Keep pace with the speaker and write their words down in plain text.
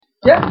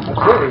Yeah,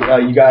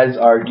 absolutely. You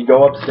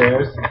go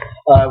upstairs.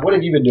 What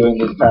have you been doing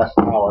this past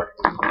hour?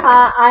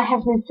 I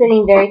have been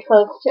sitting very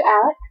close to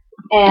Alex,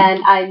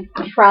 and I'm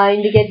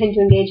trying to get him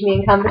to engage me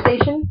in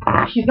conversation.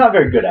 He's not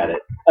very good at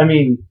it. I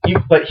mean,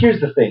 but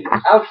here's the thing.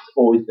 Alex has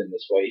always been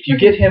this way. If you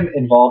get him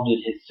involved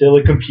in his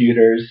silly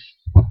computers,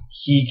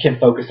 he can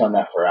focus on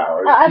that for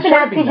hours. I've been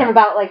asking him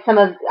about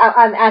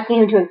I'm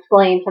asking him to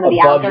explain some of the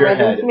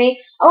algorithms to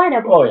me. Oh, I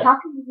know. But he's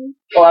talking to me.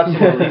 Oh,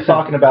 absolutely. He's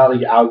talking about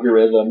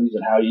algorithms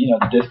and how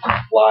the distance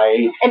of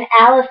light. And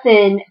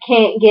Allison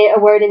can't get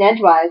a word in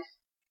edgewise.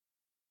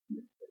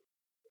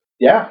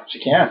 Yeah, she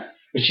can,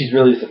 but she's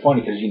really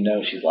disappointed because she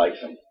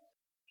likes him.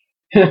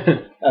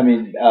 I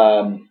mean,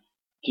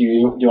 do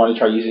you want to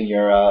try using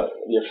your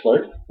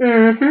flirt?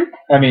 Mm-hmm.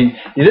 I mean,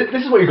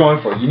 this is what you're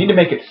going for. You need to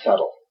make it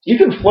subtle. You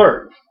can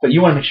flirt, but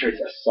you want to make sure it's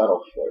a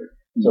subtle flirt,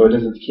 so it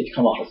doesn't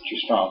come off as too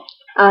strong.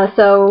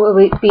 So will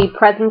it be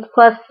presence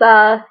plus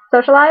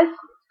socialize?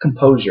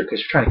 Composure,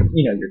 because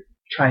you're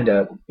trying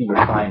to be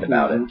refined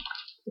about it.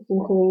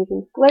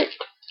 Flirt.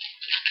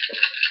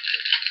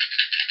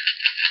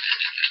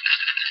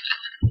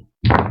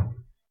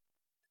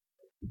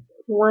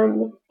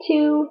 1,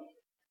 2,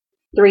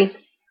 3.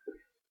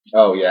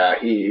 Oh yeah,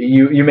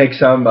 you make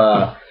some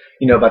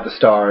about the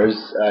stars.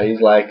 He's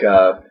like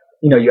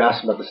you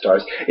ask him about the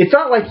stars. It's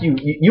not like you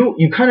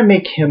kind of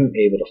make him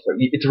able to flirt.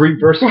 It's a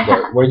reverse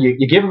flirt where you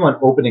give him an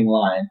opening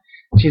line.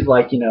 She's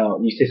like,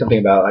 you say something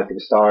about like the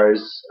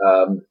stars,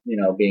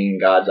 being in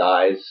God's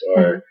eyes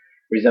or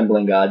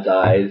resembling God's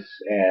eyes,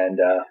 and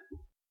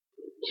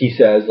he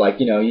says like,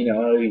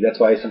 that's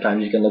why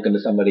sometimes you can look into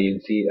somebody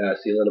and see a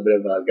little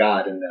bit of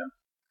God in them.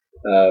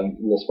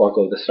 Little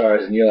sparkle of the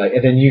stars, and you're like,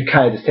 and then you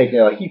kind of just take it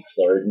like you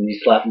flirt, and you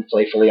slap him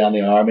playfully on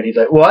the arm, and he's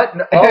like, "What?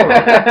 No,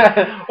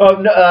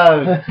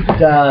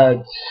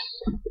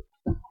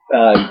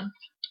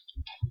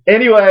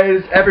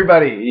 anyways,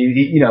 everybody,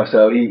 you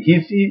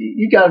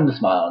got him to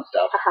smile and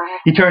stuff.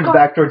 He turns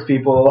back towards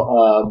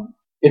people.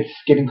 It's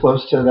getting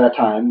close to that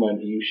time when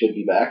you should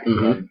be back.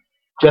 Mm-hmm.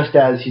 Just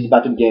as he's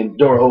about to begin, the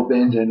door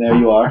opens, and there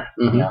you are.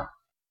 Mm-hmm.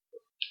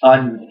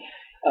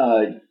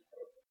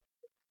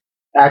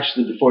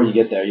 Actually, before you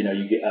get there,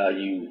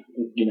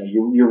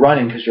 you're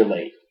running because you're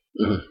late.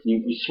 Mm-hmm.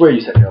 You swear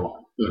you set your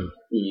alarm. Mm-hmm.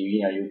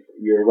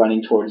 You're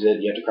running towards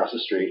it. You have to cross the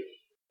street,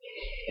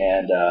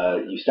 and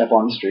you step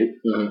on the street,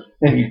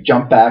 and you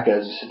jump back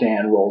as a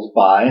sedan rolls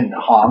by and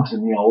honks,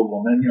 and the old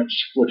woman just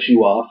flips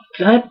you off.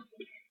 Can I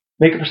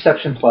make a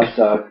perception plus?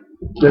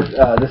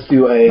 Let's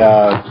do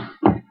a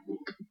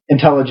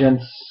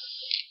intelligence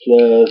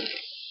plus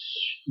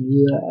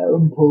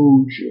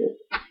composure.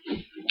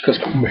 Because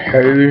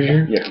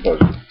composure? Yeah,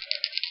 composure.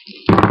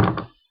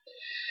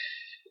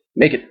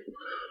 Make it.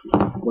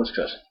 One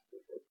success.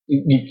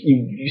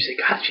 You say,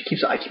 God,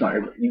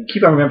 you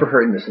keep on remember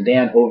her in the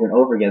sedan over and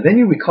over again. Then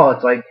you recall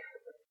it's like,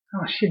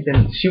 oh, she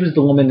was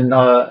the woman in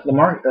the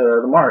mart,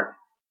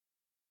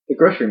 the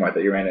grocery mart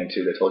that you ran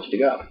into that told you to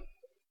go.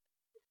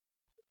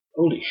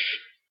 Holy shit.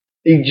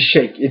 You just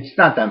shake. It's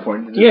not that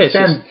important. Yeah,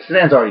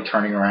 sedan's already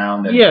turning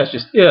around. And she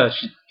just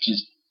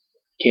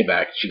came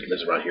back. She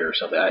lives around here or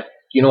something.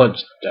 You know what?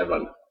 Just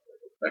run.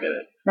 I get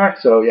it. All right.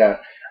 So yeah,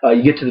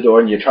 you get to the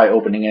door and you try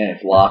opening it.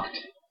 It's locked.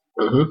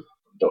 Mm-hmm.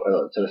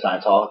 To the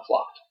science hall, it's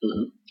locked.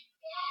 Mm-hmm.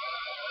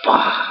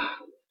 I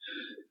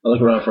look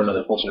around for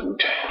another alternate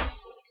route.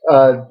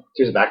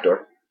 There's a back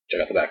door. Check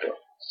out the back door.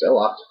 Still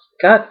locked.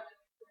 God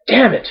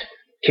damn it!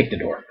 Kick the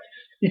door.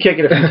 You kick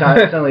it a few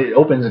times. Suddenly it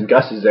opens and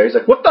Gus is there. He's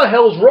like, "What the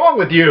hell's wrong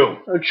with you?"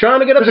 I'm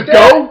trying to get upstairs. Does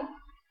it go?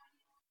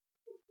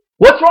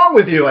 What's wrong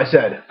with you? I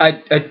said.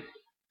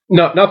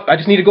 No, I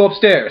just need to go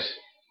upstairs.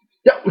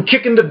 Yeah, we're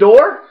kicking the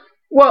door?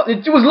 Well,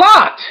 it was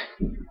locked.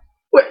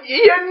 Well,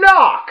 you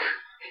knock.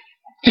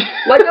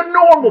 Like a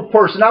normal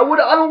person. I would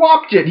have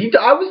unlocked it.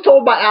 I was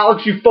told by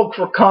Alex you folks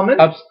were coming.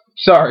 I'm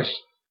sorry.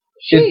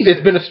 It's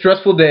been a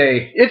stressful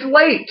day. It's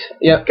late.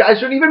 Yeah.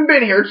 Guys haven't even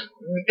been here.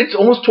 It's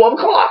almost 12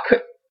 o'clock.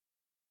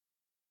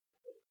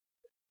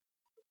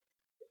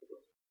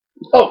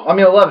 Oh, I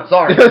mean 11.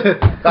 Sorry.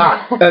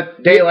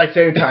 Daylight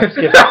saving time.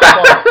 Skip.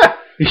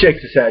 He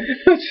shakes his head.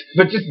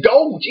 But just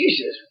go,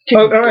 Jesus.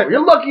 All right.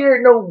 You're lucky there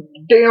ain't no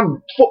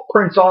damn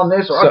footprints on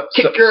this, or I'll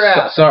kick your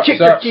ass. Sorry,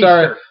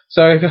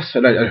 Gus. I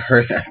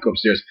hurry. I go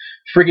upstairs.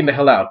 Freaking the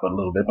hell out, but a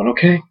little bit, but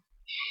okay.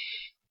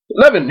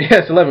 11.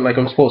 Yes, 11, like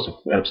I'm supposed to.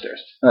 Right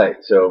upstairs. All right.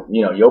 So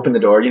you open the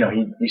door.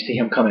 You see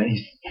him come in.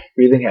 He's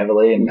breathing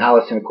heavily, and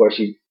Allison, of course,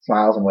 she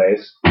smiles and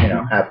waves.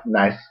 Have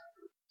nice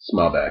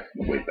smile back.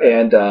 Wave back.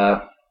 And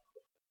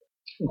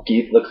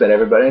Keith looks at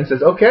everybody and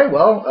says, "Okay,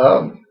 well,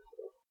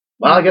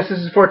 I guess this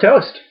is for a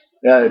toast.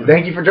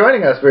 Thank you for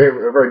joining us.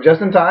 We're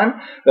just in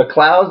time. The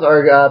clouds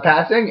are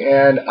passing,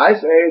 and I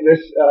say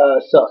this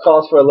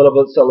calls for a little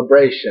bit of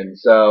celebration."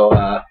 So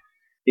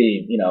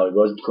he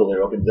goes to the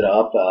cooler, opens it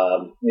up.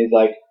 He's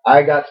like,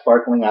 "I got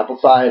sparkling apple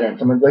cider," and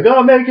someone's like,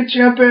 "Oh, make it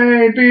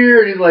champagne beer."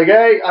 And he's like,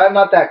 "Hey, I'm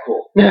not that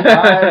cool.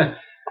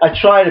 I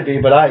try to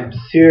be, but I'm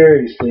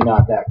seriously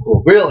not that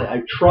cool. Really,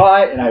 I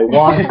try and I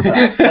want to, but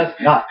I'm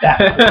just not that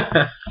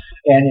cool."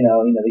 And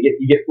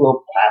you get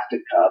little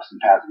plastic cups and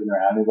pass them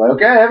around. He's like,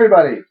 okay,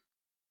 everybody,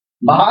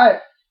 Mahai.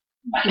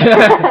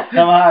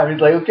 Come on.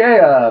 He's like, okay,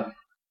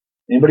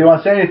 anybody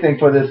want to say anything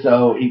for this?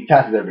 So he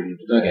passes everybody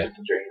to drink. Like,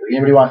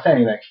 anybody want to say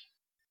anything?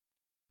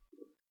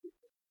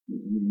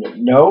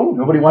 No?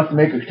 Nobody wants to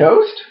make a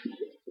toast?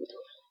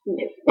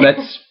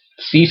 Let's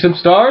see some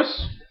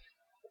stars.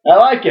 I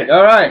like it.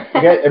 All right.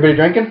 Okay, everybody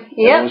drinking?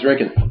 Yep. Everyone's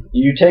drinking.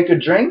 You take a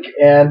drink,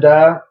 and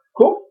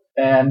cool.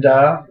 And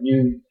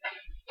you...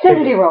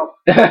 70 roll.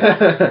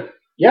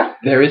 Yeah.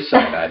 There is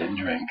something I didn't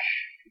drink.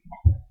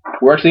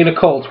 We're actually in a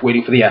cult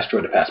waiting for the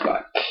asteroid to pass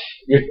by.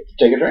 You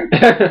take a drink?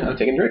 I'm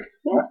taking a drink.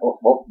 All right,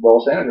 well,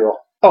 roll a sanity roll.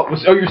 Oh,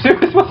 you're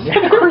serious? Of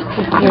course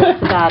I'm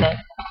serious about it.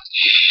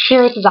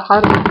 Serious is a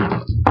hard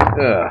one.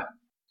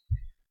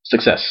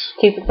 Success.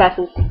 2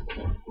 successes.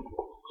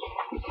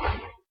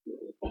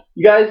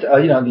 You guys,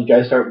 you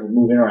guys start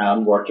moving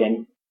around,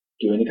 working,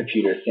 doing the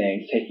computer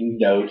things, taking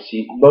notes.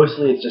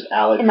 Mostly it's just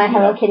Alex. In my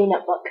Hello Kitty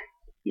notebook.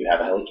 You have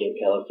a Hello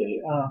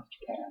Kitty. Oh,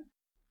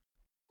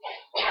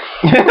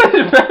 I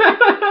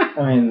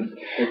mean,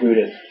 they're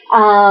Buddhist.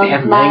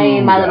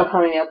 My Little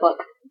Pony notebook.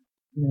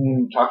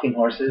 Talking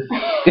horses.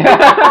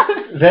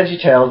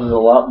 VeggieTales is a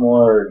lot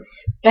more.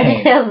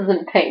 VeggieTales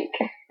isn't pink.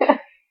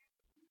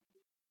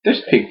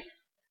 There's pink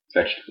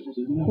vegetables,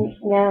 isn't there?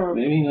 No.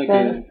 Maybe like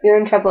you're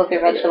in trouble if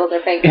your vegetables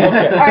are pink. Okay.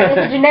 Alright,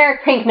 it's a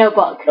generic pink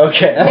notebook.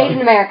 Okay. Made in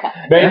America.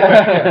 Made in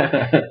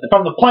America.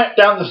 From the plant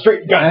down the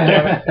street,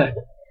 goddammit.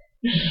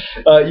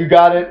 You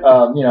got it.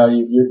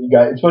 You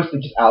got it. It's mostly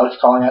just Alex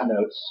calling out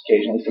notes,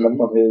 occasionally some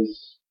from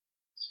his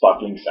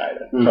sparkling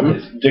cider, from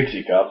his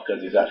Dixie cup,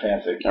 because he's that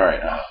fancy. All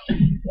right.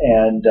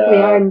 And We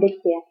are in Dixie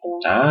after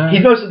all.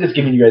 he's mostly just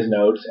giving you guys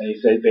notes, and he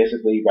said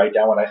basically write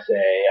down what I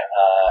say,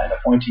 and I'll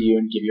point to you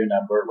and give you a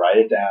number, write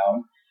it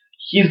down.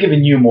 He's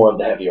giving you more of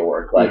the heavier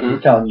work. Like,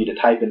 he's telling you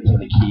to type in some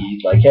of the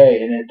keys, like,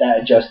 hey, and that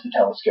adjusts the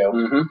telescope,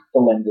 the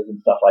lenses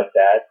and stuff like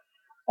that.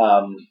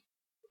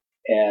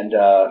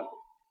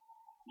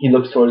 He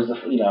looks towards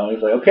he's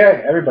like,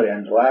 okay, everybody,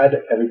 I'm glad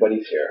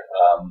everybody's here.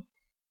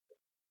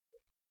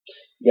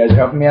 You guys are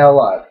helping me out a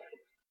lot.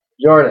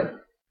 Jordan,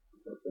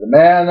 the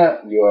man,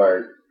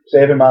 you're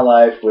saving my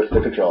life with the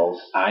controls.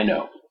 I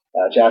know.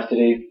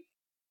 Chastity,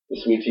 the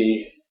sweet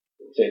tea,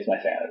 saves my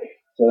sanity.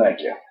 So thank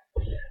you.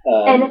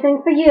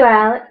 Anything for you,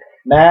 Alex.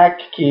 Mac,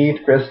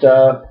 Keith,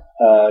 Krista,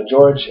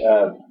 George,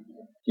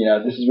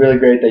 this is really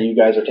great that you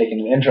guys are taking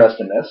an interest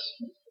in this.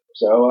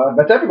 So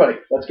that's everybody.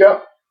 Let's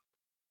go.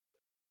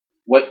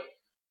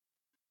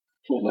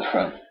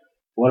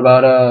 What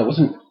about,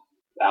 wasn't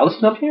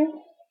Allison up here?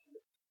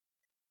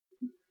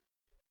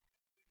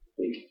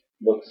 He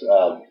looks,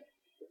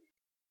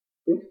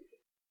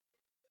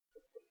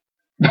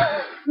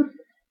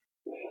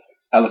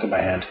 I look at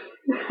my hand.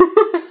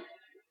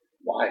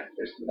 why?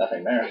 There's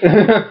nothing there.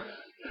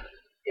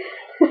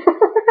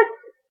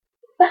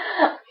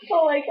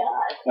 Oh my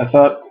god. I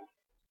thought...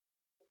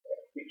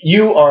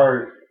 You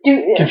are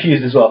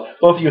confused as well.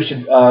 Both of you should,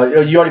 you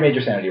already made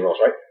your sanity rolls,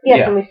 right?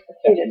 Yes,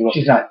 Yeah.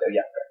 She's not there,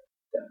 yeah.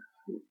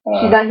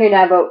 She's not here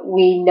now, but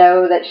we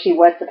know that she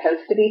was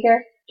supposed to be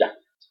here. Yeah.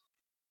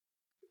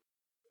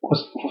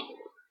 Was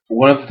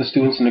one of the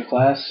students in the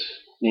class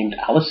named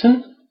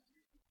Allison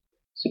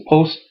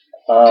supposed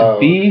to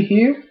be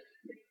here?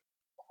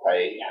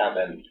 I have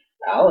an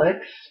Alex,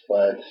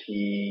 but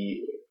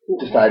he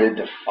decided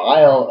to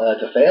fail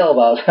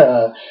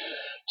about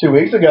 2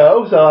 weeks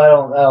ago, so I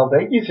don't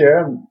think he's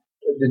here.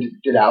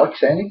 Did Alex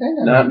say anything?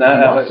 Not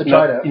Alex.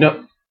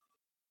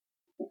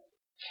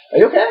 Are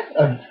you okay?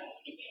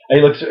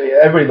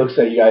 Everybody looks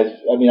at you guys.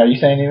 I mean, are you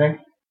saying anything?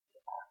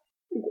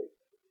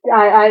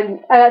 I'm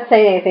not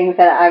saying anything,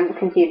 but I'm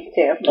confused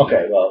too.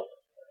 Okay, well,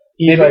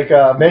 he's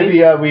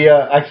maybe we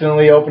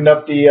accidentally opened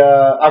up the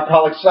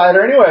alcoholic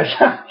cider anyways.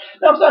 No,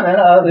 I'm sorry, man.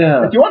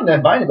 If you want to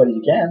invite anybody,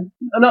 you can.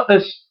 No,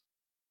 this...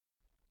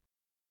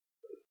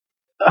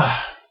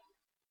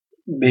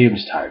 Maybe I'm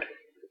just tired.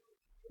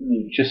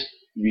 Just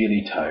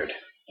really tired.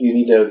 Do you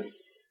need to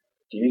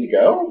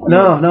go?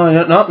 No.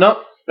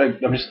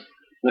 I'm just...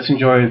 Let's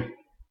enjoy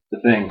the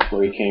thing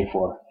where we came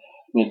for.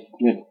 I'm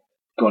gonna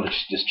go to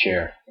this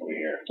chair over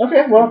here.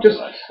 Okay, well,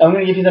 I'm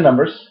going to give you the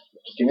numbers.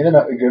 Just give me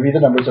the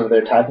numbers over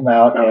there. Type them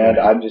out, and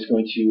I'm just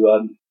going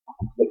to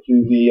look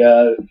through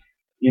the.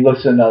 He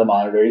looks at another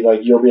monitor. He's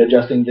like, you'll be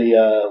adjusting the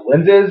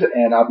lenses,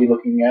 and I'll be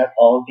looking at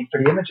all of the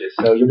pretty images.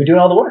 So you'll be doing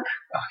all the work.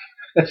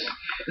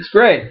 That's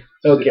great.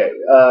 Okay,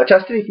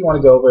 Chastity, if you want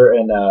to go over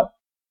and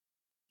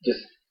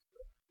just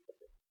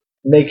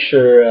make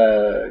sure.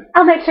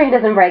 I'll make sure he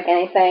doesn't break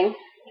anything.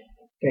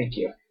 Thank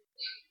you.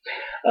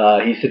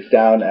 He sits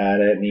down at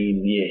it, and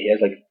he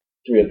has like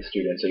 3 of the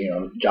students,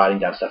 jotting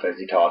down stuff as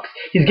he talks.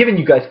 He's giving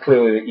you guys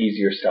clearly the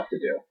easier stuff to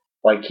do.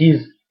 Like,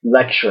 he's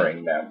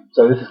lecturing them.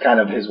 So this is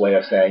kind of his way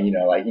of saying,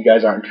 you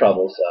guys aren't in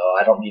trouble, so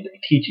I don't need to be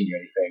teaching you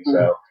anything.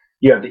 So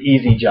you have the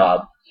easy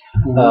job.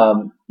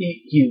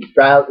 He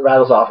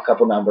rattles off a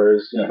couple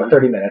numbers, for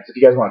 30 minutes. If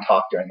you guys want to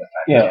talk during this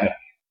time. Yeah.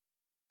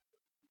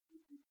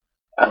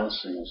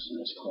 Allison was in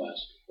this class.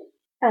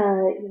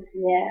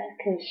 Yeah,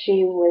 because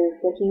she was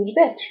a huge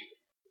bitch.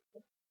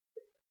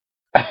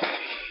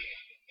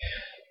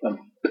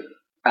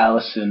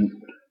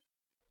 Allison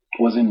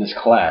was in this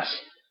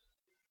class.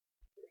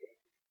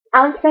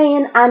 I'm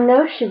saying I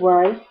know she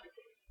was,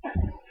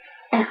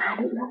 and I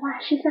don't know why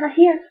she's not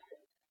here.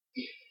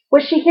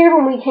 Was she here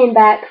when we came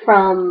back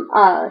from,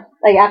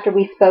 like after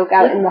we spoke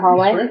out in the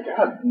hallway?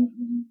 You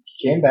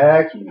came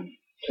back, you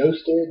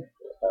toasted.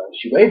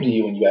 She waved to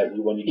you when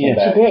you came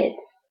back. She did.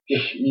 You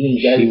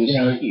guys, She was you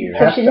know, here.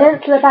 So she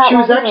didn't slip out. She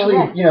was like actually,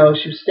 that. you know,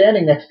 she was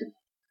standing next to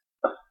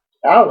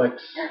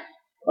Alex.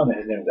 Oh no,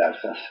 his name was Alex.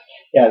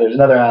 Yeah, there's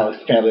another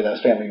Alex family that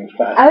was family was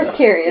fast. I was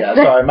curious. Yeah,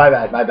 sorry, my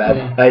bad.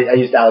 I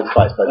used Alex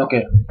twice, but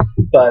Okay.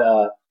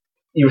 But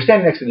you were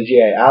standing next to the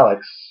GA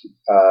Alex,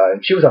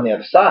 and she was on the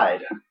other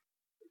side,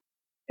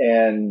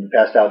 and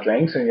passed out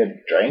drinks, and you had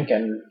a drink,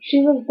 and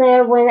She was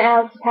there when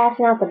Alex was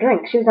passing out the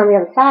drink. She was on the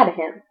other side of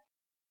him.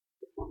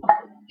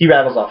 he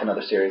rattles off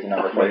another series of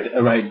numbers. Right.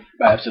 I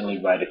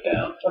absolutely write it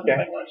down. Okay.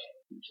 Like, what?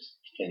 Just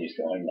continues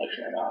going,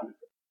 lecturing on.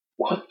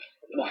 What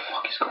the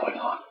fuck is going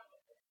on?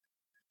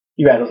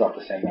 He rattles off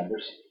the same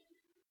numbers.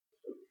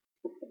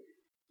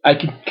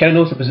 Can I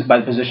notice by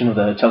the position of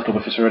the telescope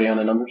if it's already on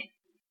the numbers?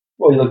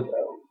 Well, you look.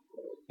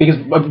 Because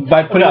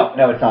by putting No,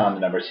 it's not on the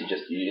numbers.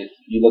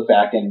 You look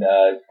back and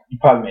you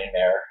probably made an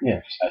error.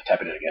 Yeah, I tap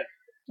it in again.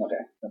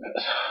 Okay.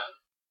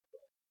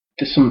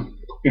 There's some.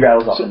 He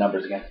rattles off the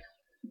numbers again.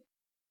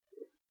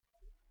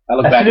 I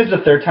look As back. soon as the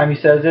third time he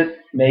says it,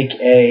 make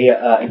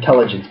a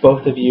intelligence.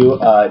 Both of you.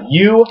 I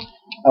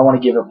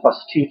want to give a +2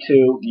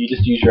 to. You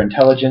just use your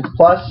intelligence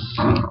plus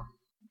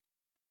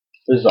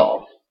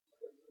resolve.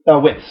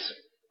 Wits.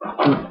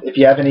 If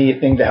you have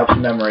anything that helps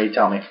your memory,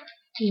 tell me.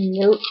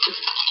 Nope.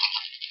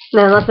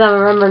 No, unless I'm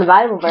remembering the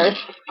Bible verse.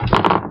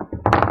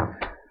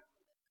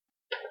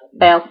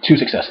 Fail. 2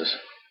 successes.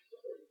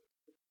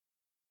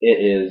 It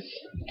is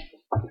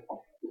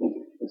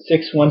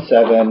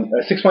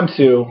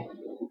 612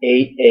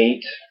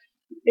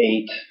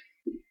 888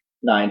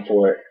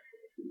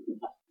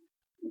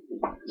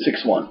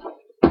 61.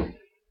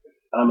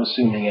 I'm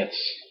assuming it's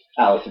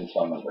Allison's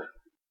phone number.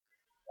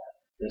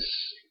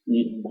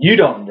 You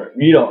don't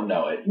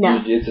know it.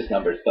 No. It's just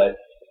numbers. But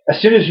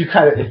as soon as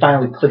it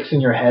finally clicks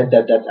in your head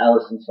that that's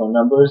Allison's phone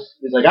numbers,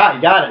 it's like,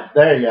 you got it.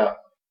 There you go.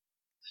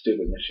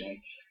 Stupid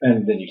machine.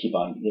 And then you keep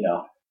on,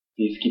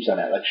 he keeps on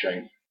that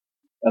lecturing.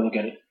 I look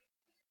at it.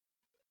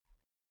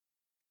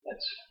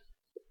 That's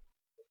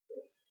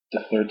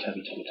the third time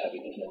you told me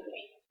typing those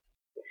numbers.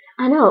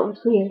 I know, it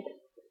was weird.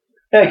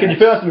 Hey, can you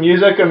put on some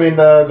music? I mean,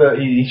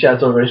 he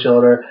shouts over his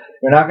shoulder.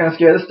 We're not going to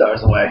scare the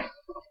stars away.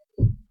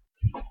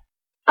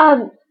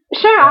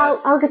 Sure,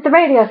 I'll get the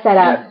radio set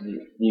up. Yeah,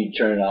 you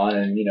turn it on,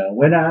 and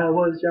when I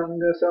was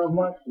younger, so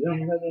much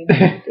younger than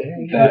today.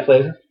 That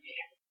plays it.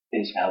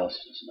 Is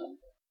Allison's number.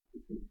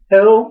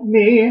 Help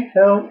me,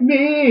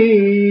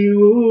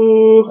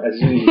 woo. As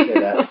soon as you say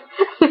that.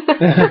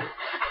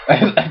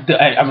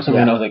 I'm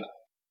assuming I was like,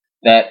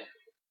 that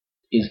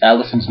is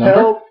Allison's number?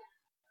 Help.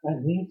 I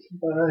need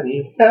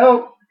somebody.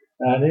 Help.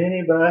 Not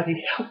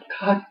anybody. Help,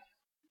 God.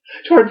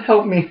 Jordan,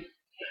 help me.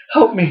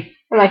 Help me.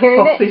 Am I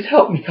hearing it? Please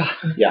help me, God.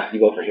 Yeah, you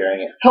go for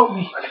hearing it. Help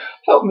me.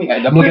 Help me.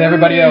 And I'm looking at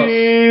everybody else.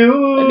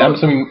 And I'm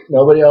assuming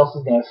nobody else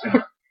is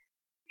listening.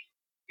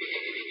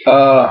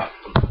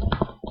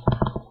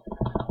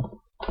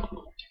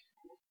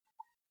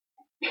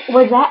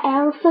 Was that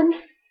Allison?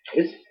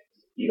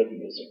 You don't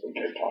need to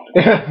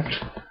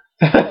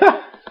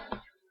talking.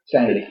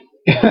 Sanity.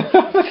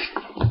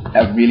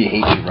 I really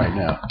hate you right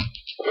now.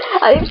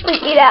 I'm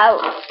freaking out.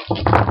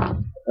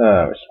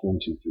 It's 1,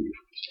 2, 3.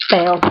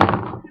 Fail.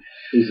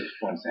 This is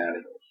one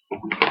sanity.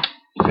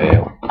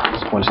 Fail.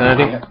 It's 1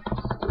 sanity?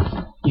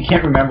 You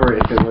can't remember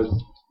if it was.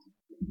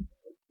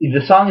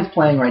 The song is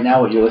playing right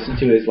now. What you're listening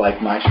to is like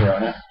My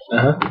Sharona.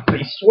 But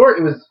you swore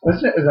it was.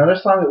 Wasn't it? It was another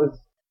song that was.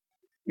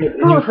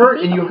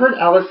 And you heard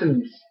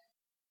Allison's.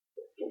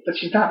 But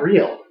she's not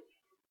real.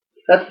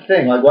 That's the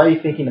thing. Like, why are you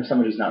thinking of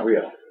somebody who's not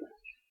real?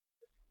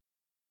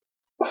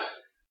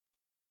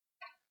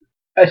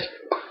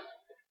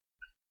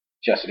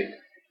 Chastity.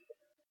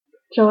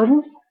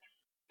 Jordan?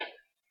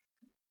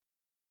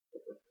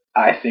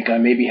 I think I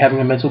may be having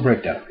a mental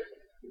breakdown.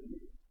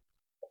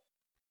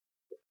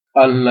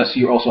 Unless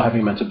you're also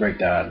having a mental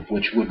breakdown,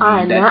 which would mean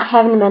I'm not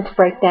having a mental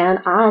breakdown.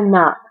 I'm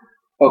not.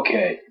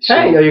 Okay. So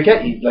Hey, are you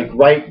okay? Like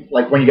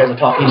when you guys are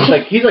talking,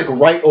 he's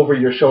right over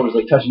your shoulders,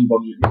 like touching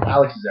both of you.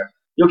 Alex is there.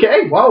 You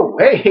okay? Whoa,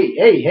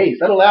 hey,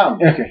 settle down.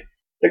 Okay.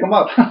 Pick him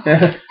up. You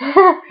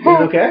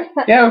guys okay?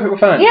 Yeah, we're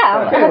fine.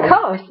 Yeah, Okay. of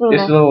course.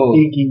 This little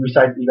He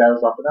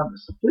rattles off the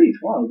numbers. Please,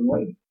 come on, we've been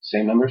waiting.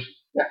 same numbers.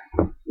 Yeah.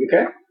 You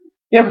okay?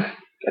 Yeah,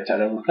 that's how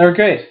they're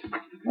great.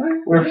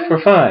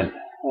 We're fine.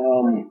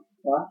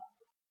 Well,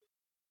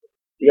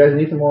 you guys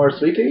need some more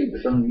sweet tea?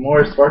 Some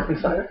more sparkling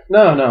cider?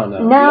 No.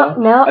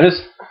 No. I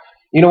just,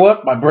 you know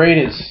what? My brain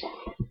is.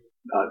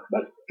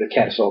 But the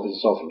cat is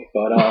assaulting me.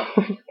 But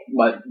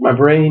my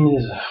brain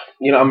is.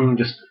 I'm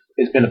just.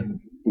 It's been a.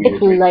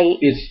 It's late.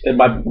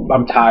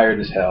 I'm tired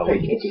as hell. Hey,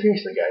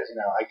 seriously, guys.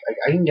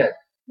 I can get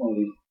one of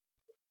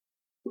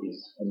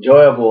these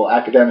enjoyable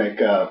academic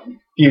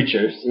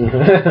futures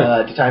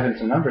Mm-hmm. to type in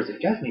some numbers.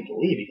 If you guys need to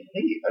leave, you can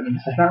leave. I mean,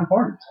 this is not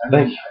important. I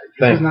mean, Thanks.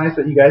 this is nice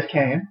that you guys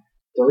came.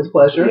 It's always a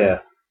pleasure. Yeah.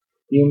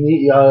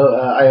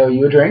 I owe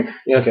you a drink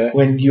Okay.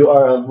 when you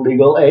are of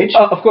legal age.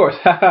 Oh, of course.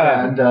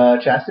 And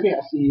Chastity,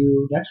 I'll see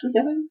you next week,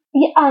 I think.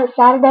 Yeah,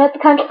 Saturday at the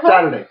country club.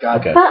 Saturday,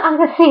 God. Okay. But I'm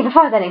going to see you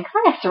before that in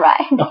class,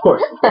 right? Of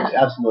course,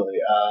 absolutely.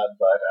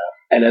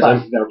 And as Class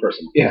I'm is never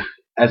personal.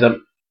 as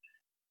I'm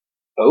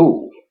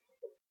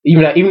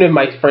even if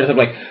my friends are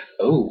like,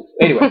 oh,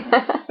 anyway,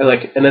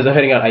 and as I'm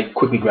heading out, I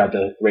quickly grab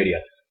the radio.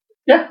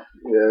 Yeah.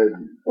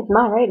 It's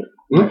my radio.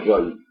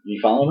 You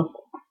following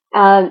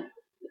him?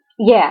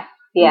 Yeah.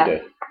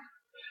 Okay.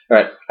 All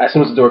right. As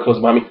soon as the door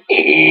closes behind me,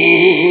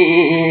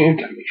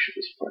 gotta make sure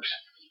this works.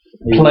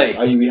 Play.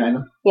 Are you behind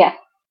him? Yeah.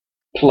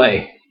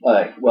 Play.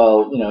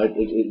 Well,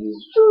 it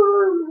is.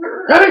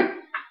 Hey!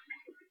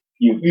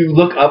 You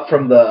look up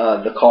from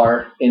the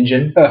car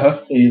engine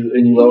Uh-huh.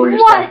 and you lower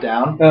yourself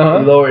down. Uh-huh.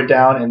 You lower it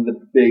down, and the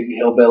big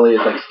hillbilly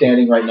is like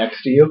standing right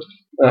next to you.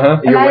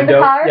 Uh-huh. In your Am I in the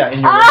window. car? Yeah, in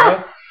your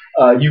window.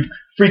 You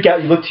freak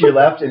out. You look to your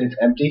left, and it's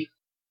empty.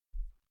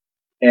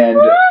 And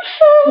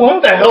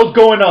what the hell's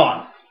going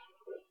on?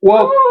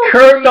 Well,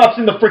 Curb stops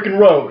in the freaking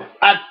road.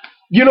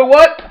 you know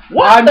what?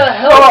 What I'm the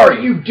hell sorry.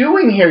 are you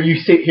doing here? You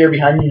sit here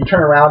behind you. You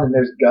turn around, and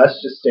there's Gus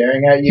just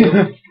staring at you.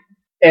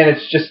 And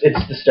it's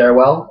the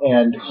stairwell,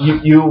 and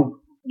you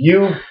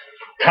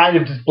kind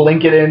of just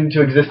blink it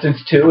into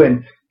existence too,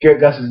 and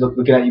Gus is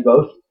looking at you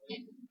both.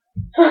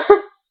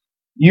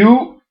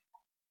 You're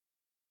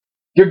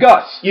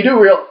Gus. You do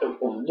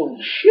oh,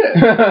 shit.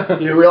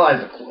 You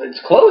realize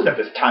it's closed at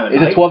this time of Is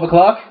night. it 12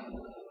 o'clock?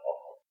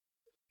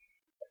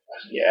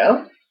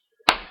 Yeah.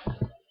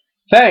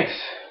 Thanks.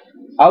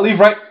 I'll leave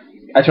right.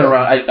 I turn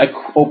around. I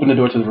open the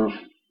door to the roof.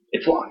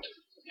 It's locked.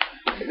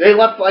 They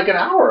left like an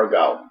hour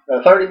ago.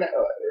 30 minutes.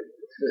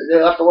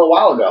 They left a little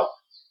while ago.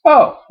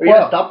 Oh, Are you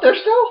gonna stop there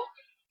still?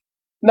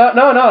 No.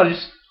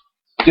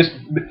 Just.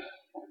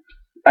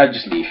 I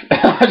just leave.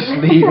 I just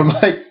leave. I'm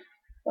like.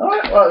 All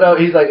right. Well, no.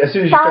 He's like, as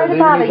soon as you start Sorry to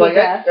leaving, bother he's like,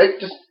 you, hey,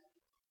 just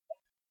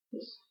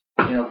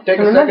take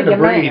a Remember second to your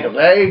breathe,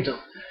 manners. okay?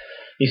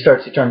 He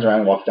turns around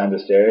and walks down the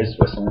stairs,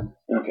 whistling.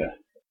 Okay.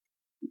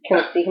 Can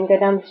we see him go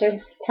down the stairs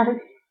this time?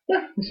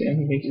 Yeah, you see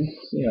him. He just,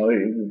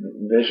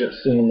 vision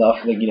soon enough,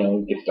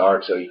 it gets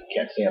dark, so you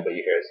can't see him, but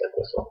you hear his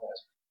whistle.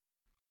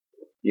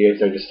 You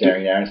guys are just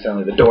staring there, and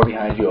suddenly the door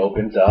behind you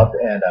opens up,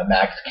 and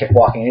Max kept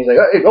walking in. He's like,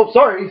 hey, oh,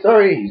 sorry. He's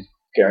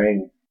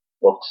carrying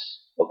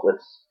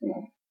booklets,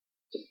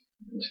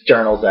 just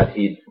journals that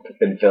he'd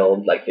been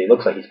filled. Like, it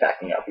looks like he's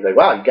packing up. He's like,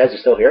 wow, you guys are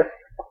still here?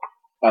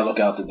 I look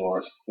out the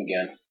door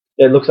again.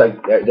 It looks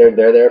like they're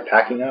there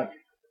packing up.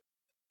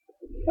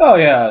 Oh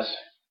yes.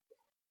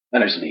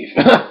 And I just leave.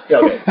 Yeah,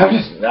 okay.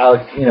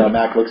 Now,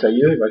 Mac looks at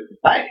you. He's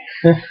like, hi.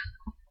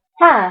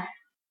 Huh.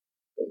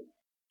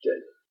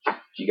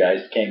 You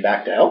guys came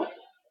back to help?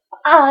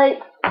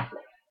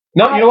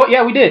 No, you know what?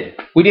 Yeah, we did.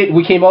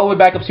 We came all the way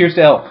back upstairs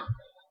to help.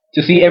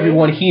 To see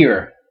everyone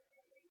here.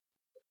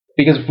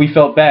 Because we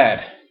felt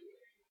bad.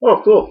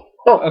 Oh, cool.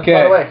 Oh, Okay.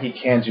 By the way,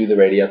 he hands you the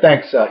radio.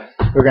 Thanks.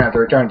 We're gonna have to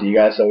return to you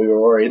guys, so we were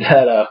worried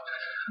that.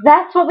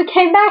 That's what we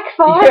came back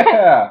for.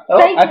 Yeah.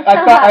 Thank you so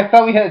I much.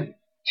 thought we had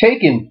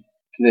taken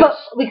this. But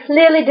we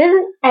clearly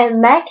didn't,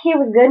 and Mac here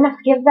was good enough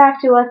to give it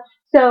back to us.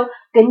 So,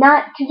 good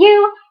night to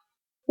you.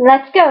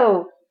 Let's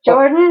go.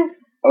 Jordan?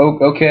 Oh,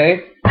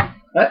 okay.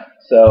 Right.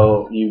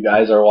 So you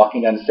guys are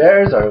walking down the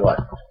stairs, or what?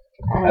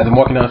 As I'm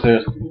walking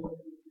downstairs,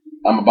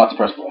 I'm about to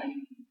press play.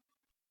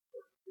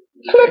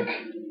 Click.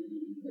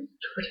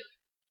 Jordan,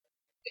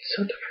 it's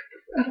so dark.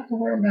 I don't know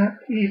where I'm at.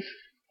 Please,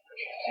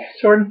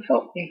 Jordan,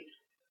 help me.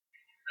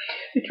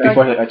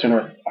 Before I turn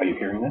around, are you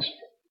hearing this?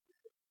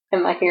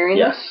 Am I hearing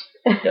Yes,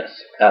 yes,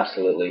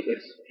 absolutely.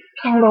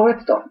 I don't know.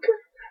 It's dark.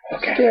 I'm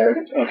scared.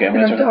 Okay, I'm And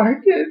gonna I'm turn around. dark.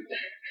 I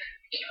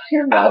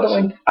hear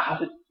rattling.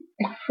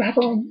 It's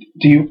rattling.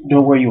 Do you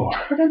know where you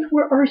are? Jordan,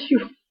 where are you?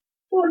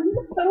 Jordan,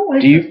 I don't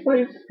like Do you- this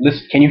place.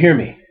 Listen, can you hear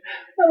me?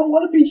 I don't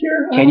want to be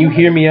here. Can you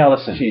hear me,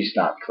 Allison? She's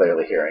not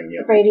clearly hearing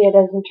you. Radio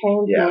doesn't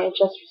transmit, Yeah. it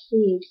just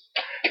receives.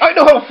 I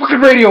know how the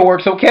fucking radio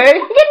works, okay?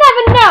 You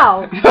never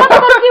know! Some of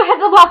them do have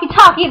the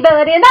walkie-talkie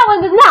ability, and that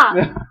one does not!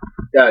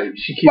 Yeah,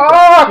 she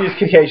Fuck! just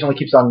occasionally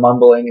keeps on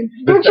mumbling, and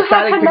Don't you have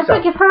static her picks number?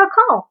 up. Give her a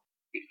call.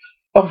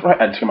 Oh,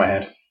 right. I just got my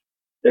hand.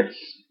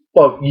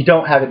 Well, you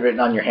don't have it written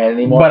on your hand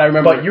anymore, But I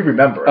remember- But you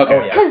remember. Okay.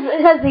 Oh, yeah.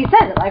 Because he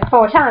says it like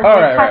 4 times, All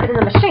and right, type right. it in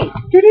the machine.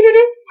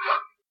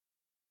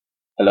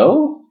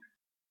 Hello?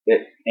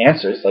 It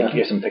answers, like you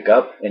hear some pick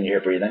up, and you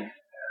hear breathing.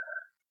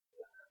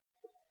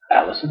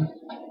 Allison?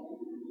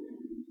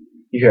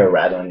 You hear a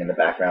rattling in the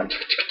background.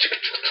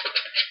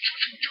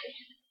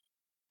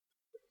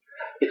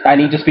 I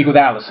need to speak with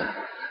Allison.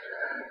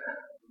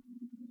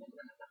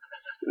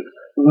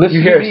 Listen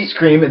You hear to me. a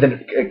scream, and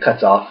then it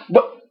cuts off.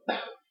 What?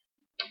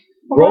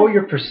 Roll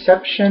your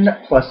perception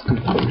plus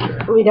composure.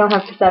 We don't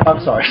have perception. I'm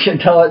sorry.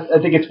 Tell us. I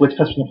think it's with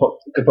perception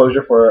and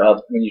composure for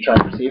when you try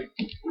and perceive.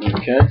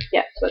 Okay.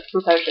 Yes, with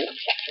composure.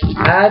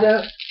 Add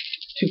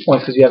 2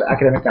 points because you have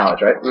academic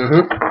knowledge, right?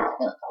 Mm-hmm.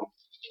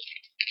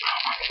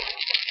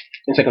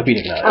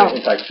 Encyclopedic knowledge. Oh.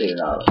 Encyclopedic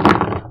knowledge.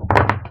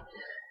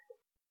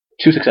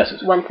 2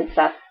 successes. 1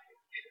 success.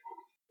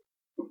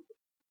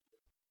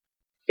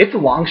 It's a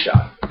long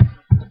shot.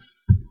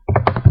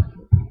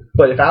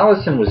 But if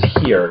Allison was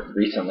here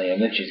recently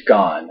and then she's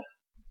gone,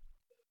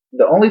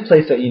 the only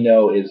place that you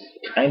know is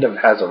kind of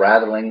has a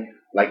rattling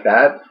like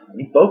that.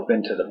 You've both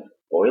been to the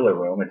boiler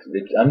room.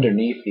 It's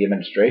underneath the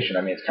administration.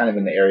 I mean, it's kind of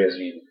in the areas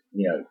you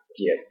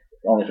get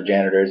only for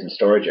janitors and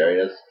storage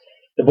areas.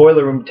 The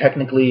boiler room,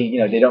 technically,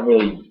 they don't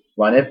really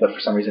run it, but for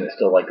some reason it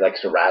still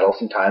likes to rattle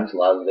sometimes.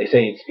 They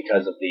say it's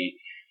because of the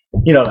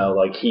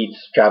like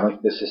heat's traveling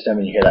through the system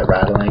and you hear that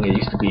rattling. It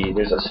used to be,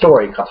 there's a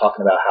story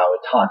talking about how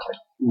it's haunted.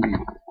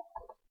 Mm-hmm.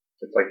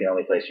 It's like the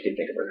only place you can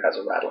think of where it has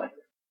a rattling.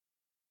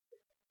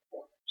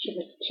 Should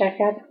we check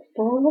out the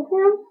store with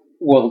him?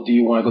 Well, do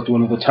you want to go through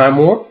another time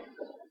warp?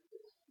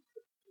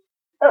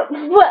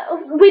 Well,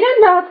 we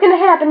don't know what's going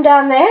to happen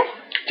down there.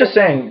 Just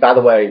saying, by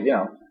the way,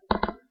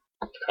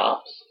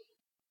 cops.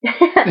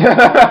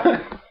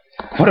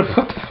 What the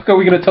fuck are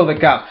we going to tell the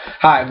cops?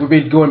 Hi, we've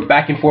been going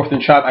back and forth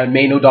in shop. I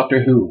may know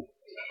Doctor Who.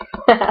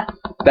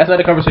 That's not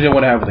a conversation I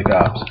want to have with the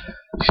cops.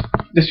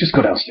 Let's just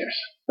go downstairs.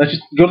 Let's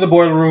just go to the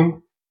boiler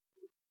room.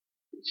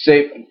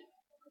 Say,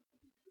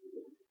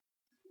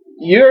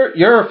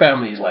 your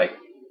family's like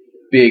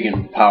big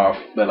and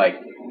powerful, but like,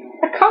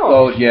 A cult.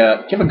 oh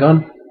yeah, do you have a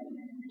gun?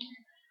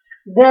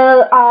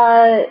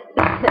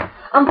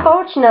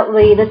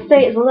 Unfortunately, the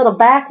state is a little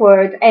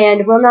backwards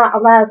and will not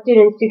allow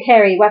students to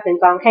carry weapons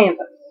on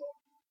campus.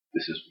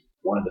 This is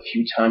one of the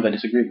few times I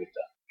disagree with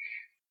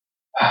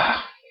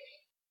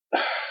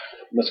them.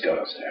 Let's go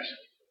downstairs.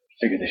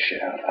 Figure this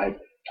shit out.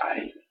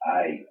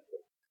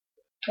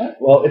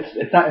 Well,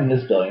 it's not in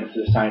this building. It's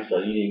the science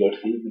building. You need to go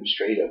to the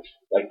administrative,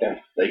 like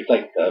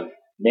the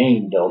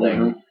main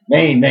building,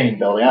 main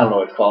building. I don't know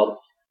what it's called.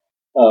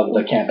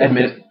 The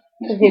campus.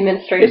 It's the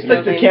administrative It's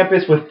like the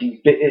campus with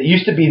it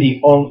used to be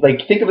the only,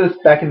 think of this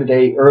back in the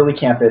day, early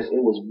campus,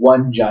 it was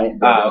one giant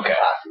building of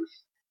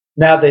classes.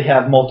 Now they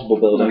have multiple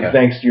buildings,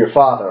 thanks to your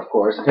father, of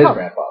course, and his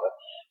grandfather.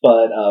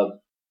 But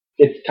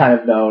it's kind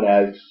of known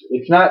as,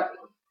 there's not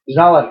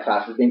a lot of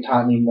classes being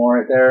taught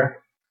anymore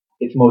there.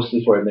 It's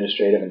mostly for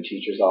administrative and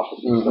teachers'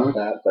 offices and stuff like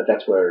that, but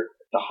that's where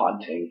the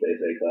haunting,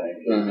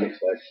 basically, takes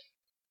place.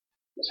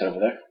 Is that over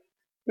there?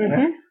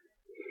 Mm-hmm.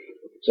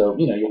 So,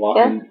 you walk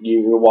in,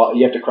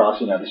 you have to cross,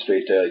 the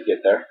street to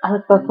get there. I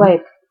look both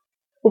ways.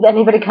 Is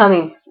anybody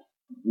coming?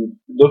 You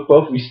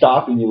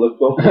stop and you look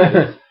both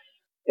ways,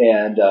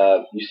 and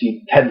you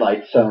see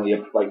headlights suddenly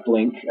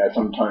blink as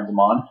someone turns them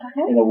on.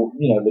 Okay.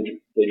 And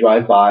they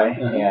drive by,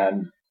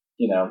 and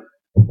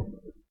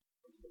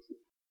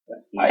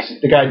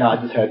the guy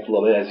nods his head a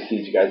little bit as he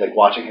sees you guys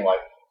watching him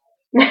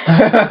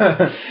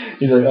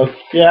he's like, oh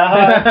yeah,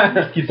 hi. He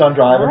just keeps on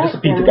driving, just a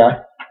pizza guy.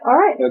 All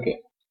right.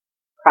 Okay.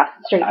 Cross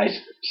the street. I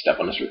step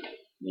on the street.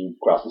 You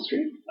cross the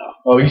street?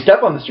 Oh, you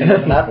step on the street.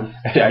 Nothing happens.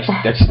 I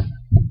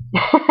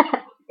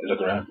look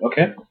around.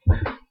 Okay.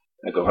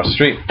 I go across the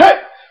street. Hey!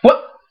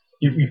 What?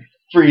 You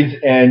freeze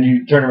and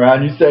you turn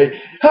around and you say,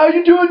 how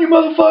you doing, you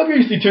motherfucker?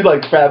 You see two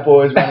fat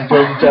boys running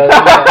towards each other,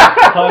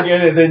 hugging,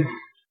 and then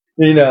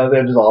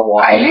they're just all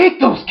walking. I hate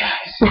those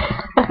guys.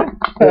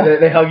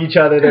 they hug each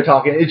other. They're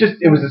talking. It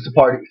was just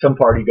some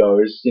party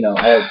goers.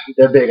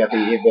 They're big at the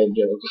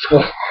evangelical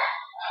school.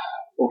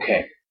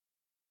 Okay.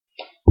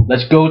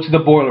 Let's go to the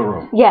boiler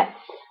room. Yes.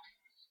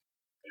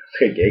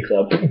 It's like a gay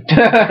club. You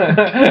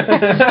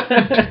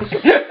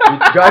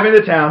drive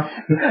into town.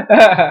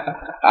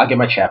 I'll get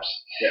my chaps.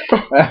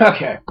 Yeah.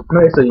 Okay.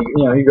 So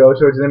you go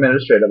towards the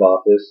administrative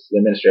office, the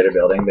administrative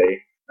building.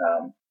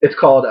 It's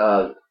called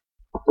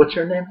what's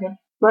your name again?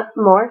 What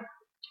more?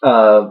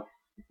 The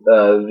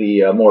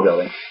Moore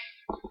building.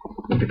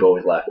 People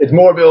always laugh. It's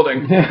Moore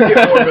building. Get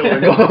Moore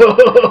building.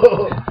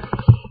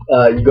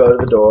 You go to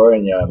the door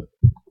and you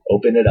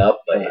open it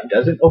up, but it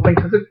doesn't open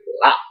because it's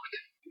locked.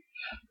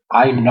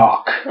 I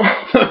knock.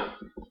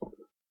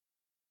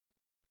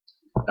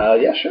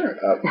 Yeah, sure.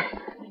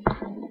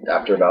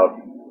 After about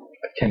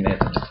 10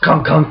 minutes, just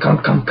kunk.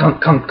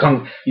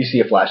 You see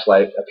a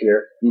flashlight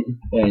appear,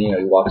 and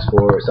you walk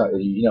forward. So,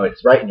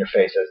 it's right in your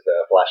face as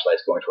the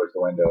flashlight's going towards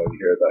the window. You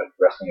hear the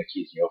rustling of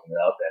keys, and you open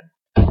it up,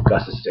 and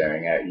Gus is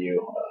staring at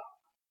you.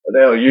 What the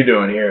hell are you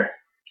doing here?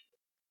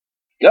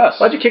 Gus,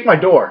 why'd you kick my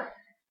door?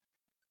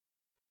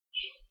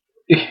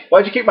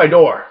 Why'd you kick my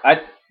door?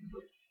 I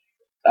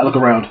look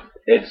around.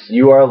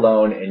 You are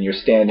alone, and you're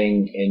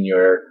standing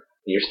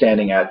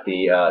at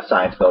the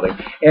science building.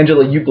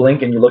 Angela, you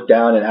blink and you look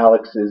down, and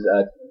Alex is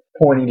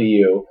pointing to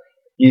you.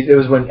 It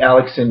was when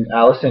Alex and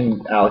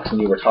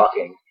you were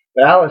talking,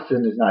 but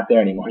Allison is not there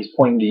anymore. He's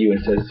pointing to you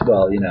and says,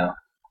 "Well,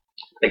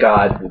 the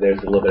God. There's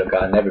a little bit of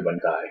God in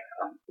everyone's eye."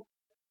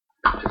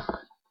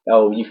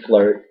 You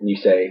flirt, and you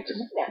say,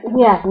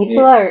 "Yeah, you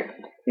flirt."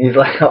 He's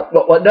like, "Oh,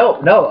 what?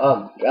 No,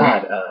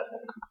 God."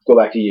 Go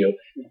back to you.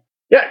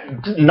 Yeah,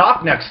 just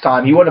knock next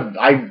time. He would have.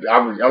 I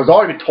was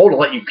already told to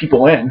let you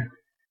people in.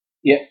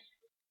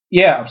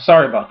 Yeah, I'm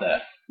sorry about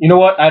that. You know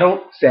what? I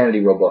don't... Sanity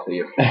roll, both of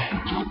you.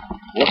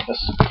 What a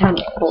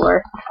Times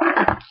 4.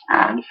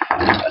 and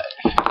 5.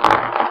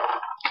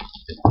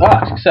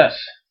 Success.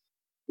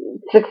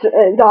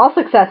 All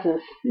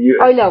successes.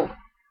 Oh no,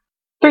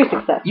 3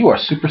 successes. You are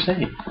Super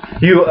Saiyan.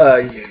 He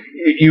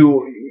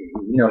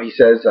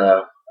says,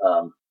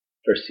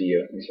 first to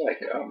you, he's like,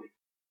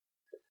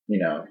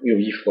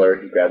 you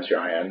flirt, he grabs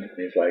your hand, and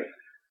he's like,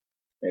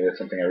 maybe that's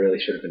something I really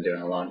should have been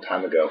doing a long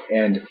time ago.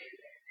 And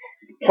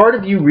part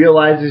of you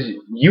realizes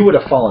you would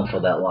have fallen for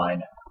that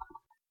line.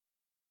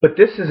 But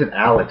this isn't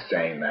Alex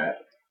saying that.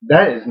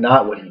 That is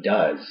not what he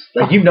does.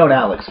 Like, you've known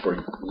Alex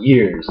for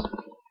years.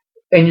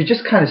 And you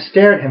just kind of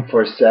stare at him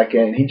for a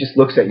second, and he just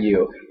looks at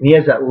you. And he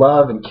has that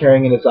love and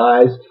caring in his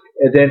eyes,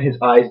 and then his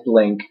eyes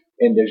blink,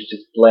 and there's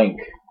just blank.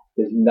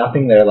 There's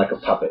nothing there like a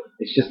puppet.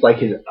 It's just like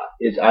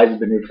his eyes have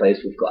been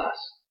replaced with glass.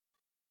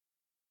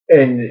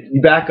 And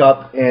you back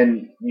up,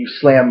 and you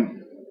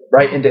slam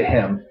right into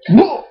him.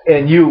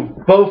 And you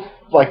both,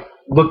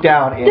 look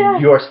down, and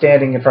you are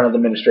standing in front of the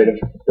administrative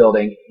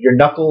building. Your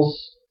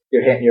knuckles,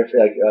 your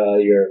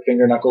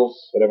finger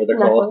knuckles, whatever they're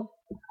called,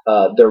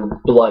 they're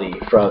bloody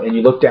and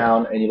you look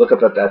down and you look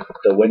up at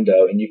the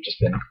window, and you've just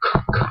been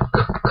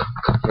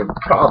for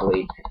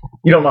probably,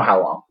 you don't know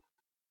how long.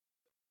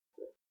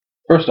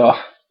 First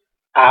off,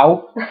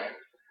 ow.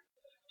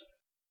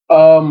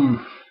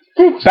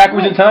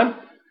 Backwards in time?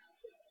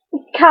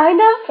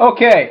 Kind of.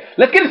 Okay,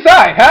 let's get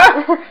inside,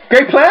 huh?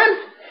 Great plan?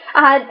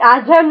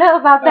 I don't know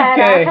about that.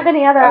 Okay. I don't have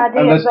any other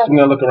ideas. I'm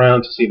going to look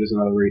around to see if there's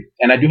another read.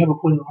 And I do have a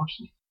point of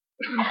arsenic.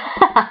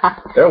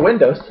 There are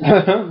windows.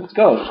 Let's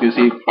go. Let's go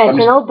see. It's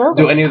an old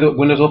building. Do any of the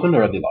windows open,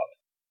 or are they locked?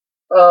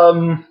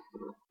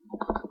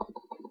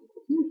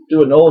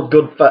 Do an old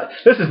good.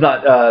 This is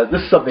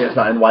something that's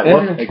not in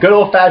Whitewood. A good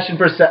old fashioned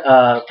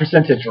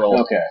percentage roll.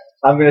 Okay.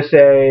 I'm gonna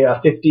say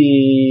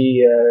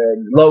 50.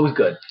 Low is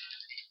good.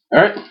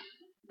 All right.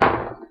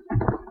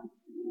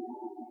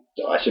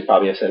 So I should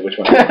probably have said which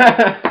one.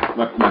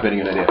 My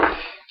betting an idea.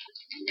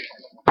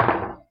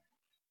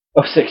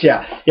 Oh, 6.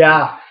 Yeah.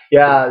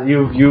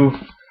 You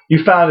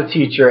found a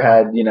teacher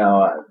had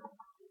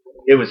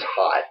it was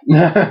hot.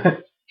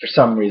 For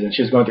some reason,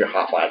 she was going through a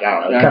hot flash. I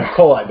don't know. It's kind of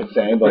cold, I've been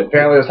saying, but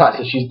apparently it was hot.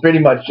 So she's pretty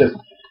much just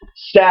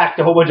stacked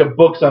a whole bunch of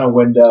books on a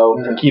window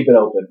to keep it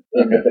open.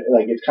 Okay.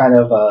 It's kind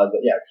of first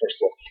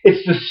of all,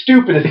 it's the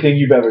stupidest thing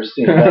you've ever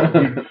seen.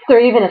 Is there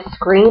even a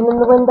screen in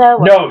the window?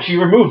 No, she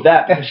removed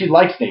that because she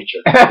likes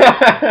nature.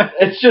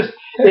 It's just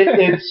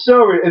it's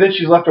so. And then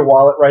she's left her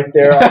wallet right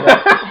there.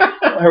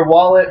 Her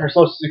wallet, her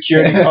social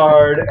security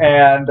card,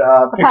 and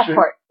picture.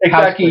 Passport.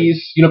 House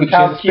keys, because she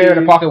has a spare in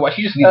her pocket. Why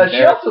she just leaves it She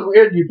there? also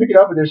weird. You pick it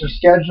up and there's her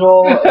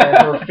schedule and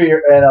her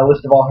fear and a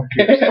list of all her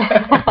fears.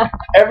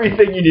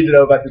 Everything you need to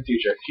know about the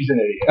teacher. She's an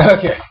idiot.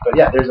 Okay. But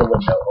yeah, there's a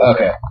window.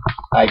 Okay.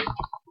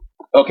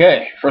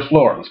 Okay. First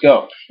floor. Let's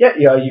go. Yeah.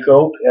 You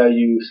go.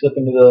 You slip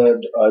into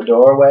the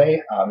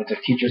doorway. It's a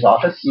teacher's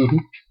office. Mm-hmm.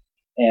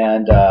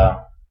 And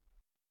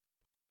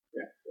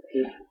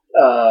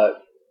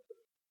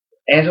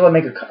Angela,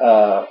 make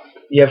a.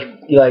 You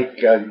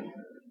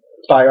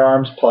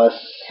firearms plus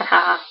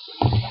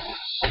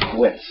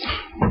wits.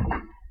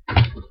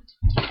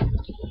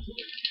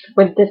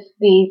 Would this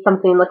be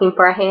something looking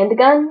for a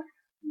handgun?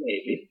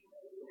 Maybe.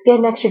 Get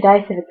an extra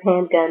dice if it's a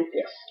handgun.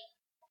 Yes.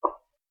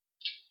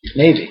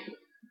 Maybe.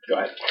 Go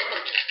ahead.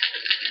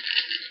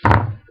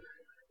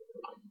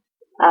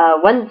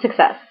 1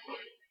 success.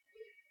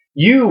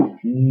 Your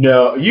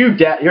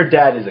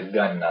dad is a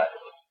gun nut,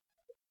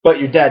 but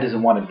your dad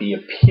doesn't want to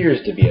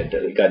appears to be a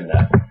gun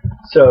nut.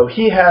 So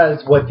he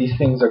has what these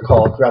things are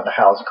called throughout the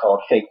house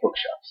called fake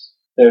bookshelves.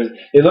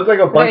 They look like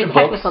a bunch of books.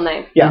 Very technical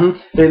name. Yeah,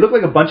 They look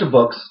like a bunch of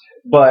books,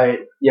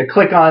 but you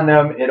click on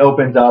them, it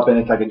opens up, and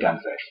it's like a gun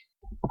safe.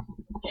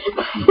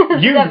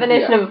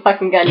 Definition of a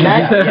fucking gun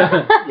nut.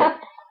 Yeah.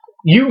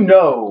 You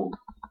know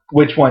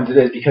which ones it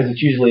is because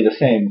it's usually the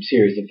same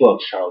series of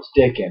books: Charles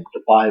Dickens,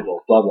 the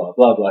Bible, blah blah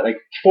blah blah. Like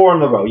 4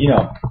 in a row,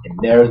 and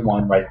there's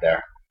one right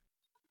there.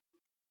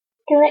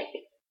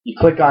 Click. You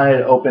click on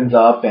it, it opens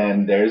up,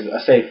 and there's a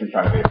safe in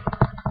front of you.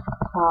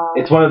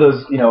 It's one of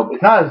those,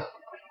 it's not as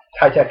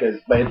high tech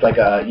as, but it's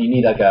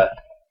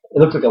it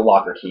looks like a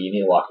locker key. You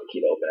need a locker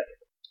key to open it.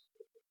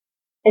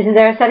 Isn't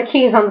there a set of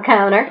keys on the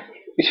counter?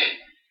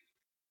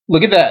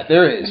 Look at that.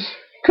 There is.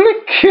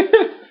 Click.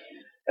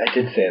 I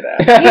did say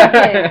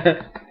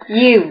that.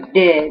 You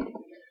did.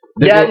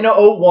 Yeah,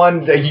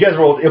 01, you guys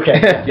rolled, okay,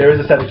 there is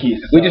a set of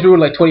keys. So. We just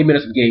ruined 20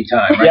 minutes of game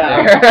time right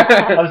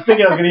there. I was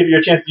thinking I was going to give you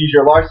a chance to use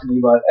your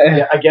larceny, but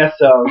yeah, I guess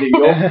so. You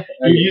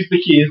use the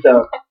keys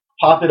to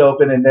pop it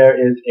open, and there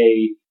is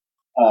a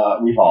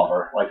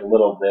revolver, like a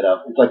little bit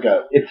of,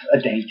 it's a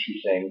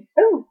dainty thing.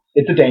 Oh.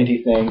 It's a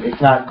dainty thing.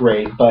 It's not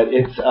great, but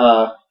it's,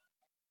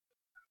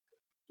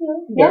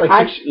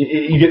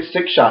 you get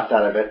 6 shots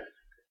out of it.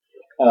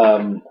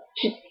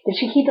 Did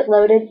she keep it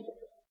loaded?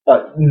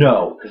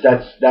 No, because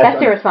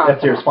that's irresponsible.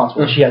 That's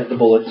irresponsible. She has the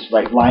bullets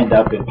lined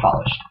up and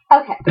polished.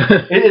 Okay.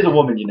 It is a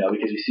woman,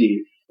 because you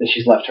see that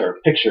she's left her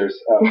pictures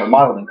of her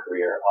modeling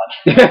career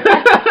on.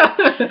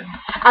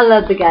 I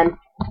love the gun.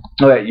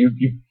 Okay, you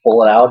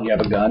pull it out. You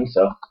have a gun,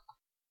 so.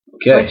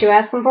 Okay. Weren't you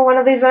asking for one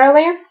of these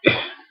earlier?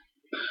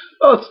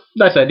 Oh, it's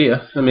a nice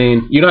idea. I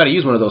mean, you know how to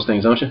use one of those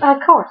things, don't you? Of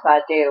course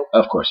I do.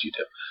 Of course you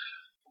do.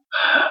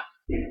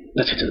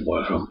 Let's get to the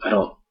boiler room.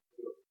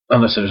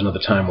 Unless there's another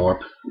time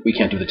warp. We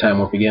can't do the time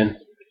warp again.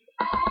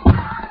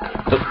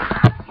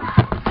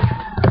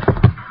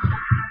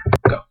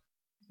 Go.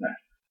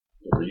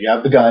 You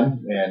have the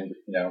gun, and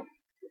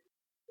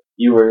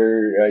you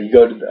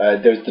go to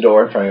there's the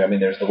door in front of you. I mean,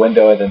 there's the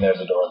window, and then there's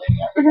a door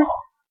leading out to the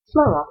hall.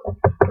 Small office.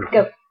 Let's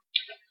go.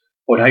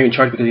 Oh, now you're in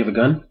charge because you have a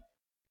gun?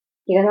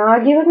 You gonna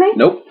argue with me?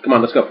 Nope. Come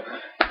on, let's go.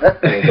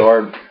 The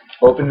door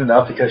opens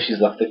enough because she's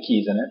left the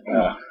keys in it.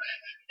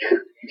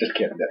 Just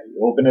kidding.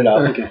 You open it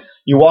up. Okay.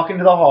 You walk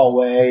into the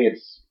hallway.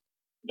 It's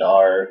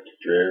dark,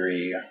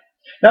 dreary.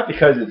 Not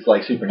because it's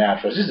like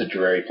supernatural. It's just a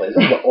dreary place.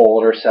 This is the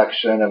older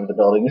section of the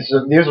building.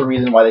 There's a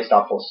reason why they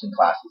stopped hosting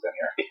classes in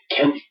here.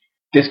 Can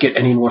this get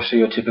any more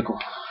stereotypical?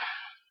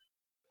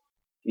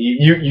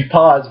 You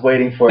pause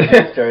waiting for it to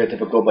be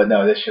stereotypical, but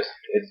no,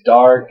 it's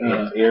dark,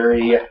 it's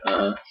eerie,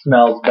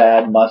 smells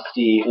bad,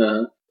 musty,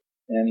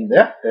 and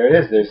yeah, there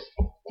it is.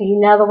 Do you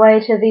know the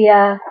way to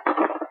the,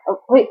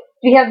 wait,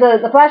 do you have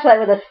the flashlight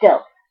with us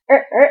still?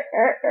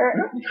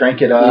 You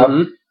crank it up,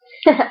 We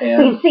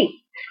can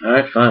see.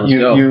 Alright, fine, let's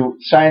go. You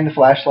shine the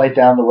flashlight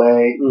down the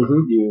way,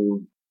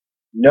 you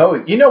know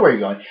where you're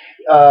going.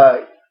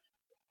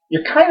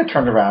 You're kind of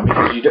turned around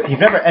because you've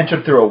never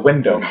entered through a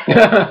window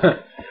before.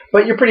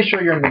 But you're pretty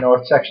sure you're in the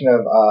north section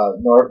of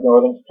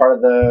northern part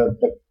of the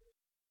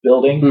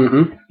building.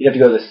 Mm-hmm. You have to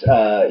go to this.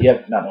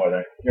 Not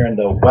northern. You're in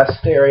the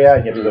west area.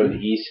 You have to go to the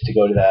east to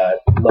go to that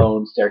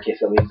lone staircase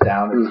that leads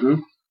down. It's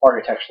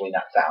architecturally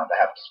not sound. I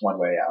have just one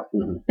way out.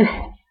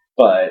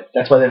 But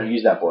that's why they don't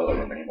use that boiler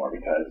room anymore,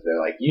 because they're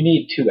like, you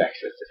need 2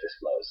 exits if this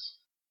blows.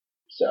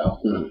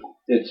 So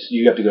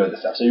you have to go to the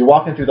stuff. So you're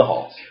walking through the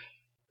halls.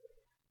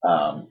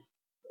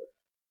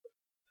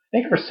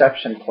 Make a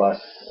perception plus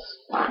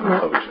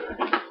composure.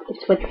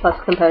 It's wits plus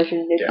composure to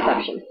do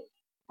perception.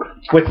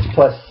 Wits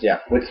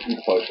and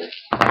composure.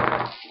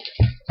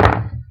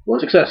 1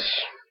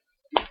 success.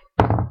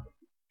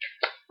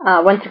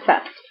 1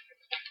 success.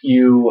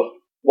 You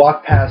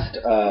walk past,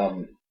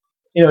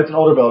 it's an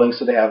older building,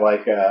 so they have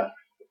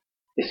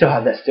they still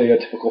have that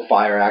stereotypical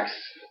fire axe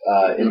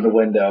in the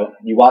window.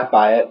 You walk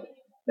by it,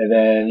 and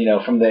then,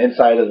 from the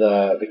inside of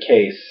the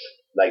case,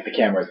 the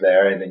camera's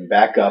there, and then you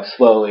back up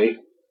slowly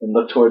and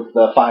look towards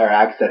the fire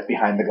axe that's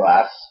behind the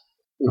glass.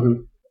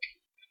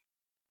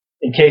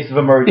 In case of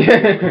emergency.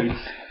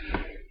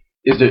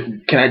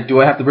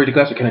 Do I have to break the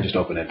glass, or can I just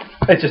open it?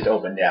 It's just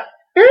open, yeah.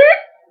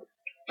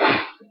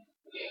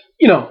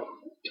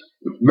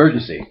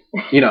 Emergency.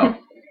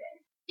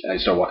 I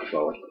start walking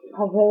forward.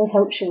 I really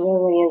hope she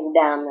really is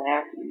down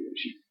there.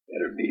 She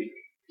better be.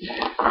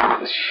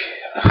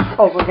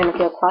 Oh, we're gonna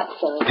feel quite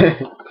silly.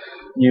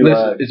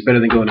 It's better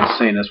than going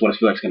insane. That's what I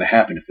feel like is going to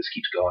happen if this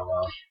keeps going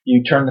on.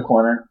 You turn the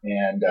corner,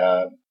 and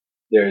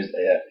there's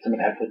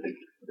someone had put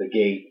the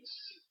gates.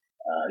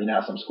 You know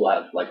how some schools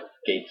have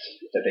gates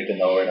that they can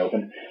lower and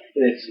open.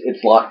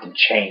 It's locked and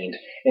chained,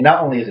 and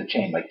not only is it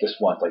chained just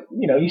once,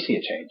 you see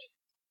it chained.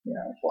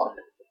 It's locked.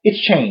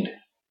 It's chained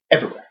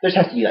everywhere. There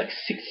has to be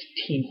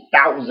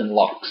 16,000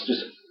 locks.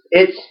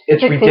 It's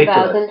 16,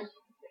 ridiculous. 000?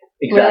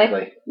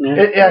 Exactly.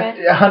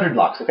 Really? 100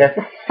 locks. Okay.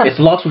 It's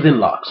locks within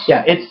locks.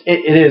 Yeah. It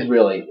is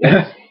really.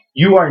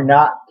 You are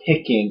not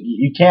picking.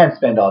 You can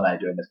spend all night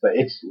doing this, but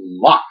it's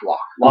lock.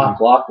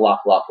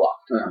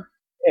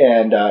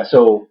 And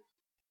so,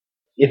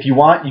 if you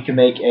want, you can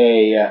make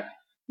a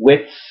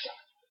wits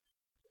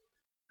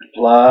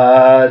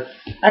plus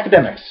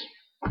academics,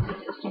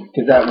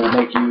 because that will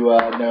make you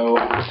know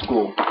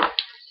school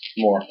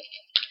more.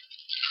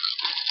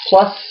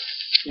 Plus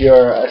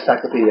your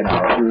encyclopedia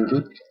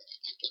knowledge.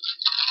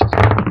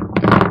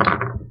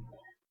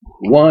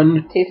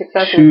 1, 2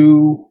 successes.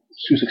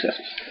 2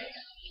 successes.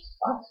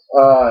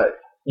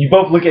 You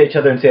both look at each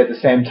other and say at the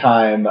same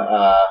time,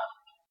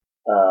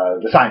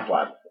 the science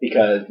lab,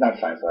 because not the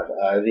science lab,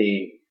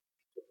 the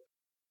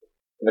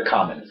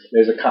commons.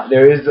 If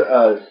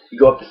you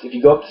go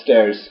up the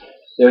stairs,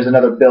 there's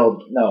another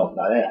build. No,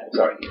 not that.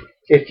 Sorry.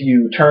 If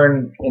you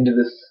turn into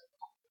this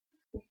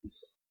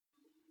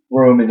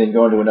room and then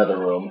go into another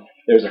room,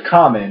 there's a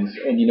commons,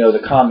 and the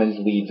commons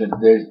leads, and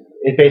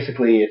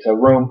it's a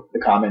room, the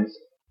commons.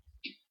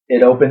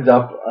 It opens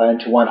up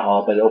into one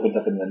hall, but it opens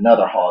up into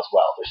another hall as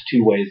well. There's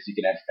 2 ways you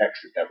can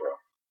exit that room.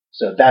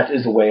 So that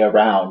is a way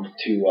around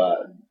to,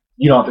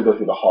 you don't have to go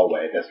through the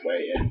hallway this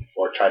way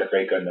or try to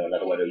break into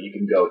another window. You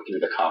can go through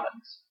the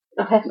commons.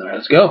 Okay. All right,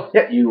 let's go.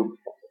 Yeah, you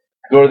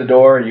go to the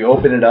door, you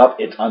open it up,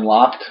 it's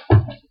unlocked,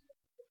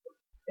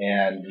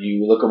 and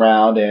you look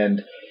around,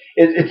 and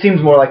it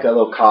seems more like a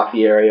little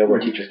coffee area where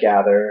teachers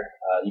gather.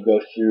 You go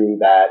through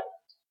that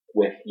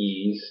with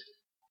ease.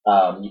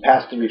 You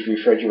pass the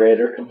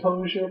refrigerator.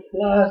 Composure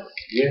plus,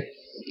 yes.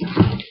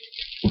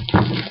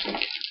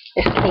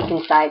 There's cake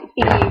inside.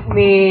 Eat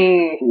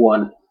me.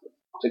 1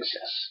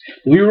 success.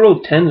 Do we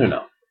roll 10s or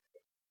no?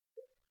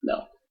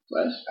 No.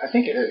 Less? I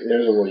think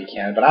there's a rule you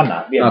can, but I'm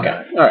not. Okay.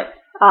 All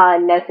right.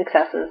 No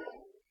successes.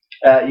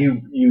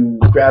 You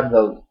grab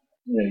the.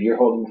 You're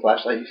holding the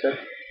flashlight. You said.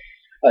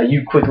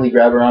 You quickly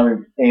grab her arm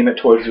and aim it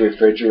towards the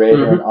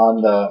refrigerator, and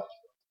on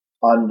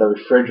the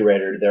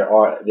refrigerator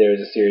there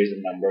is a series of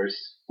numbers,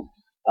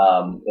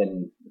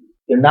 and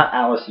they're not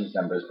Allison's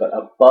numbers, but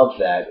above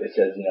that it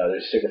says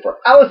there's a sticker for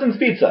Allison's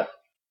Pizza,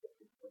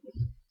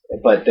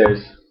 but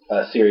there's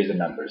a series of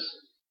numbers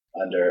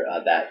under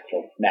that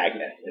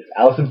magnet. It's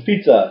Allison's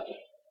Pizza.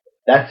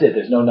 That's it.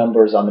 There's no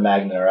numbers on the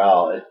magnet at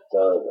all. It's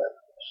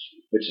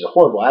which is a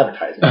horrible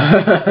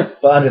advertisement.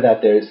 But under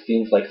that, there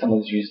seems like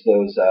someone's used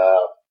those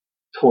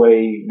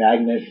toy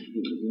magnet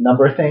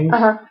number things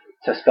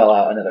to spell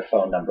out another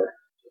phone number.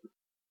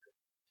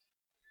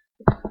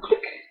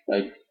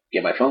 I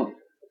get my phone.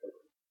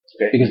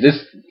 Okay.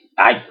 Because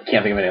I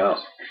can't think of anything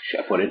else.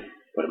 Should I put it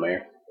in my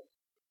ear?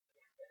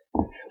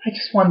 I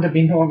just wanted to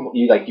be normal.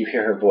 You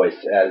hear her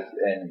voice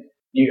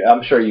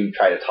I'm sure you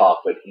try to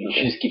talk, but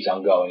she just keeps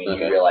on going, and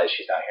you realize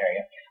she's not hearing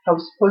it. I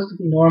was supposed to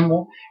be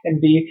normal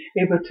and be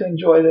able to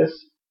enjoy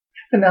this,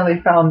 but now they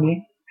found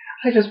me.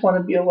 I just want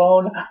to be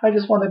alone. I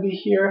just want to be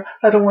here.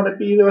 I don't want to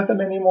be there with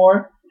them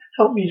anymore.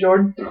 Help me,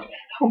 Jordan.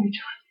 Help me,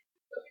 Jordan.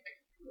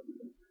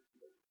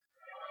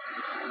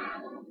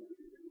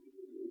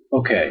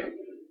 Okay.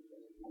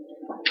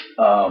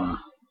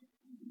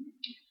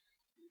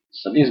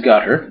 Something's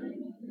got her.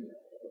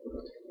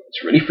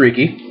 It's really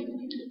freaky.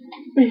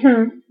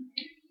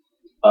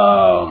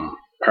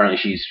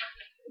 Apparently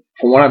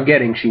from what I'm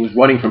getting, she was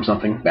running from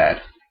something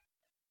bad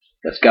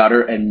that's got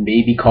her and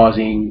maybe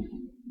causing.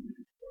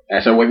 And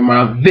I started waving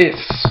around this.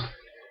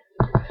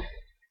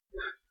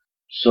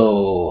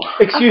 So.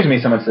 Excuse me,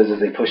 someone says as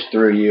they push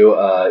through you,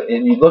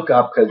 and you look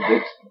up because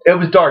it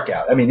was dark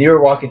out. I mean, you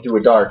were walking through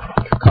a dark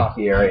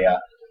coffee area.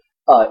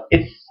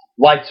 Its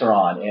lights are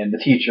on, and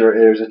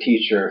there's a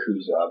teacher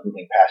who's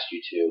moving past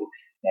you two.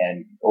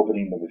 And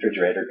opening the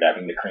refrigerator,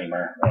 grabbing the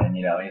creamer, and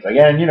he's like,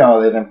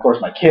 and of course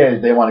my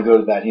kids, they want to go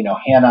to that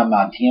Hannah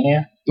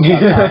Montana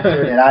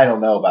concert, and I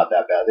don't know about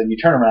that bad. Then you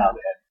turn around and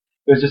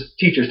there's just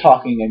teachers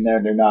talking in there,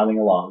 and they're nodding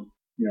along,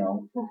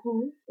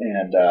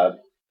 and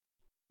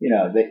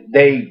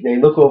they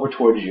look over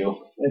towards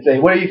you and say,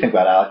 "What do you think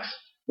about Alex?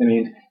 I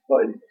mean,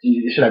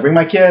 should I bring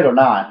my kid or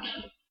not?"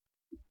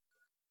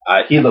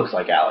 He looks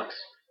like Alex.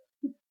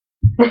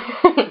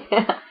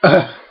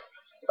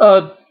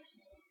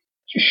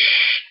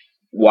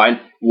 Why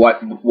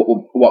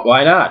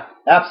not?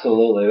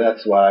 Absolutely,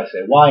 that's why I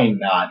say why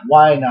not?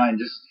 Why not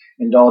just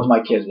indulge my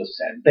kids with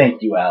sin?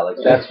 Thank you,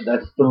 Alex. That's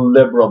the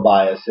liberal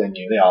bias in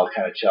you. They all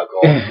kind of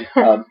chuckle.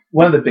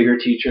 One of the bigger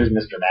teachers,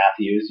 Mr.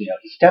 Matthews, he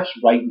steps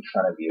right in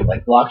front of you,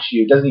 blocks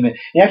you.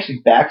 He actually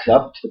backs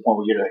up to the point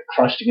where you're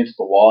crushed against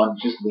the wall and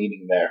just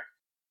leaning there.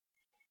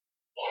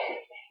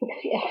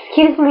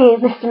 Excuse me,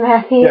 Mr.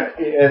 Matthews.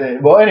 Yeah.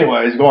 Well,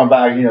 anyways, going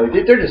back,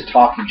 they're just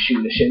talking,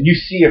 shooting the shit. And you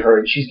see her,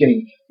 and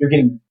you're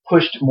getting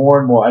pushed more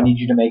and more. I need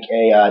you to make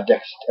a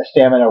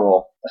stamina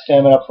roll, a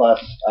stamina plus.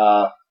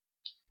 I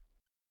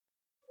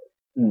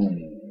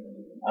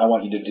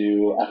want you to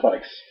do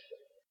athletics.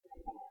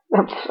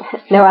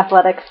 No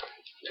athletics.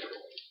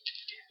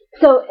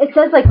 So it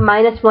says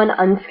 -1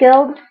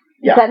 unskilled.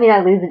 Does that mean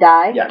I lose a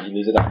die? Yeah, you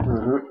lose a die.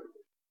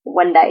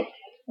 1 dice.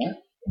 Yeah.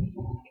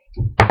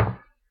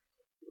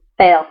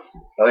 Fail.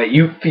 Okay,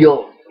 you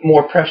feel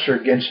more pressure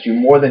against you,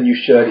 more than you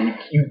should.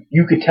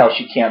 You could tell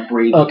she can't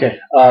breathe. Okay.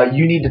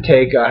 You need to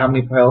take how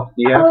many health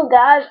do you have? Oh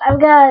gosh, I've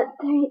got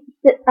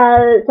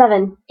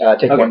 7.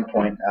 Take 1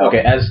 point. Okay,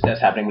 as that's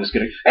happening, I'm just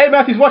gonna. Hey,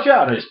 Matthews, watch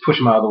out! I just push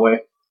him out of the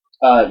way.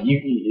 As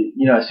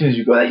soon as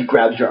you go, he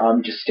grabs your arm,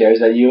 and just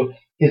stares at you.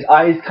 His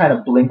eyes kind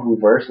of blink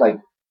reverse,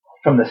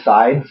 from the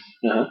sides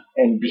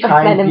and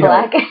behind. Men in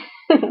Black.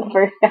 The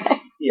first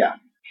guy. Yeah.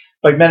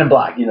 Like Men in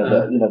Black,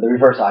 the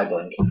reverse eye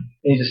blink, and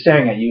he's just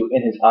staring at you,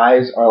 and his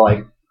eyes are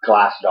like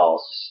glass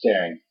dolls,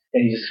 staring,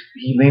 and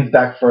he leans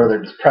back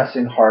further, just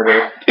pressing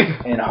harder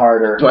and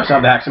harder. Do I still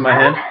have the axe in my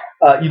hand?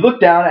 You look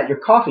down at your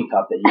coffee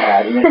cup that you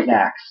had, and it's an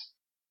axe.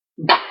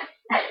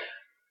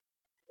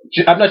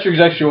 I'm not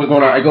exactly what's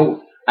going on.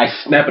 I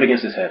snap it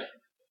against his head.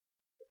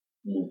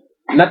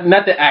 Not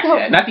the axe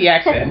head, not the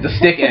axe end, the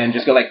stick end.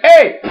 Just go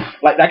hey,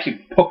 actually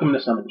poke him in the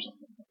stomach or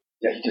something.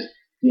 Yeah, he just.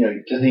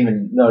 Doesn't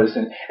even notice,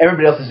 and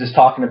everybody else is just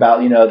talking about,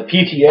 the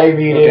PTA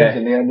meetings,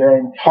 and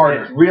then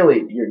harder.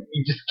 Really,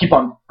 you just keep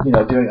on,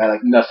 doing.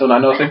 No, still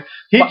not noticing.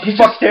 He's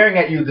just staring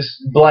at you, this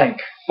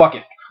blank. Fuck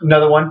it.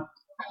 Another one.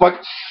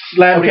 Fuck.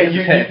 Slam. Okay,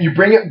 you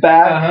bring it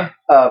back.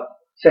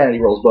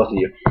 Sanity rolls, both of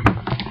you.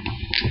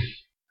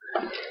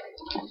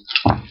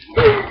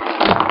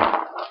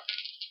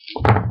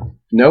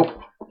 Nope.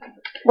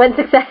 1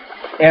 success.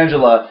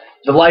 Angela,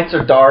 the lights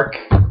are dark.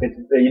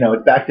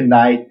 It's back to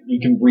night. You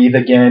can breathe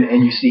again,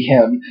 and you see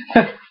him.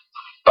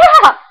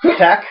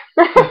 Attack.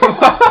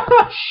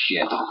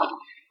 Shit.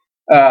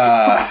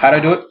 How do I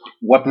do it?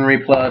 Weaponry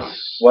plus.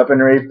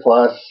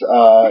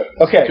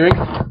 Okay.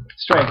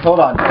 Strength. Hold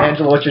on,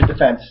 Angela. What's your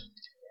defense?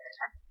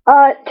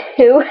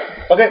 2.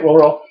 Okay, we'll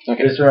roll.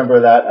 Okay. Just remember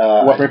that.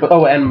 Weaponry plus.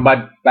 Oh, and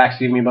my back's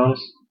giving me a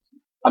bonus.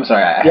 I'm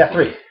sorry.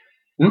 3.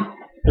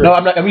 No,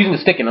 I'm not. I'm using the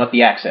stick and not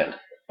the axe end.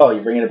 Oh,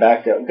 you're bringing it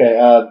back to... Okay,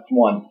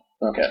 1.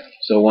 Okay,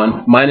 so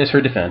 1 minus her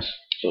defense,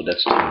 so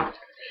that's 2.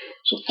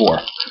 So 4.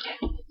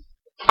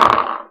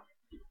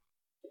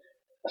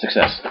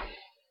 Success.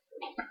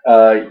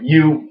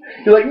 You're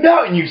like,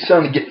 no! And you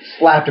suddenly get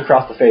slapped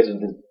across the face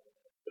with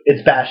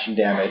its bashing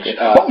damage.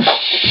 Oh,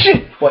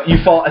 shit! Well,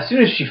 you fall... As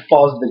soon as she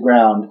falls to the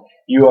ground,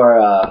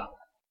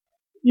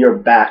 you're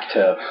back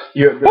to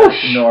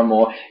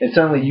normal, and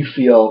suddenly you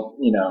feel,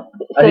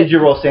 I need you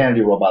to roll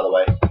sanity roll, by the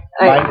way.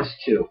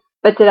 -2.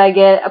 But did I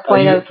get a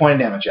point of... point of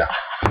damage, yeah.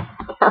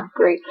 Oh,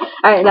 great.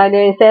 Alright, now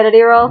doing a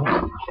sanity roll?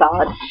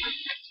 Solid.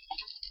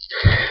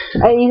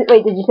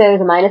 Wait, did you say there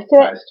was a -2 to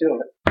it? -2 of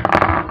it.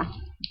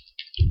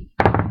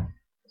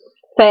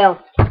 Fail.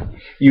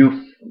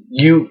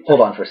 You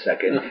hold on for a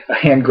second. A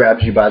hand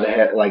grabs you by the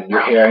head, like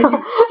your hair,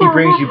 and he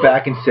brings you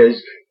back and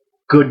says,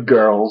 "Good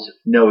girls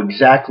know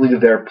exactly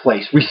their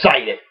place.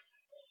 Recite it."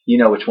 You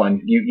know which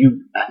one.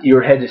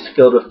 Your head is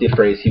filled with the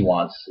phrase he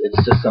wants.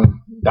 It's just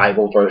some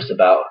Bible verse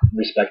about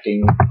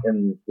respecting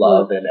and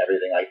love and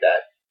everything like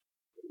that.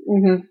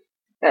 Mm-hmm.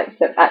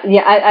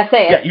 I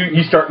say it. Yeah,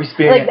 you start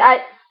speaking.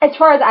 As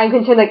far as I'm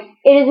concerned,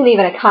 it isn't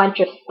even a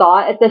conscious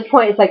thought at this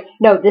point. It's like,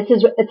 no,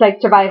 it's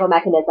like survival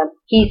mechanism.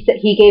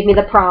 He gave me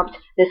the prompt.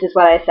 This is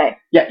what I say.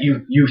 Yeah,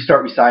 you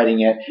start reciting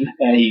it,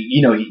 and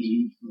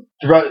he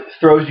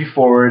throws you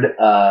forward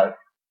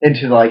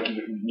into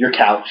your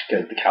couch,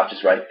 because the couch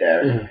is right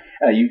there.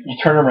 Mm-hmm. You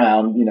turn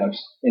around,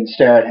 and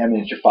stare at him,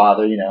 and it's your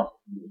father,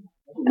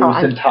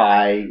 loose and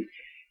tie,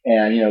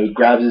 and he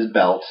grabs his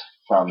belt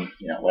from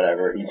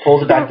whatever. He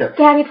pulls it back to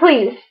Daddy,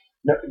 please.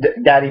 No,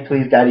 Daddy,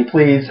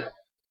 please.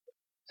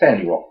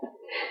 Sanity roll.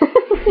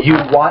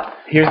 Here's what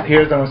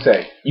I'm gonna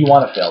say. You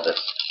want to fail this.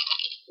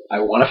 I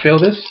want to fail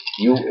this?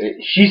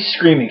 She's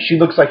screaming. She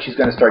looks like she's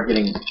gonna start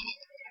getting...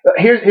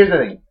 Here's the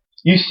thing.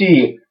 You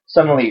see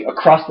suddenly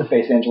across the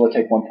face Angela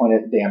take 1 point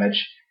of damage,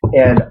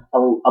 and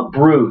a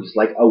bruise,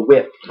 like a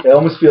whip. It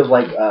almost feels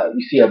like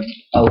you see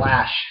a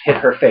lash hit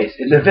her face.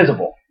 It's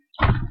invisible.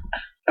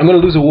 I'm gonna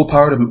lose a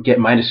willpower to get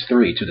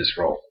 -3 to this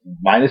roll.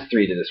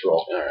 -3 to this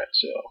roll. Alright,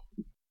 so...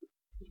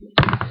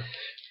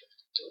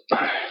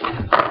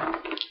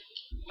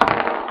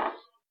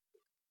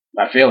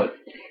 I feel it.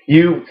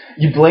 You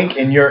blink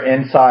and you're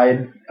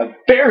inside a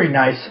very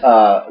nice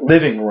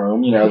living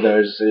room.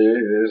 There's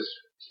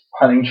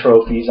hunting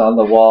trophies on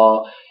the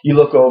wall. You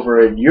look over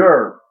and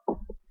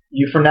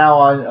you from now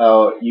on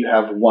you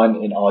have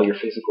 1 in all your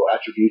physical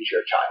attributes.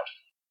 You're a child.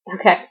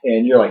 Okay.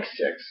 And you're like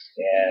 6,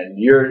 and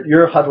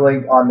you're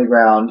huddling on the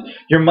ground.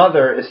 Your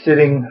mother is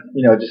sitting,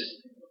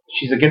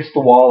 she's against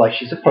the wall like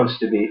she's supposed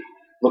to be,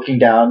 looking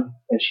down,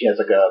 and she has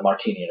a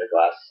martini in her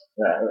glass,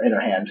 in her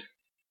hand.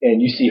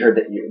 And you see her,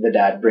 the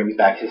dad brings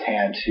back his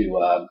hand to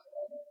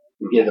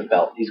give the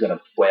belt. He's going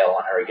to wail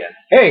on her again.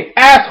 Hey,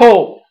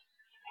 asshole!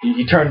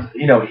 He turns,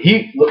 he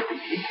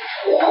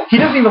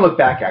doesn't even look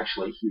back,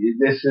 actually.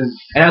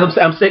 And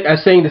I'm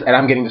saying this, and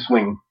I'm getting the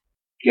swing.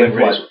 With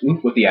what?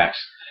 With the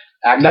axe.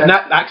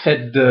 Not axe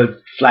head,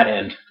 the flat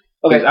end.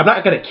 Okay, I'm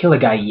not going to kill a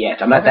guy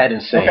yet. I'm not that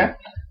insane.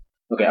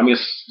 Okay, I'm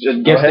just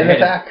against the head.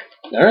 Attack.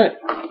 All right.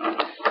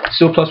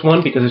 Still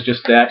 +1 because it's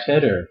just the axe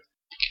head, or?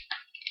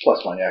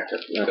 +1, yeah,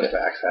 because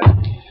the axe head.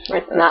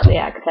 It's not the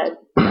axe head.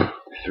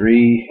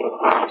 3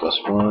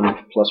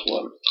 +1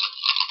 +1.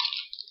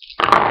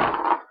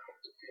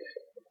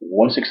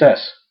 1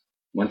 success.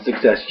 1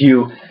 success.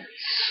 You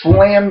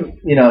slam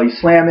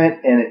it,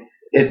 and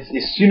it's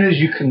as soon as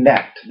you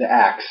connect the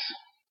axe,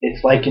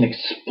 it's like an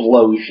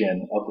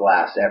explosion of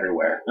glass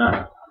everywhere.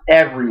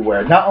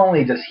 Everywhere. Not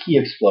only does he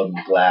explode in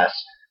the glass,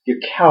 your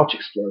couch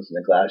explodes in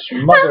the glass.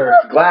 Your mother's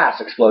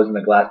glass explodes in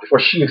the glass before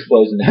she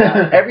explodes in the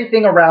glass.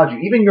 Everything around you,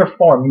 even your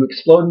form, you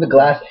explode in the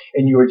glass,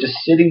 and you are just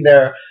sitting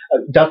there,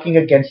 ducking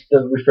against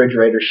the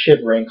refrigerator,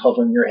 shivering,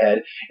 covering your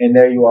head, and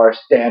there you are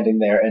standing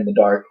there in the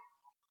dark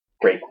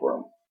break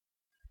room.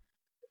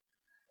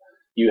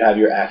 You have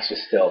your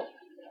axes still.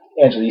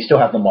 Angela, you still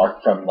have the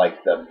mark from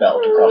the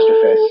belt across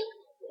your face.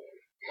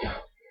 Okay.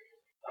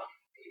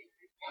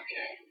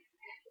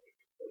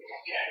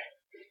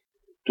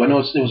 Do I know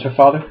it was her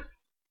father?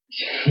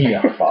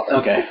 Yeah, her father.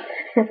 Okay.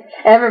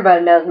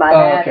 Everybody knows my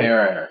dad. Okay, all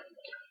right.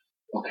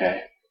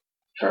 Okay.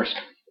 First,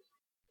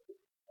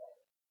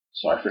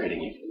 sorry for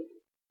hitting you.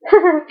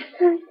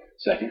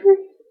 Second,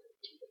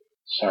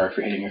 sorry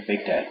for hitting your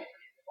fake dad.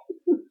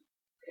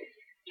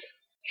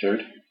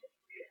 Third,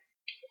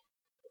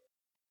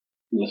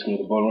 listen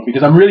to the bone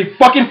because I'm really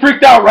fucking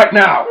freaked out right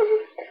now.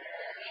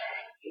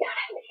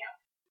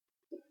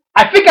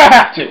 I think I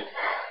have to.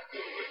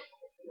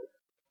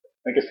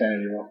 Make a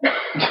sanity roll.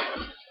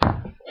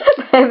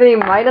 Have any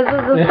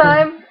minuses this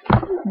time?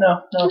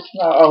 No,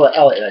 I'll let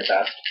that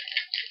pass.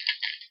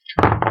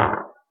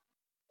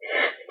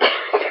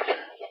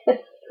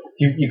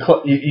 You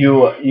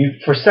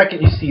for a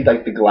second you see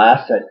the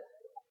glass that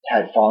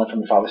had fallen from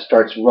your father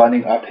starts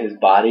running up his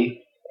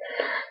body,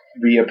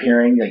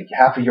 reappearing.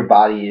 Half of your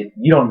body,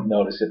 you don't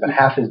notice it, but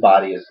half his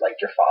body is like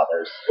your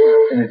father's,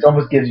 and it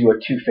almost gives you a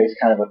two-faced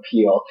kind of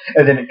appeal.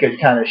 And then it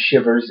kind of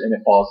shivers and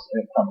it falls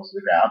and it crumbles to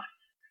the ground.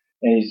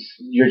 And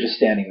you're just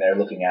standing there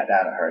looking down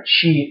at her.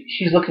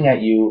 She's looking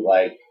at you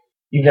like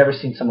you've never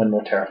seen someone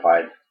more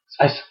terrified.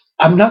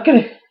 I'm not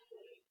gonna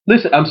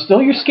listen. I'm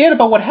still. You're scared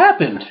about what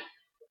happened.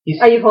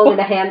 Are you holding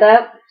a hand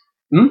up?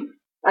 Hmm?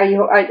 Are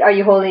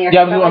you holding your?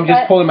 Yeah, hand I'm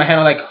just pulling my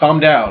hand. Like, calm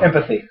down.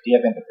 Empathy. Do you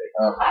have empathy?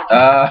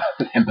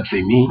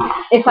 Empathy. Me.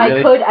 If Really?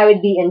 I could, I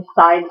would be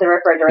inside the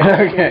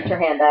refrigerator. Okay. Put your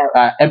hand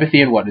out.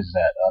 Empathy and what is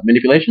that?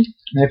 Manipulation.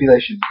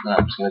 Manipulation.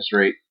 I'm just gonna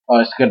straight. Oh,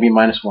 it's gonna be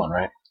 -1,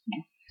 right?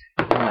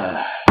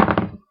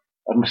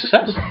 I'm a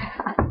success.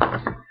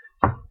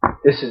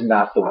 This is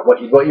not the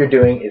what you're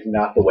doing is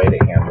not the way to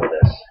handle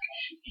this.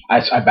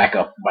 I back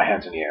up, my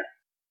hands in the air.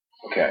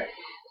 Okay.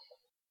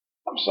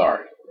 I'm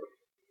sorry.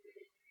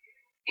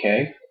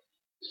 Okay.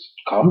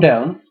 Calm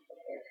down.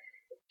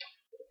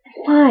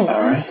 Fine.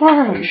 All right. I'm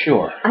fine. Are you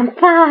sure? I'm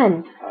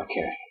fine.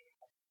 Okay.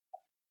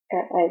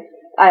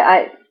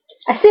 I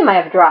assume I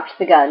have dropped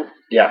the gun.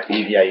 Yeah,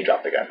 you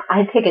dropped the gun.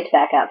 I pick it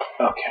back up.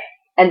 Okay.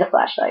 And the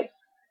flashlight.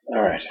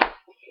 All right.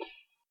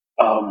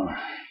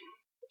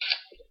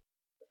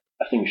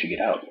 I think we should get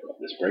out of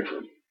this break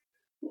room.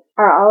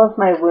 Are all of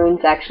my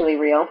wounds actually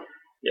real?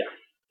 Yeah.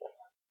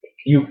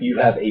 You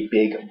have a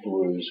big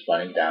bruise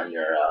running down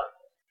your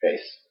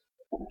face.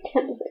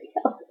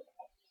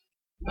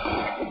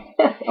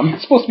 I'm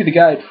supposed to be the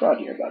guy in front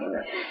here, by the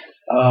way.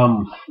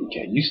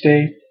 Okay, you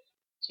stay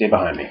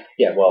behind me.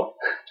 Yeah, well,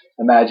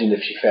 imagine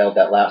if she failed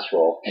that last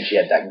roll and she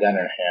had that gun in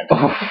her hand.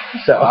 Oh,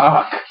 So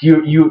fuck.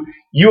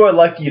 you are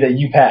lucky that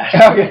you passed.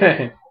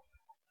 Okay.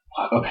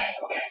 Okay.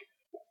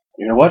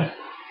 You know what?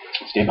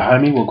 Stay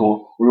behind me. We're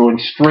going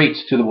straight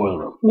to the boiler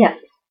room. Yes.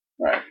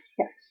 All right.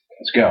 Yes.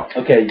 Let's go.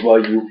 Okay, well,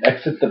 you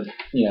exit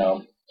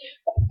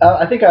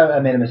I think I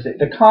made a mistake.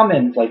 The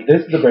commons, like,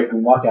 this is the break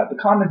room, walk out. The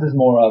commons is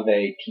more of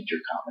a teacher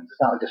commons.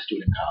 It's not like a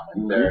student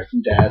commons. There are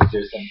some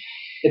desks,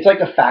 it's like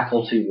a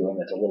faculty room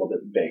that's a little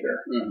bit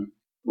bigger,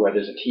 where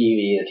there's a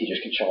TV, the teachers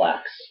can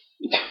chillax.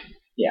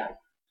 Yeah.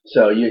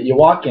 So you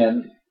walk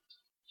in,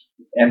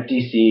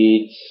 empty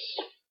seats,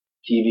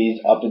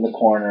 TV's up in the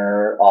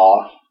corner,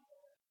 off.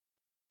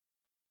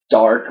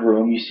 Dark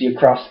room. You see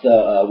across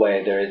the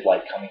way there is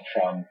light coming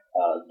from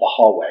the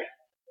hallway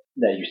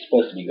that you're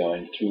supposed to be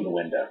going through the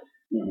window.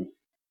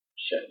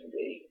 Shouldn't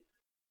be.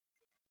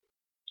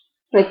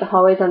 Like the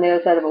hallway's on the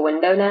other side of a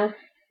window now?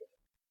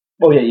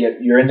 Oh yeah,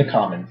 you're in the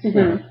commons.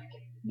 Mm-hmm.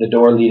 The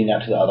door leading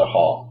out to the other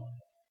hall.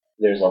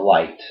 There's a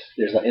light.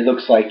 It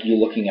looks like you're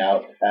looking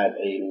out at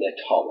a lit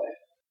hallway.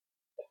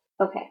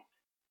 Okay.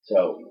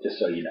 So just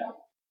so you know.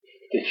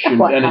 It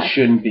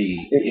shouldn't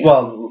be.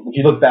 Well, if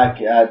you look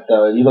back at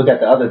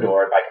the other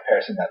door by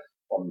comparison, that's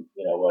from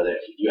where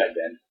you had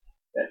been.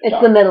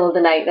 It's the middle of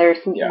the night. I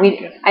assume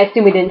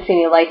we didn't see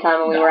any lights on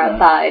when we were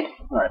outside.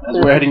 All right, as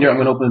we're heading there, I'm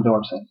going to open the door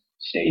and say,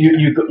 "Stay."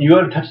 You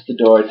go to touch the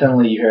door, and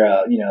suddenly you hear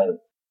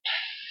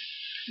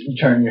you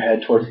turn your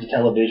head towards the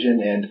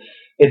television, and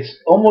it's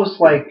almost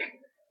like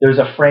there's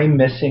a frame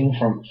missing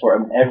from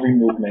every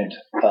movement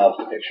of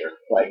the picture.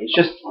 Like, it's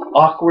just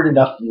awkward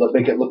enough to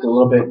make it look a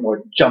little bit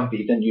more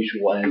jumpy than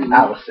usual. And it's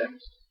Allison,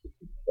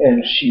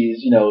 and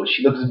she's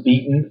she looks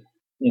beaten.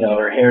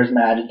 Her hair's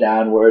matted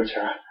downwards,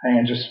 her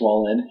hands are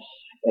swollen,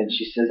 and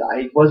she says,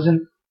 "I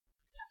wasn't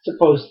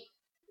supposed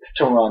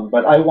to run,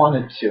 but I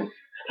wanted to.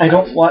 I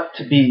don't want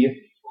to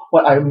be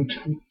what I'm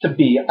to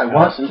be. I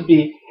want to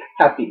be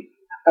happy.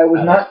 I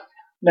was not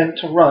meant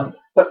to run,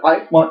 but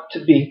I want to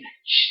be."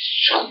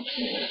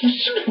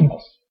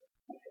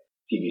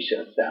 TV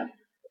shuts down.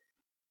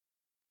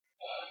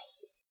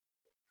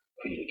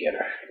 We need to get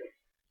her.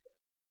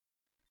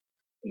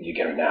 We need to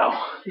get her now.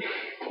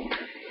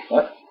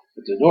 What?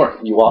 It's a door.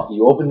 You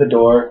open the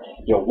door,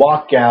 you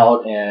walk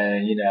out,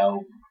 and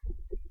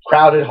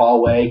crowded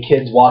hallway,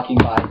 kids walking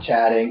by,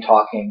 chatting,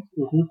 talking.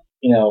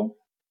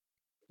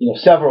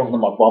 Several of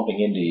them are bumping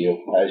into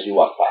you as you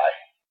walk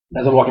by.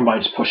 As I'm walking by,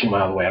 just pushing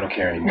my other way. I don't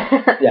care anymore.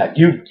 Yeah,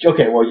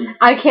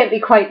 I can't be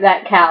quite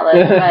that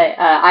callous, but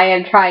I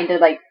am trying to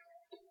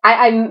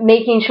I'm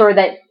making sure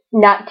that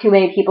not too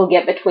many people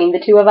get between the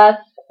two of us.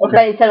 Okay.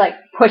 But instead of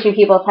pushing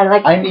people, kind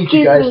of I need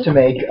you guys to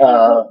make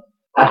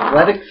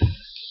athletics.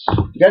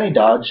 You got any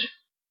dodge?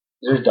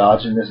 There's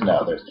dodge and there's no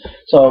others.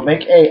 So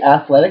make a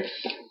athletics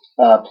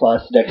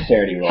plus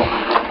dexterity roll.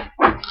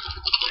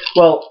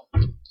 Well,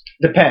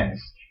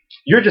 depends.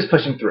 You're just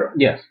pushing through.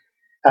 Yes.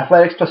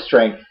 Athletics plus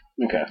strength.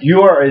 Okay.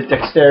 Your is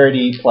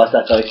dexterity plus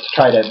athletics to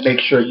try to make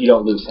sure you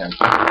don't lose him.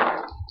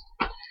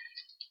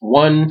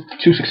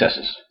 2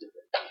 successes.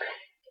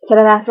 Instead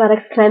of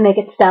athletics, can I make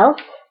it stealth?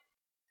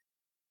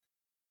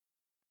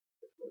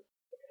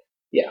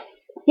 Yeah.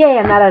 Yay,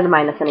 I'm not at a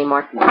minus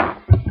anymore.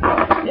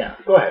 Yeah,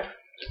 go ahead.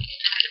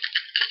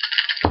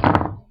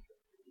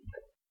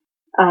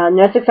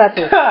 No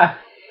successes.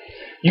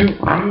 You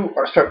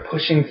start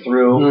pushing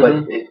through, but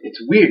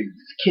it's weird.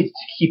 Kids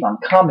keep on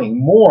coming,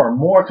 more and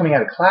more coming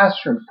out of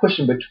classrooms,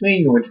 pushing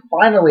between you, and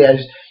finally,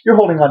 as you're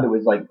holding onto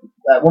his,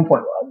 at one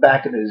point,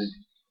 back of his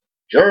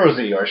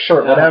jersey or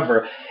shirt,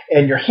 whatever,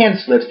 and your hand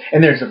slips,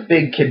 and there's a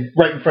big kid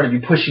right in front of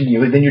you pushing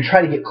you, and then you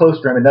try to get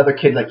close to him, another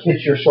kid like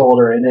hits your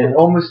shoulder, and then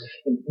almost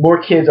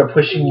more kids are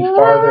pushing you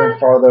farther and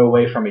farther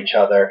away from each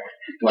other.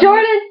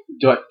 Jordan!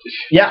 Do I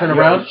turn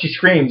around? She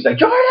screams like,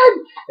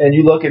 Jordan! And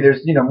you look, and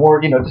there's,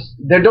 more,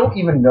 they don't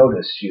even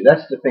notice you.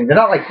 That's the thing. They're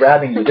not like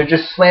grabbing you. They're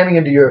just slamming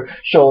into your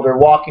shoulder,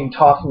 walking,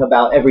 talking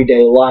about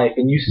everyday life,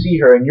 and you see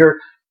her, and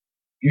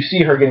you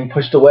see her getting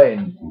pushed away,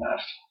 and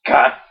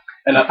God.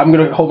 And I'm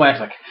going to hold my axe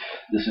like,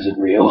 this isn't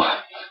real.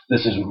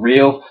 This isn't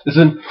real. This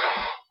isn't... I'm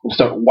going to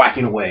start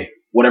whacking away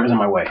whatever's in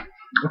my way.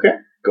 Okay,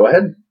 go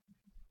ahead.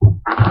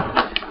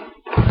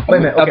 Wait a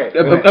minute, okay.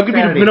 I'm going to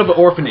be in the middle of an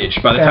orphanage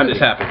by the time this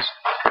happens.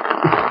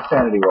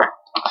 Sanity roll.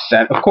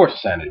 Of course a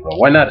sanity roll.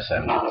 Why not a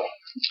sanity roll?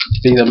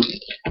 See them?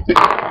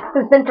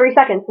 It's been 3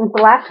 seconds since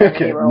the last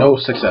sanity roll. No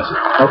successes.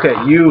 Okay,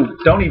 you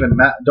don't even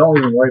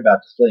worry about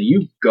display.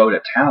 You go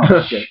to town.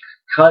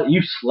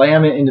 You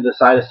slam it into the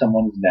side of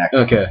someone's neck.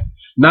 Okay.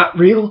 Not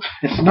real.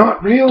 It's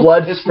not real.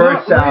 Blood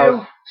spurts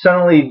out.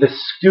 Suddenly, the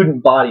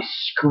student body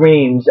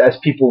screams as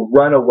people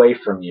run away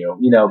from you.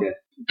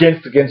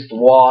 Against the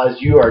walls.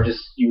 You are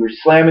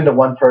slam into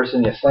one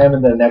person. You slam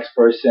into the next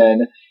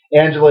person.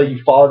 Angela,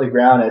 you fall to the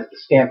ground as the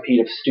stampede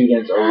of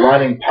students are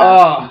running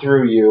past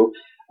through you.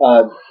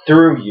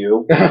 Through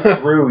you.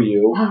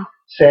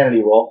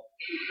 Sanity roll.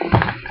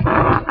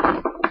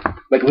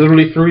 Like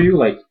literally through you,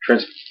 like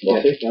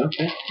transported. Yeah.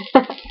 Okay.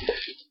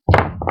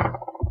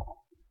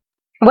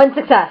 1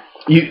 success.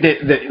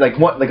 Like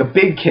a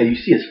big kid, you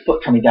see his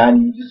foot coming down,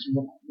 and you just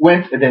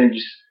went, and then it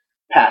just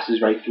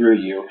passes right through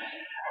you.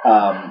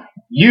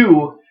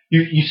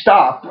 You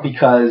stop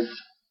because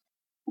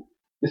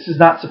this is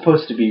not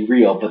supposed to be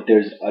real, but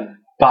there's a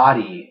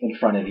body in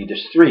front of you.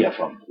 There's 3 of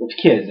them with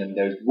kids, and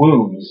there's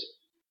wounds.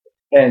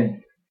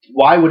 And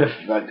why would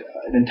an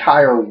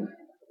entire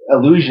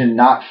illusion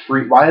not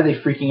freak? Why are they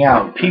freaking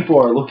out? People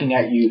are looking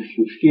at you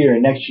with fear,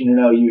 and next you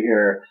know, you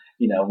hear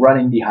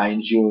running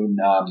behind you, and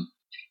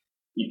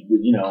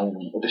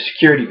the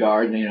security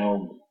guard,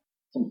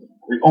 some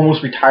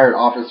almost retired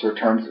officer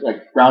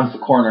rounds the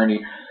corner, and he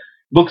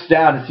looks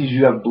down and sees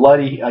you have blood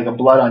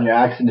on your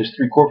axe, and there's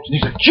 3 corpses. And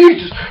he's like,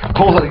 Jesus!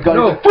 Pulls out a gun.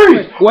 No,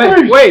 he's like,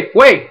 freeze!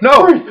 Wait!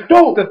 No! Freeze!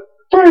 No!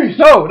 Freeze!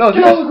 No!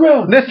 Get on the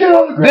ground! Get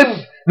on the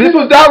ground! This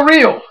was not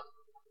real.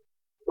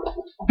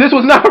 This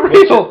was not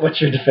real. What's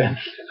your defense?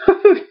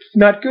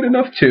 Not good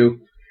enough. 2.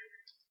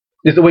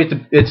 It's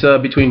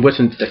between wits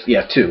and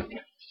 2.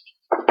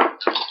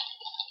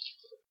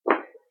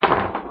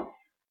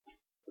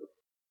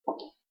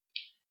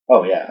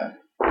 Oh yeah.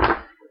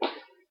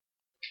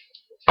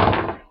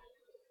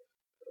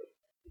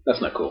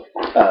 That's not cool.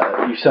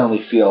 You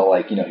suddenly feel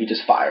like he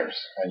just fires,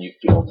 and you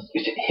feel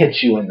it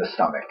hits you in the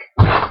stomach.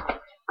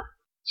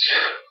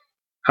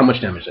 How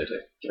much damage did I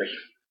take?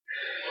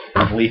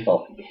 3.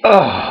 Lethal.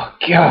 Oh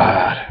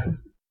God!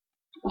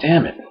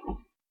 Damn it!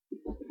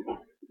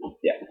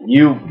 Yeah,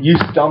 you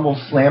stumble,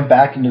 slam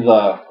back into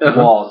the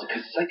walls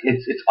because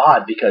it's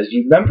odd because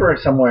you remember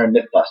somewhere in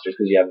MythBusters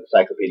because you have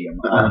encyclopedia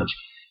knowledge.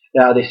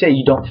 Now they say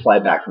you don't fly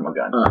back from a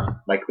gun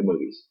like the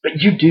movies, but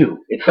you do.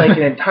 It's like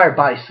an entire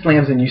body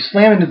slams in. You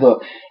slam into the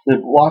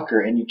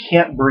locker and you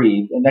can't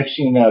breathe. And next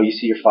thing you know, you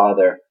see your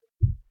father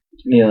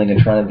kneeling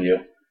in front of you,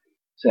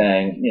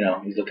 saying,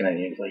 he's looking at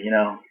you. He's like,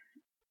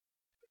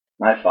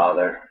 my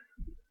father,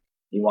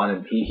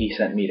 he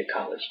sent me to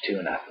college too,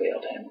 and I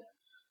failed him.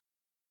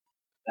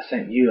 I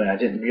sent you, and I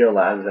didn't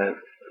realize that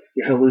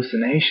your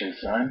hallucinations,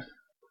 son.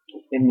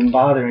 They've been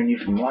bothering you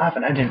from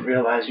laughing. I didn't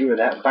realize you were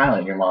that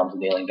violent. Your mom's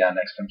kneeling down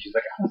next to him. She's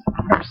like, I was a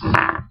nurse.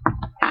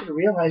 I should have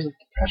realized that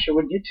the pressure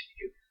would get to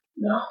you.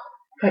 No. I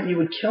thought you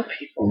would kill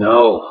people.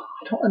 No.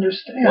 I don't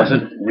understand. It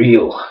wasn't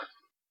real.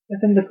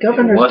 And then the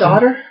governor's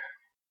daughter?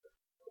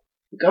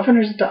 The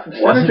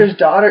senator's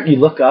daughter? You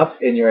look up,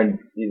 and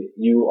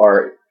you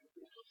are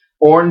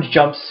orange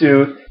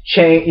jumpsuit,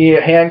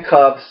 chain,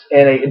 handcuffs,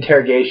 and an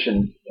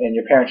interrogation, and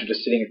your parents are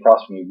just sitting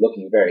across from you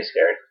looking very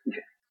scared.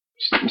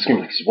 I'm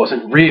screaming like this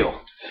wasn't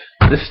real.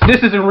 This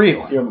isn't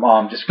real. Your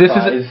mom just this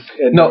cries.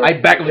 Isn't. No, I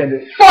back up.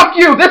 Fuck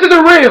you! This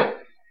isn't real.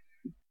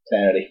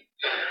 Sanity.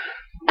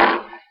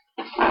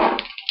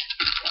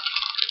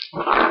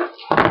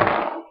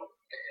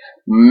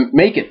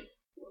 Make it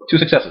 2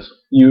 successes.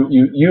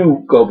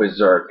 You go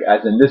berserk,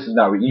 as in this is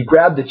not real. You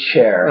grab the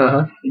chair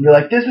and you're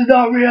like, this is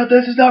not real,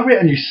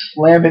 and you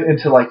slam it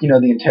into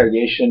the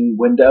interrogation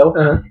window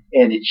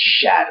and it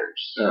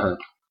shatters.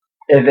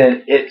 And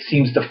then it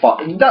seems to fall.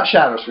 Not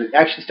shatters, it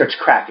actually starts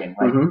cracking.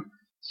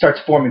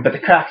 Starts forming, but the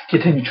cracks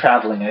continue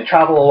traveling, and they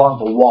travel along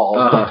the walls,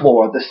 the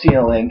floor, the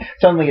ceiling.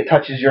 Suddenly it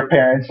touches your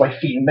parents'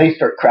 feet, and they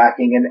start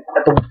cracking, and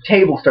the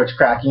table starts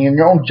cracking, and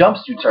your own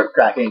jumpsuit starts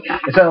cracking,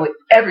 and suddenly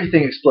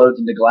everything explodes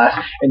into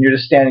glass, and you're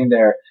just standing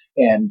there,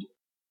 and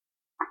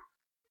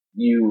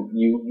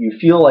you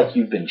feel like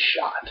you've been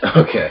shot.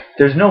 Okay.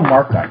 There's no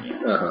mark on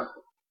you,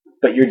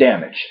 but you're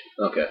damaged.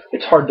 Okay.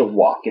 It's hard to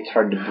walk. It's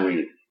hard to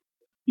breathe.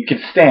 You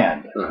can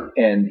stand,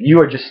 and you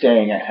are just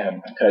staring at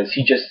him because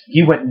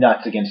he went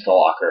nuts against the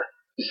locker,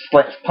 just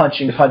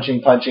punching,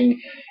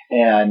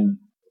 and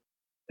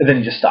And then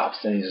he just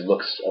stops and he just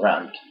looks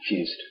around,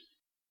 confused.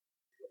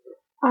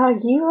 Are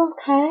you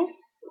okay?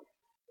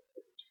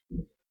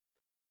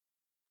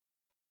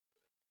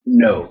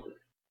 No.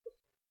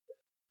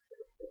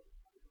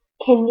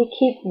 Can you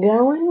keep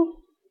going?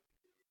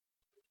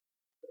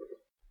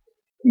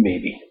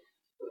 Maybe.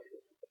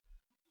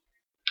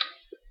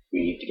 We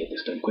need to get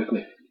this done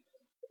quickly.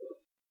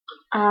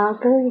 I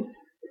agree.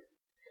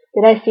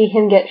 Did I see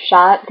him get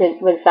shot?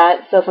 Was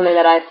that still something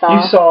that I saw?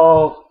 You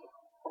saw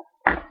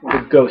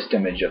the ghost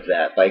image of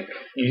that. Like,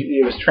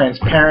 it was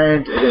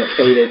transparent and then it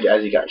faded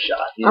as he got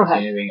shot. You didn't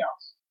see anything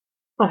else.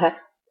 Okay.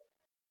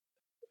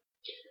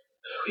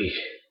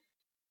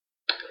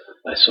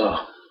 I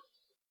saw.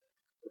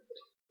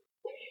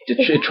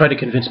 It tried to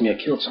convince me I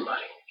killed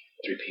somebody.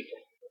 3 people.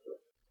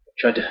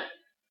 Tried to.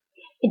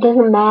 It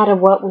doesn't matter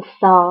what we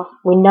saw.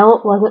 We know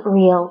it wasn't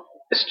real.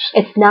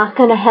 It's not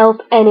gonna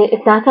help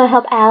it's not gonna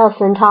help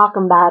Allison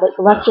talking about it,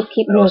 so let's just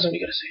keep moving. We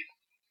gotta save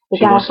her. We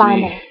gotta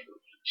find her.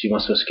 She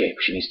wants to escape.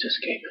 She needs to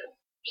escape.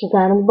 She's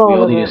down in the We boiler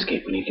all need room. to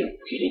escape.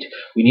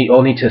 We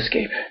all need to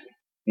escape.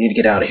 We need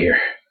to get out of here.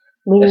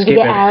 We need to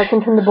get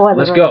Allison from the boiler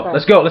room.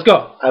 Let's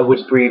go. I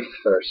would breathe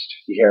first.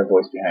 You hear a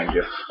voice behind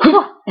you.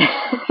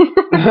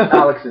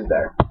 Alex is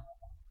there.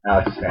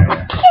 Alex is standing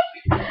there.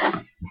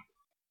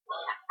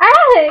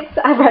 Alex!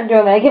 I run to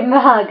him and I give him a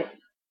hug.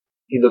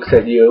 He looks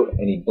at you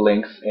and he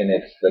blinks and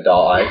it's the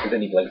doll eyes and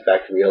then he blinks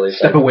back really.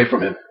 Step away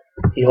from him.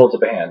 He holds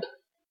up a hand.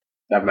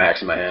 I have my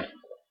axe in my hand.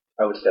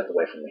 I would step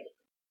away from me.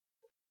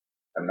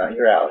 I'm not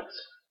your Alex.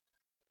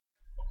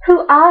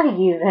 Who are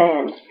you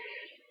then?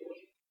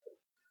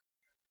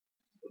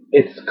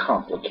 It's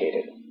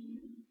complicated.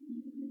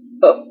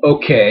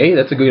 Okay,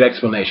 that's a good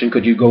explanation.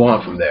 Could you go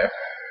on from there?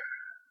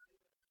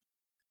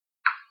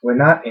 We're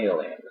not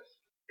aliens.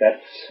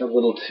 That's a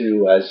little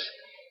too, as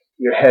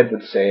your head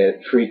would say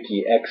it,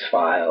 freaky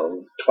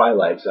X-Files,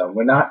 Twilight Zone.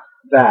 We're not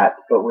that,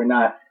 but we're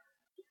not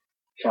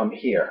from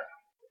here.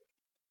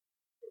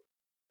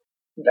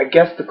 I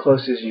guess the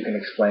closest you can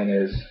explain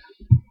is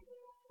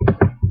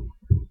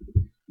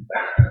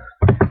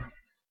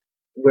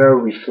we're a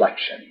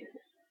reflection.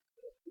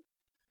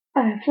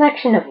 A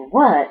reflection of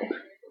what?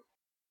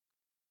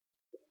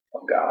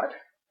 Of God.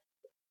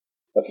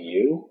 Of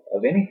you?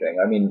 Of anything.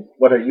 I mean,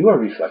 what are you a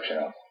reflection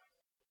of?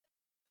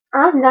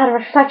 I'm not a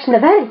reflection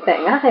of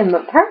anything. I am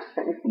a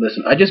person.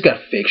 Listen, I just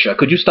got fake shot.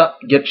 Could you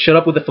shut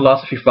up with the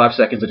philosophy for 5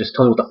 seconds and just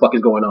tell me what the fuck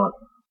is going on?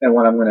 And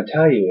what I'm going to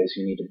tell you is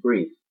you need to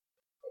breathe.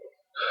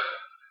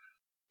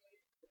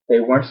 They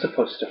weren't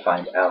supposed to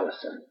find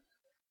Allison.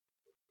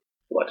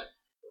 What?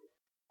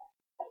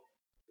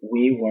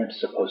 We weren't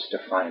supposed to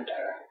find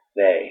her.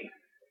 They.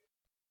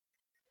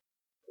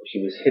 She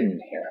was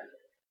hidden here.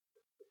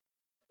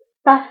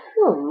 By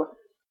whom?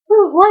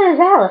 What is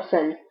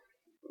Allison?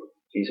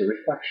 She's a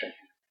reflection.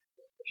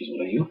 She's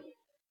one of you?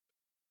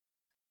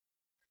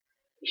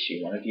 Is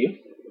she one of you?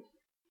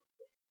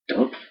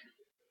 Don't.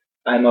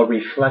 I'm a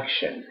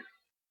reflection.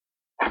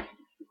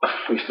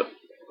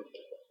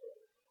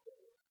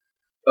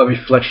 A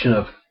reflection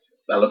of.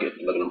 Look at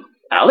him.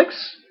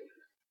 Alex?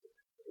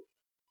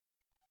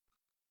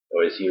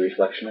 Or is he a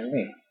reflection of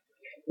me?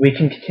 We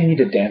can continue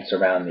to dance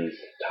around these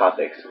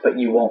topics, but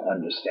you won't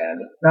understand.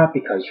 Not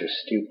because you're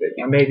stupid,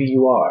 or maybe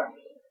you are.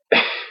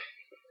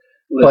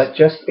 But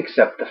just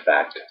accept the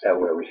fact that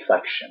we're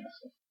reflections,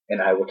 and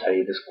I will tell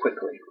you this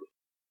quickly.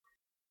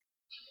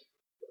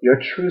 Your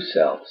true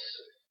selves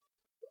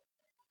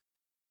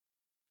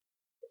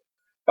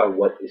are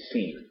what is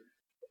seen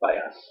by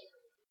us.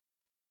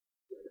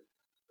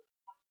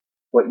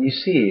 What you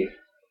see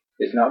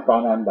is not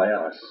brought on by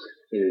us.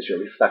 It is your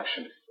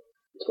reflection.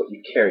 It's what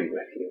you carry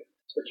with you.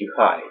 It's what you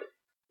hide.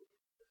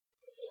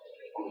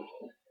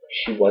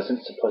 She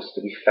wasn't supposed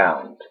to be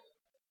found.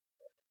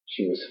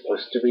 She was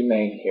supposed to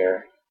remain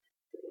here.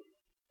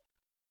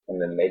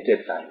 And then they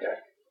did find her.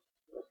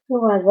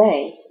 Who are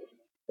they?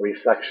 A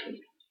reflection.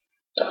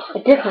 A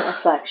different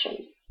reflection.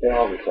 They're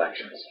all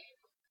reflections.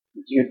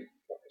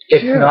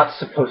 It's not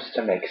supposed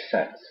to make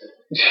sense.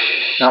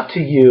 Not to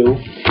you,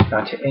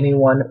 not to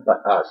anyone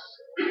but us.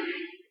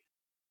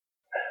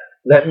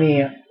 Let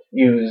me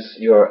use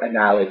your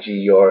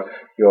analogy, your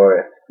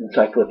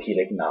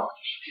encyclopedic knowledge.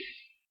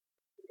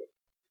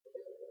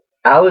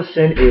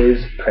 Allison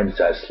is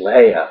Princess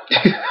Leia.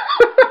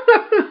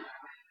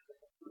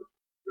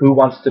 Who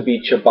wants to be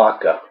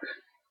Chewbacca?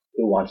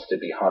 Who wants to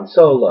be Han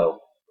Solo?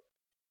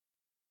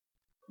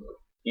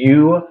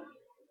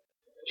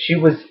 She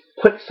was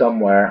put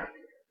somewhere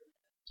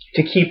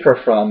to keep her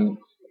from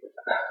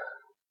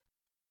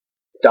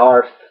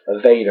Darth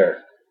Vader.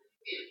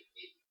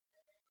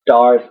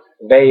 Darth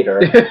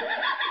Vader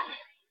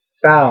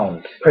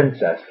found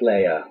Princess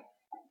Leia.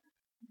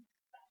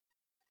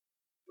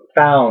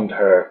 Found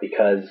her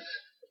because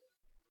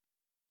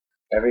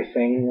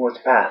everything was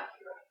path.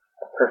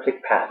 A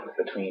perfect path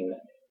between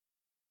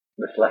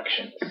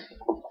reflections.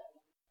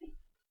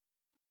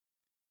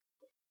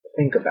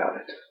 Think about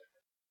it.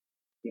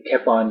 You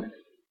kept on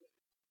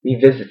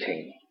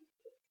revisiting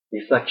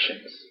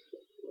reflections.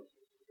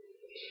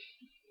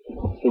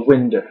 The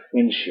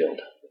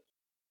windshield.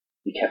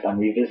 We kept on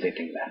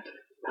revisiting that.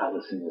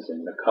 Allison was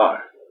in the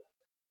car.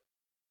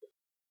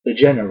 The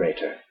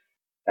generator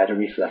had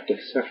reflective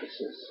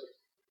surfaces.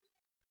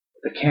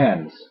 The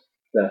cans,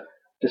 the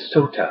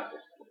soda,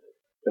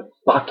 the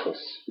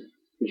bottles,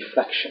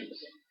 reflections.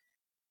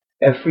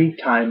 Every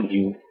time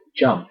you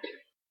jumped,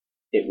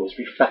 it was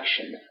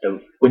reflection.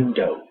 The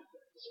windows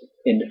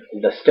in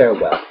the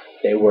stairwell,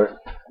 they were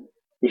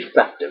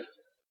reflective.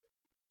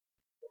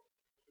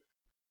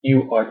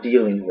 You are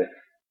dealing with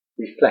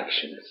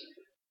reflections.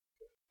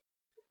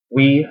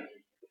 We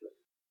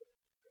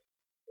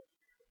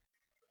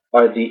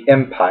are the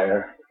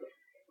Empire,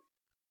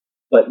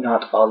 but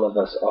not all of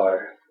us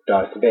are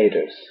Darth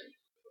Vaders.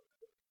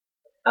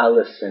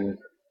 Allison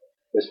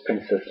was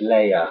Princess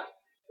Leia,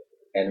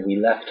 and we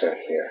left her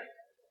here.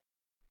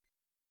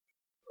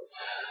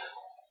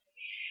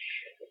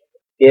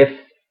 If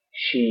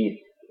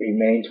she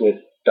remains with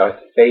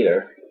Darth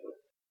Vader,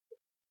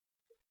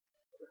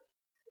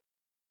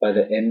 by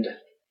the end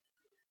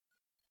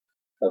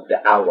of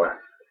the hour,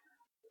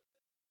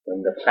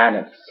 when the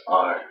planets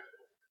are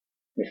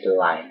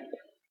misaligned,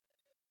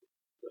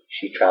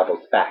 she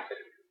travels back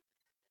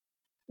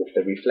with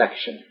the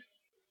reflection.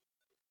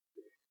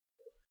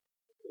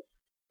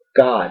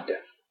 God,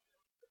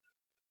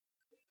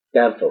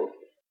 devil,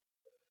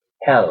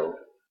 hell,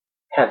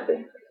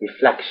 heaven,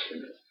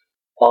 reflections,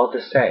 all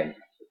the same.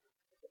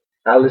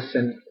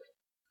 Allison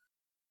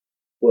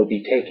will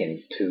be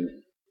taken to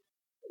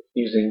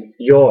using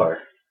your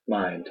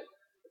mind,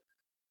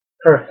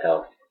 her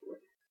hell,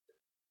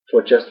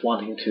 for just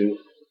wanting to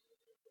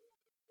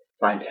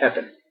find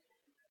heaven.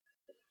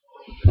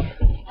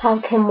 How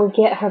can we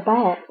get her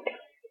back?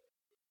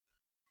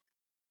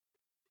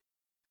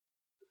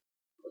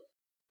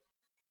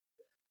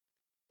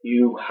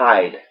 You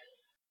hide.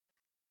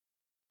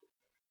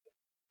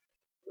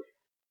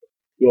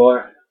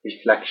 Your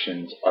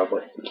reflections are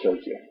what will kill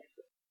you.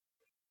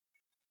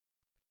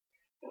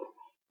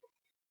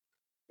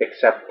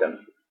 Accept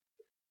them.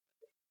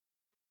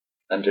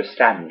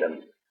 Understand them.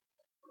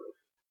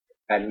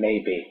 And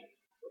maybe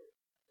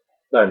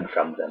learn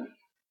from them.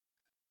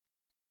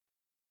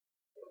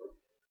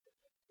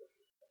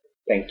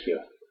 Thank you.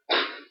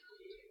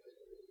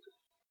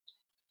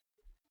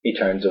 He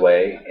turns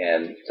away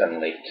and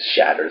suddenly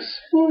shatters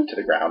to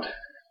the ground.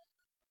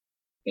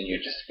 And you're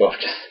just both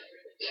just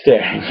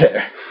staring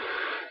there.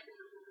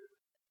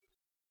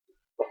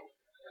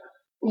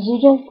 Did you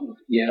just...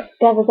 Yeah.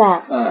 That was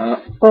that. Uh-huh.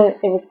 But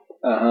it was...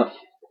 Uh-huh.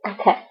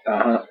 Okay.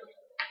 Uh-huh.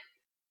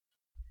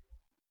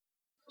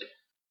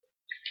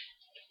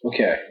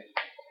 Okay.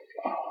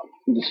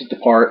 This is the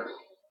part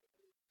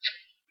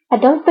I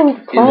don't think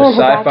the in plan the has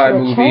sci-fi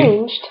actually movie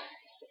changed.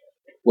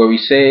 where we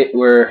say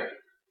where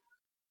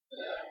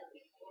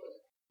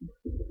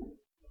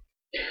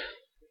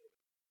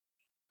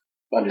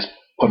I'll just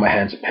put my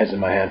heads in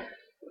my hand.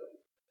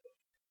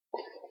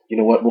 You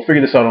know what? We'll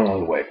figure this out along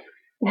the way.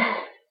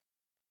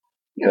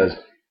 Because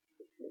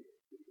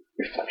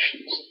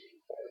reflections.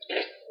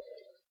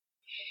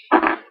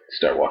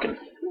 Start walking.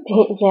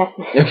 Yeah.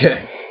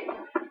 Okay.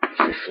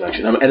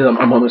 Reflection.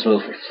 I'm almost with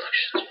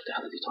reflections. What the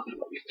hell is he talking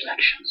about?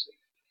 Reflections.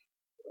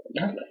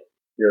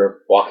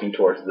 You're walking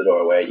towards the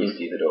doorway. You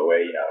see the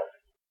doorway,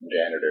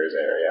 janitor's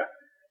area.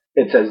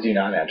 It says do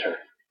not enter.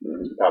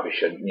 You probably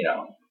should,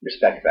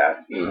 respect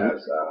that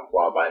as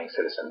law-abiding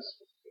citizens.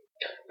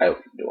 I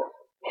open the door.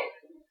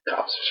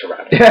 Cops are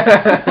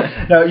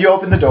surrounding. No, you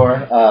open the door,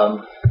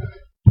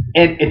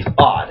 and it's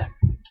odd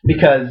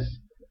because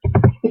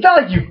it's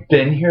not like you've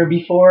been here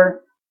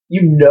before.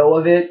 You know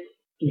of it.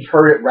 You've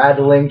heard it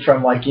rattling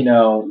from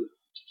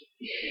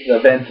the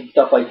vents and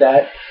stuff like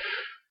that.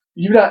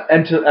 You've not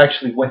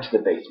actually went to the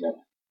basement,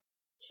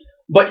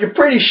 but you're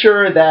pretty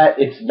sure that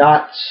it's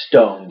not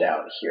stone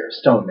down here,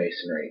 stone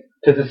masonry.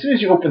 Because as soon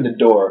as you open the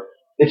door,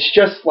 it's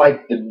just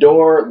like the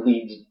door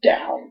leads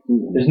down.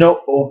 There's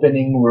no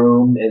opening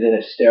room and then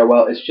a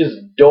stairwell. It's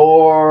just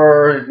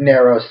door,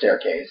 narrow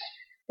staircase,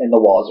 and the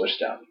walls are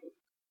stone.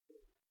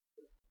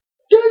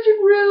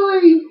 Doesn't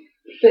really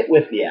fit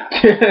with the app.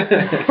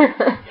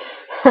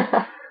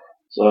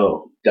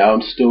 So,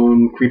 down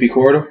stone, creepy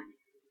corridor?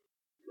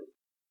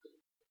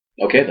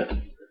 Okay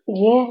then.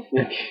 Yeah.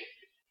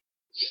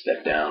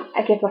 Step down.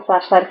 I give the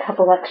flashlight a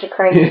couple extra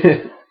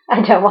cranks.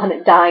 I don't want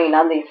it dying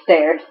on these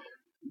stairs.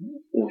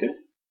 Okay.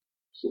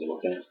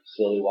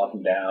 Slowly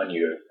walking down,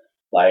 your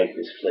light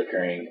is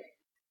flickering.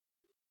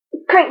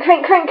 Crank,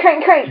 crank, crank,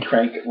 crank, crank. You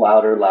crank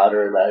louder,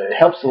 louder, louder. It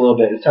helps a little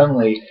bit. And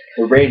suddenly,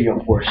 the radio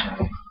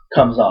portion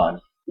comes on.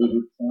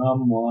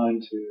 Someone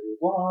to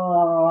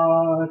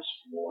watch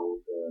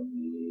over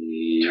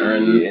me.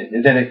 Turn.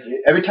 And then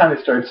every time it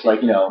starts,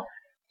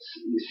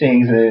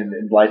 sings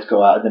and lights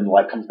go out, and then the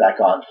light comes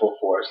back on full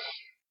force.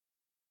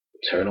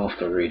 Turn off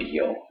the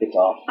radio. It's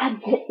off.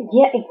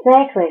 Yeah,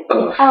 exactly.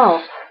 It's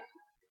off.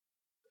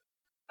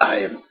 I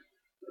am...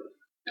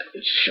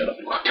 Shut up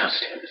and walk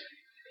downstairs.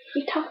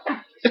 You talk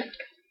about...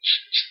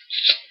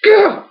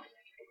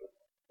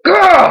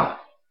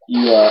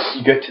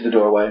 You get to the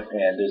doorway,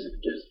 and there's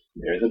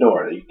There's a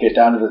door. You get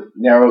down to the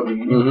narrow.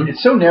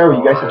 It's so narrow.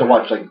 You guys have to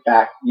watch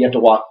back. You have to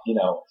walk,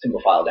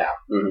 single file down.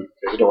 Mm-hmm.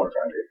 There's a door in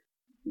front of you.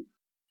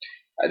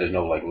 There's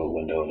no little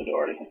window in the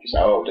door.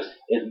 No,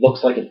 it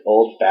looks like an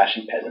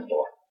old-fashioned peasant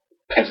door.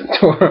 Peasant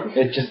door.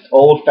 It's just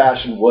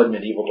old-fashioned wood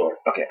medieval door.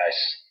 Okay, I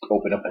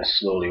open up and I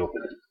slowly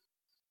open it.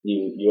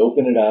 You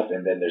open it up,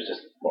 and then there's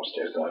just more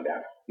stairs going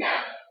down.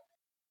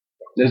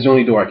 This is the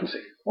only door I can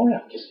see. Oh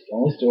yeah, just the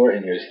only door,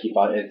 and you just keep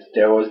on. It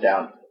stairwells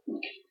down.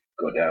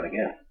 Go down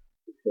again.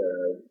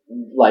 The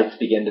lights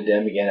begin to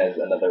dim again as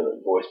another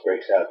voice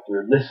breaks out.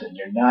 Listen,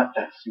 you're not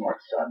that smart,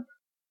 son.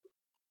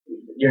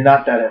 You're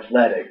not that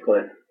athletic,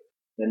 but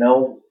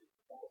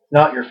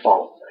not your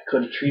fault. I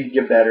could have treated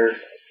you better.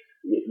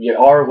 You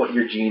are what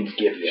your genes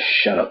give you.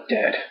 Shut up,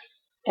 Dad.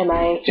 Am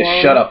I?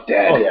 Just shut up,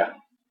 Dad. Oh yeah.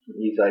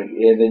 He's like,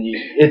 and then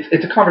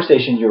it's a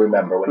conversation you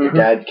remember when your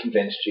dad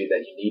convinced you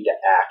that you need to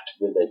act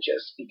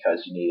religious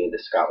because you needed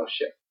a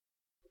scholarship.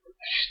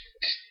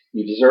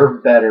 You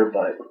deserve better,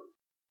 but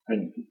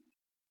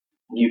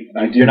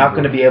you're not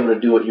going to be able to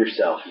do it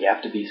yourself. You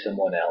have to be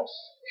someone else.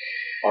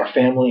 Our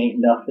family ain't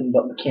nothing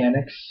but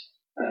mechanics.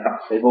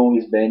 They've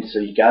always been, so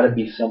you got to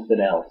be something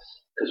else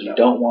because you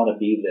don't want to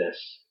be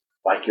this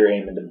like you're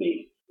aiming to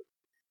be.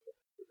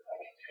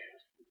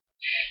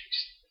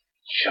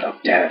 Shut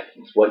up, Dad.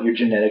 It's what your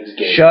genetics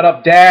gave. Shut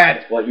up, Dad.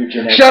 It's what your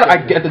genetics Shut up. I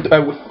get the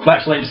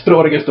flashlight, just throw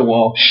it against the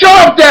wall.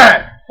 Shut up,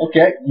 Dad!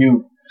 Okay,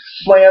 you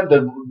slam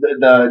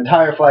the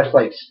entire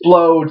flashlight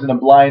explodes in a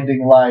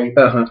blinding light,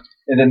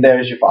 and then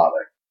there's your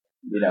father.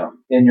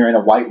 And you're in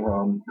a white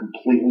room,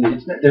 completely.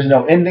 There's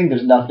no ending.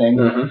 There's nothing.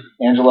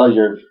 Angela,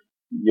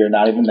 you're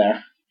not even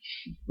there.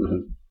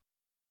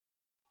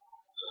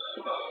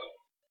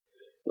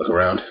 Look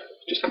around.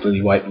 Just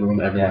completely white room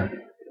everywhere. Yeah.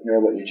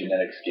 You're what your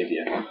genetics give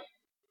you.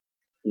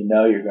 You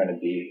know you're going to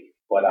be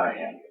what I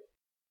am.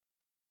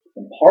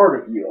 And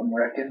part of you, I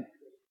reckon,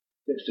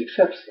 just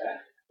accepts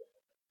that.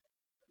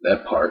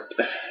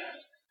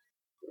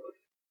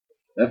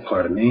 That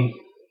part of me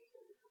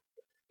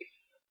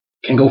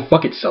can go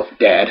fuck itself,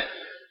 Dad.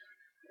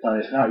 No,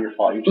 it's not your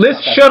fault.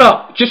 Liz, shut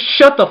up. Just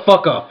shut the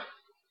fuck up.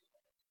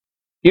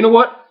 You know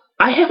what?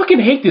 I fucking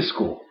hate this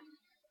school.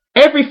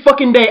 Every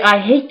fucking day I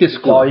hate this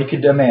school. That's all you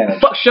can demand.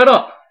 Fuck, shut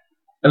up.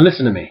 And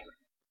listen to me.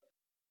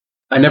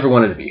 I never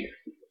wanted to be here.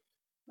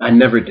 I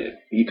never did.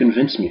 You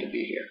convinced me to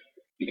be here.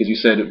 Because you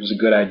said it was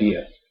a good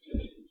idea.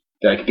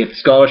 That I could get the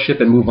scholarship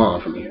and move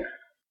on from here.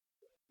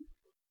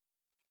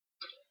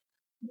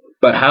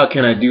 But how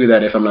can I do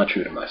that if I'm not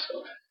true to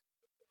myself?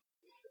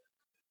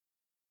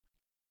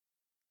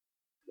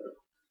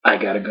 I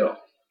gotta go.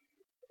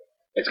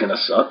 It's gonna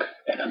suck,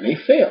 and I may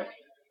fail.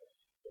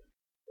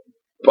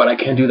 But I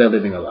can't do that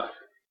living alive.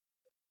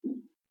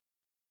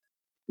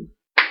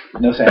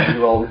 No sanity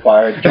roll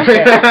required.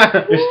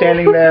 You're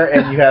standing there,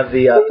 and you have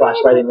the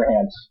flashlight in your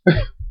hands.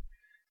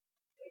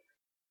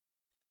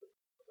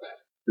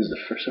 This is the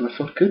first time I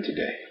felt good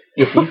today.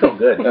 You feel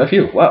good. I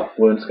feel, wow.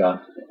 Wound's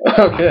gone.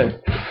 Okay.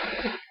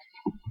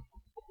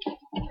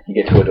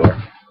 You get to a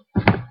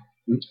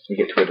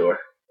door.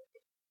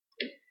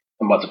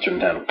 I'm about to turn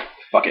down.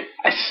 Fuck it.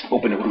 I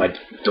open it with my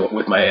door.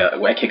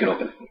 I kick it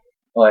open.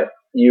 All right.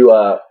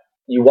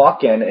 You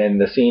walk in, and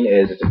the scene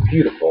is it's a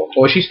beautiful.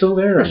 Oh, is she still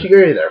there? She's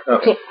already there.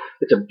 Okay.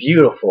 It's a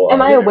beautiful.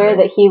 Am I aware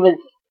that he was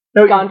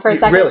gone for a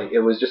second? Really, it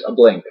was just a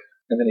blink,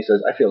 and then he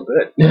says, "I feel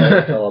good."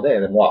 All day,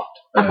 and then walked.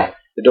 Okay.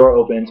 The door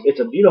opens. It's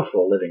a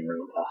beautiful living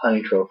room.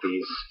 Honey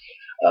trophies,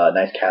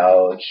 nice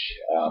couch,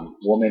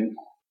 woman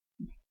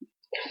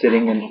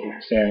sitting and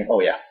staring.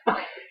 Oh yeah.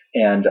 Okay.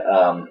 And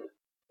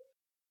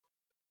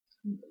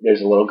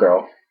there's a little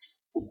girl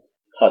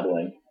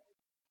huddling,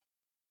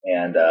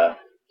 and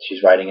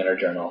she's writing in her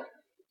journal.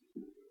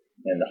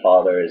 And the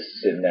father is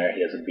sitting there.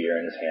 He has a beer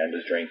in his hand,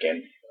 is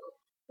drinking.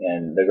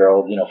 And the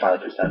girl, finally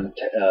puts down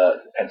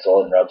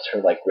pencil and rubs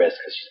her wrist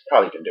because she's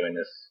probably been doing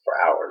this for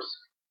hours.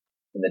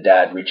 And the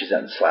dad reaches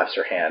out and slaps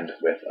her hand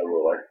with a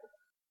ruler,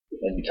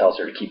 and he tells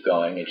her to keep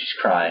going, and she's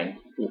crying.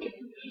 Okay.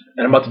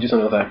 And I'm about to do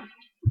something with that.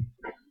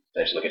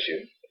 I just look at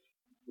you.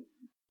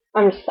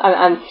 I'm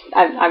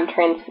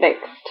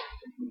transfixed.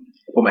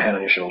 I put my hand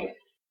on your shoulder.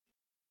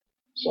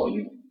 So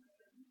I'm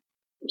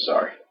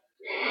sorry.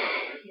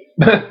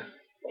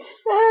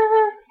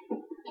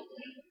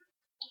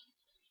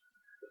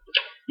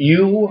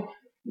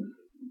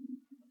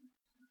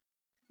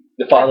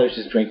 The father's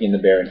just drinking the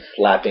beer and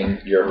slapping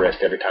your wrist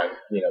every time.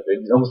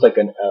 It's almost like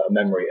a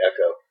memory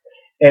echo.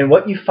 And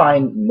what you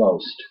find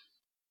most,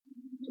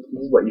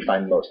 this is what you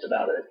find most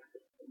about it.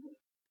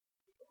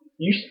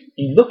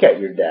 You look at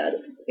your dad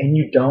and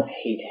you don't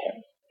hate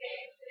him.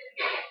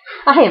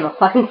 I am a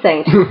fucking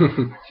saint.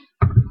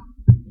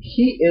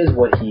 He is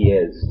what he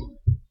is.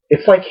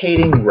 It's like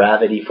hating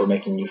gravity for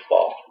making you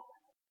fall.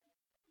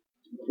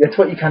 That's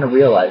what you kind of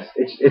realize.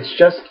 It's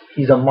just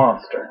he's a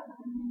monster.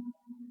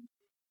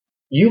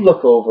 You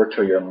look over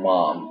to your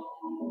mom,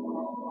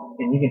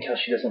 and you can tell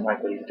she doesn't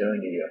like what he's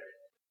doing to you.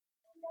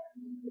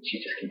 But she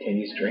just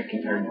continues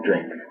drinking her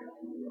drink.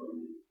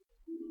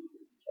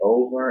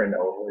 Over and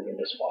over again,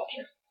 just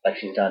watching. Like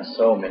she's done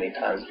so many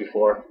times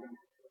before.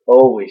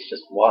 always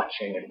just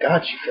watching. And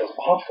God, she feels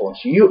awful.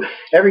 And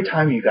every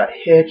time you got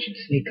hit, she'd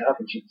sneak up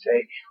and she'd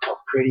say how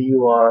pretty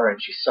you are, and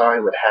she's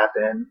sorry what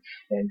happened.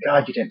 And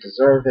God, you didn't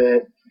deserve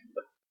it.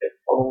 But it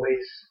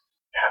always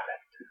happened.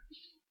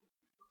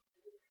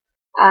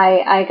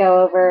 I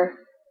go over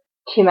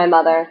to my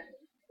mother,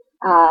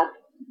 and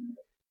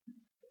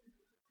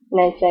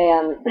I say,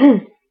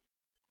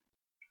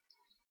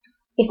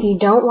 if you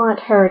don't want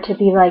her to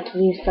be like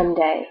you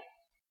someday,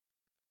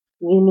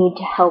 you need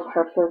to help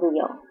her for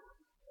real.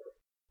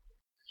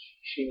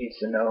 She needs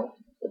to know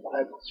the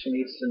Bible. She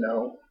needs to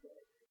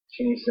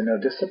know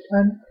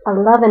discipline. A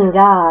loving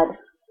God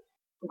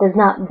does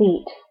not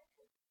beat.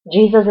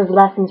 Jesus'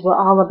 lessons were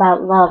all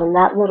about love, and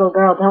that little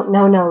girl don't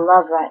know no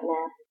love right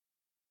now.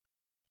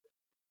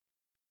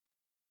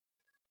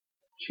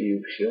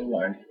 She'll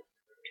learn.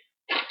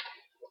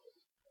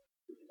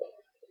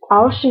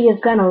 All she is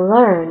going to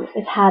learn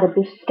is how to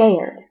be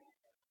scared.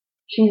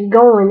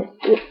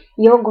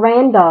 Your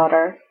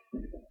granddaughter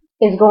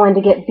is going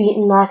to get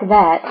beaten like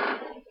that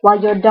while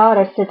your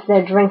daughter sits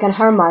there drinking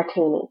her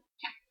martini.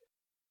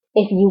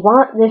 If you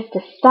want this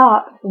to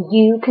stop,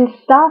 you can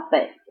stop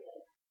it.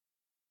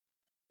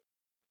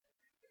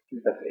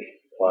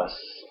 Empathy plus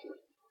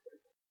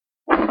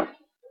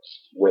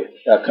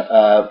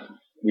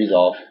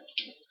resolve.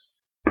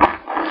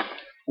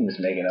 I'm just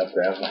making up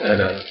crap. I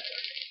know.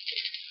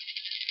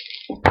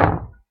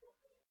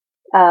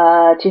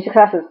 2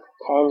 successes.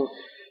 10.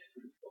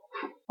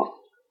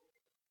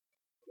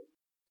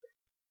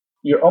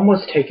 You're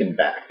almost taken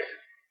back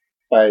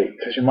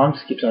because your mom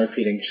just keeps on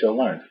repeating, she'll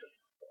learn.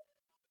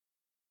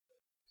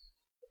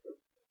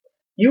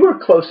 You were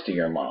close to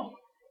your mom,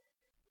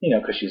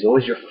 because she's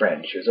always your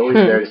friend. She was always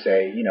there to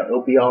say,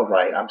 it'll be all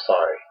right. I'm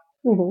sorry.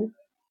 Mm-hmm.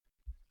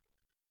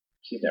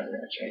 She's never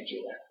going to change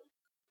either.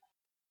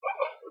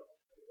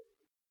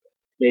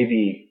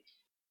 Maybe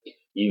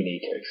you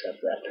need to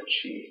accept that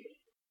she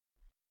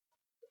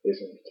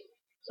isn't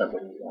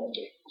somebody you want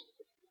to be.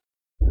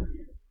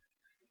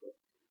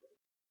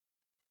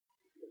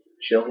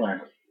 She'll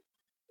learn.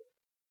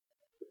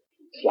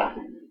 Slap.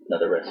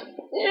 Another wrist.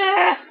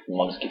 Yeah.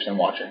 Mom just keeps on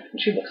watching. And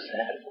she looks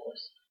sad, of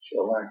course.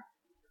 She'll learn.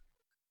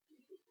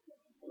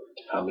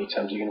 How many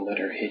times are you going to let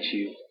her hit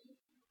you?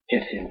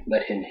 Hit him.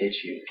 Let him hit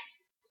you.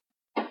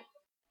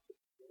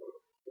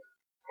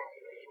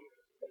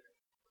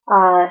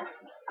 All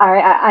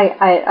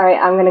right.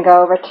 I'm gonna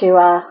go over to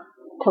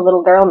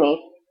little girl me.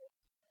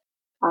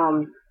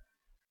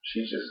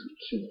 She's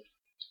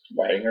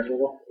writing her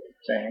little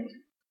sayings.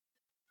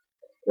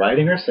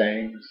 Writing her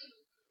sayings.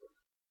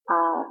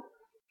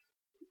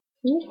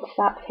 Can you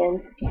stop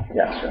him?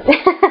 Yeah, sure.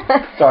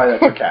 Sorry,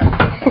 that's your cat.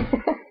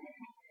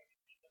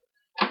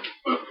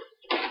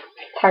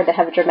 It's hard to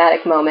have a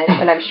dramatic moment,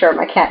 and I'm sure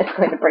my cat is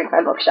going to break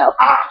my bookshelf.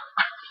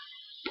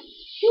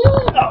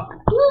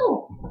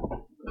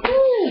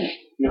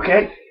 You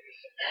okay?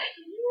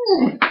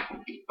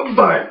 I'm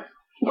fine.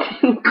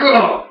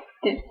 God.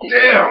 Did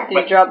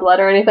you draw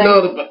blood or anything?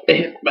 No,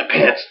 my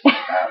pants.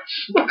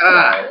 Ouch.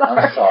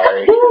 I'm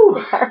sorry.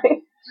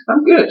 Sorry.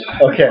 I'm good.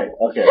 Okay.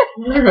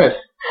 You're good.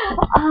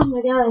 Oh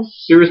my gosh.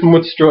 Serious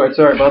moment destroyed.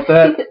 Sorry about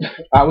that.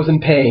 I was in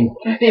pain.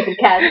 It's the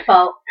cat's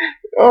fault.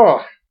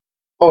 Oh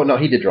no,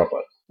 he did draw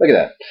blood. Look at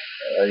that.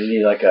 You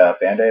need like a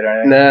Band-Aid or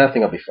anything? Nah, I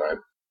think I'll be fine.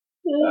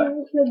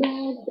 Oh, so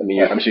bad. I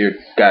mean, I'm sure your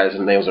guys'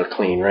 nails are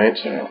clean, right?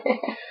 So.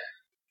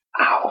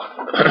 Ow.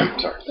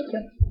 Sorry.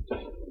 Okay.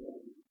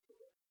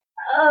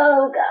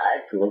 Oh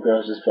god. The little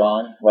girl's just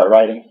drawing. What,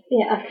 writing?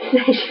 Yeah,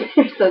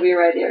 she'll still be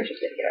right here. She's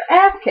gonna get her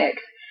ass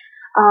kicked.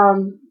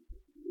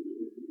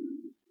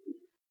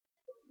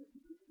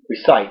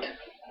 Recite.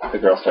 The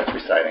girl starts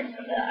reciting.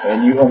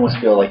 And you almost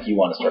feel like you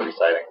want to start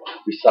reciting.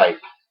 Recite.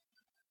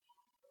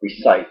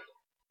 Recite.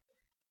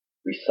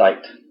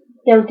 Recite.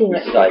 Don't do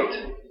it. Recite.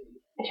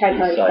 I tried to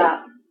tell her to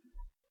stop.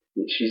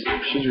 She's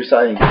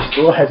reciting. She's a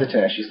little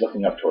hesitant as she's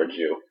looking up towards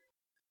you.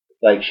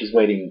 Like she's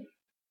waiting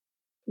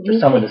for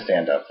someone to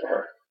stand up for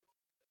her.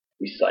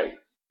 Recite.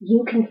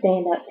 You can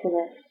stand up to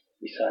this.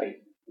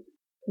 Recite.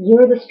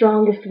 You're the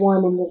strongest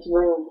one in this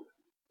room.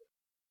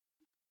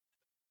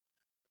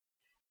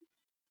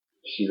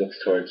 She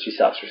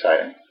stops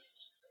reciting.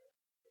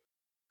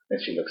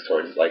 And she looks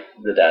towards, like,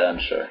 the dad,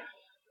 unsure.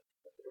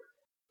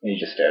 And he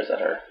just stares at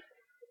her.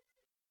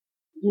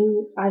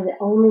 You are the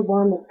only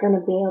one that's going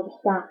to be able to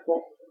stop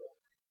this.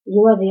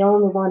 You are the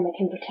only one that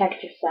can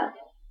protect yourself.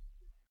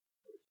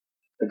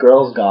 The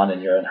girl's gone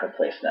and you're in her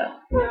place now.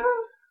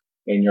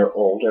 And you're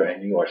older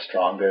and you are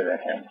stronger than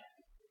him.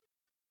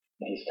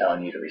 And he's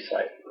telling you to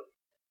recite.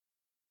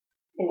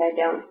 And I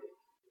don't.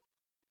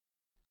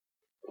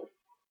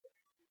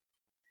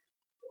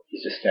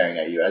 He's just staring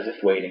at you as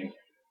if waiting.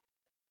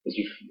 This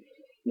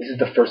is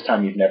the first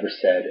time you've never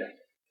recited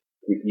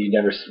when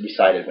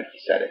he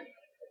said it.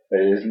 But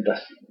it isn't the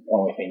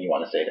only thing you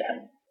want to say to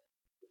him.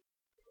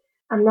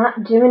 I'm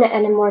not doing it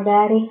anymore,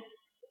 Daddy.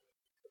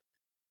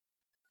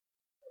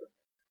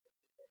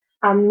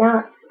 I'm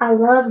not. I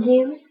love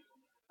you.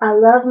 I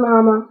love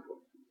Mama.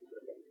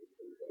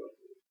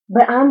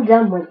 But I'm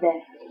done with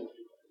this.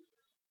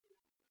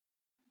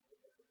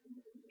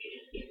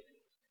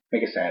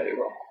 Make a sanity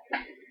roll.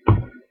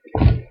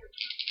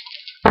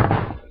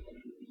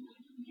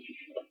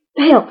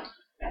 Help.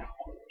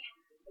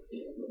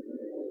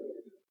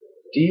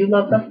 Do you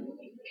love them?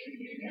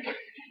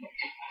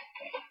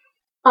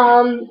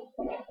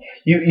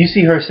 You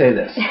see her say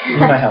this. You're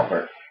my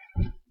helper.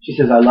 She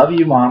says, I love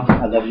you, Mom.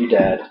 I love you,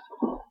 Dad.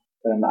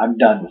 I'm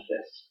done with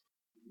this.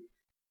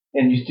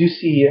 And you do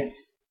see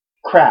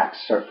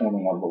cracks start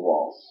forming on the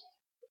walls.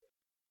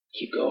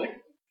 Keep going.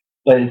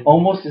 But it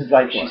almost is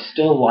like she's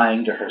still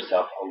lying to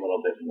herself a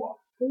little bit more.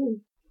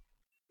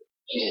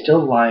 She's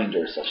still lying to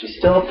herself.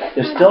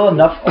 There's still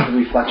enough of the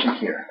reflection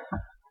here.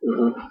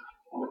 Mm-hmm.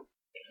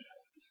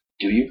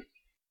 Do you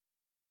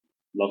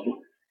love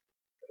them?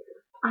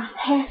 I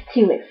have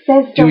to. It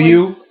says so. Do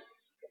you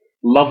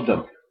love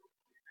them?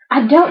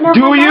 I don't know.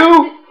 Do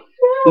you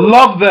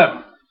love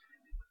them?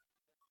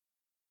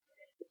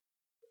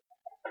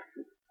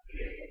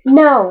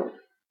 No.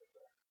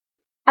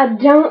 I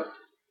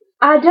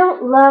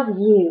don't love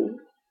you.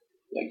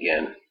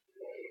 Again.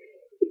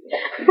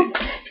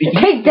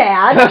 Hey,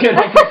 Dad. Okay.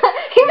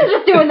 He was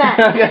just doing that.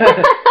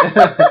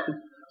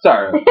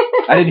 Sorry.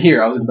 I didn't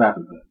hear. I was in the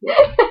bathroom.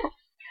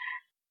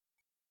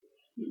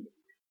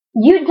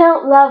 You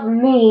don't love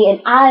me,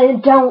 and I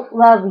don't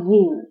love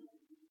you.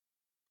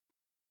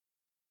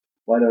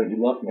 Why don't you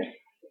love me?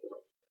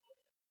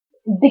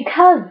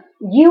 Because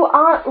you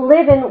aren't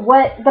living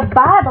what the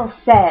Bible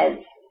says.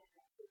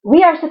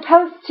 We are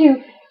supposed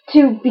to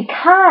be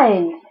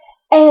kind,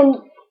 and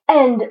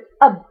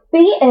a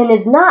beating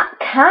is not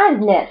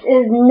kindness. It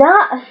is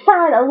not a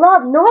sign of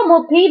love.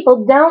 Normal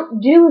people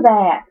don't do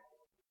that.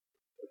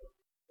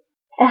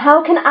 And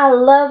how can I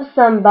love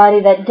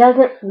somebody that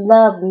doesn't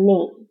love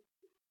me?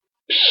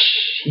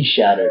 He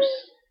shatters.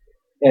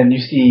 And you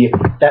see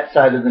that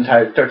side of the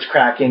entire starts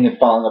cracking and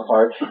falling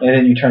apart, and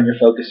then you turn your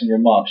focus on your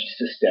mom. She's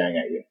just staring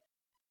at you.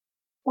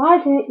 Why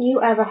didn't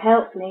you ever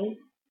help me?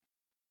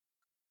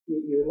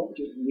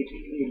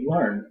 You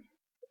learn.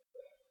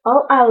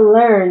 All I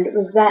learned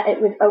was that it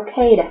was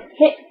okay to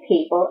hit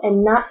people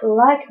and not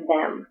like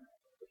them.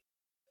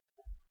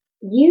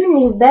 You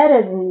knew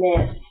better than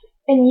this,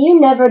 and you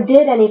never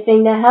did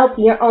anything to help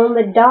your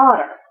only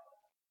daughter.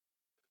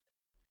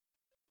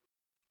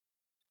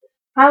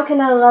 How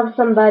can I love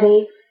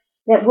somebody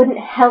that wouldn't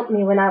help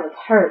me when I was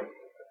hurt?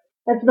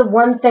 That's the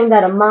one thing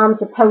that a mom's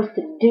supposed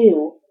to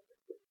do,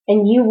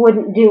 and you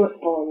wouldn't do it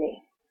for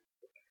me.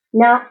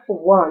 Not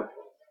once.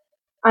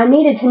 I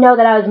needed to know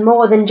that I was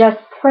more than just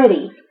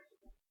pretty.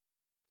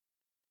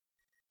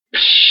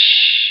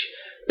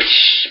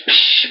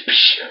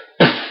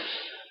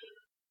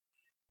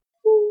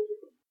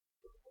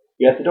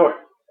 You're at the door.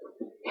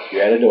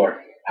 You're at a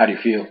door. How do you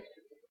feel?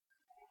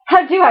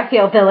 How do I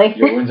feel, Billy?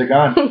 Your wounds are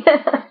gone.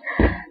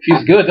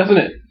 Feels good, doesn't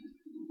it?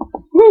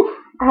 Whew,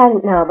 I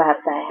don't know about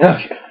that.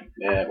 Okay.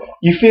 Yeah, well.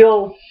 You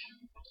feel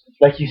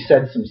like you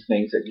said some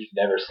things that you've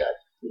never said.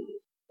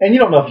 And you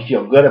don't know if you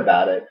feel good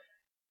about it,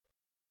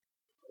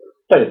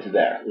 but it's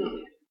there.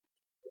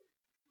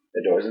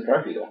 The door's in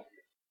front of you, though.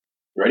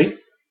 Ready?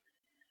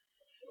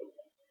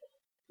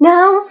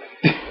 No?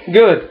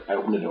 Good. I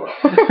open the door.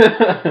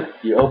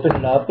 You open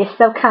it up. You're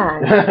so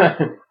kind.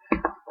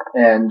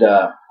 And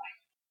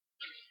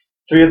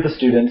three of the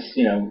students,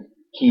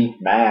 Keith,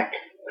 Mac,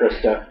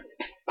 Krista,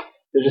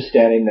 they're just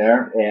standing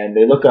there, and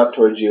they look up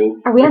towards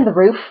you. Are we on the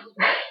roof?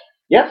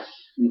 Yes.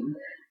 Mm-hmm.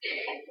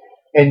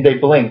 And they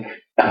blink.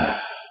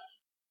 They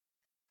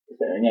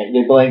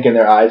blink, and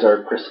their eyes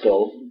are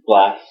crystal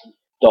glass,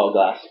 dull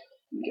glass.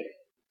 Okay.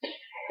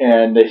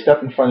 And they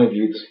step in front of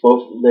you.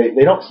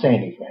 They don't say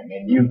anything,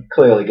 and you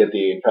clearly get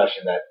the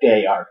impression that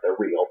they aren't the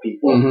real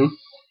people. Mm-hmm.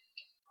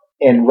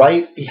 And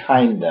right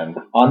behind them,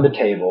 on the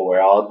table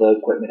where all the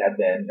equipment had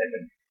been,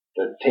 and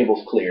the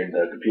table's cleared,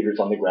 the computer's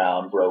on the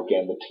ground,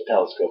 broken, the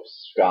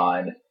telescope's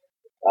gone,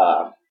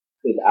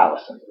 is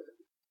Allison.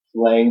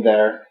 Laying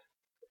there,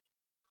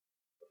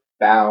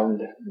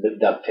 bound with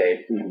duct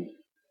tape.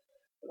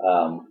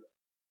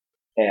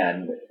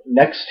 And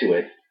next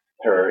to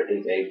her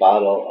is a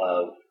bottle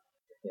of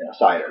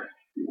cider.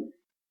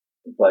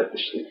 But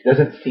it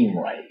doesn't seem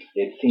right.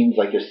 It seems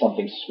like there's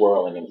something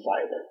swirling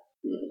inside it.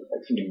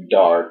 It's something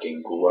dark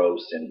and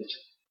gross, and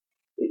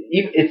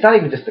it's not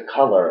even just the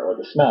color or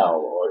the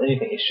smell or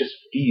anything. It just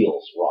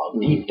feels wrong.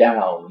 Deep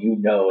down, you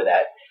know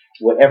that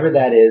whatever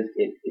that is,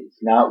 it's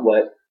not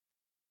what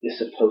is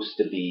supposed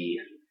to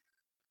be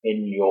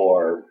in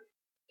your,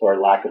 for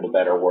lack of a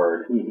better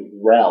word,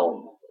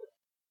 realm.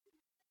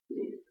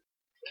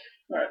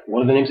 All right.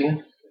 What are the names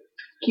again?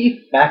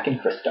 Keith, Mac, and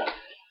Krista.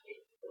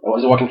 I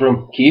was walking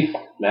through Keith,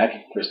 Mac,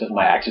 Krista.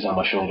 My axe is on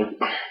my shoulder.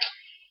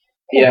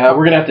 Yeah,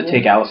 we're gonna have to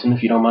take Allison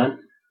if you don't mind.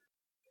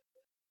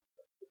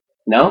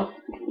 No?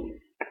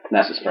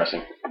 That's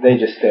distressing. They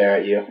just stare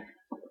at you.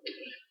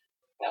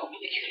 No,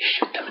 you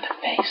shoot them in the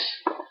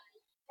face.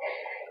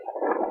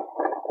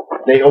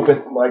 They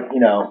open,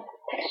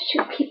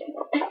 Shoot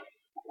people.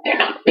 They're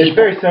not. It's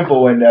very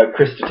simple when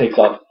Krista takes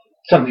off.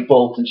 Something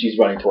bolts and she's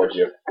running towards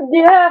you.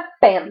 Yeah,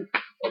 bam.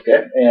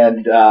 Okay,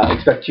 and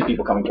expect 2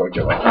 people coming towards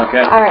your way. Okay.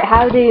 All right.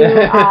 How do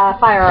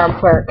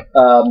firearms work?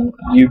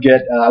 You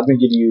get. I'm going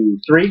to give you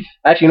 3.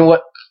 Actually, you know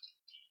what?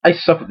 I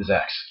suck with this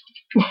axe.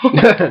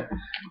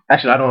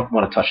 Actually, I don't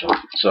want to touch it,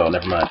 so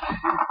never mind.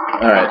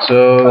 All right,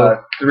 so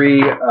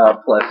 3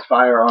 plus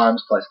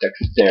firearms plus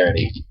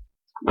dexterity.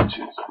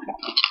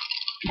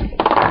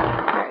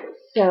 Alright,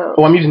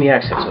 so I'm using the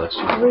axe head, so that's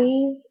 2.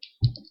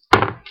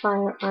 3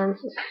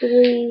 firearms is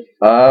 3.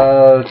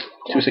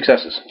 2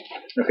 successes.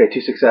 Okay,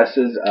 2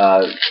 successes.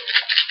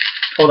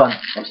 Hold on.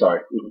 I'm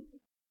sorry.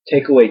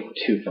 Take away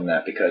 2 from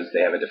that because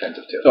they have a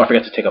defensive 2. Oh, I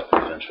forgot to take up the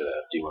defense for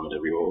that. Do you want me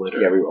to reroll it?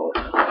 Or? Yeah, reroll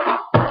it.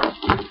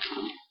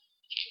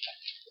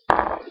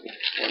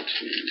 1, 2,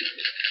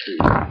 3,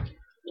 1,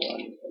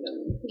 and then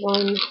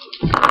 1,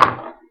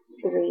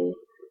 3.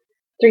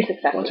 3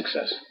 successes. 1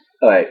 success.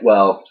 All right.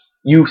 Well,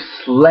 you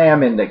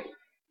slam into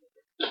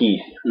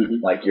Keith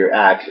like your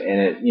axe,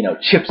 and it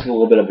chips a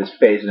little bit of his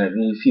face,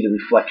 and you see the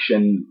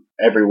reflection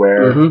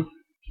everywhere. Mm-hmm.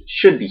 It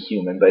should be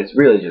human, but it's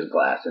really just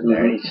glass in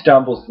there. And he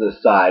stumbles to the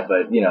side,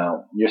 but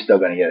you're still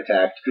going to get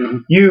attacked.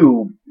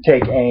 You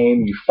take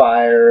aim, you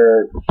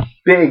fire,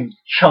 big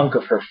chunk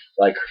of her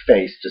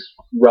face just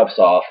rubs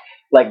off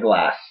like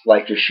glass,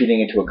 like you're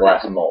shooting into a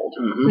glass mold.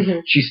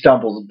 She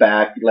stumbles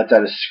back, lets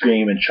out a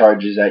scream, and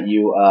charges at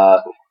you.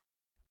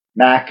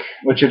 Mac,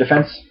 what's your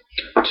defense?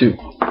 2.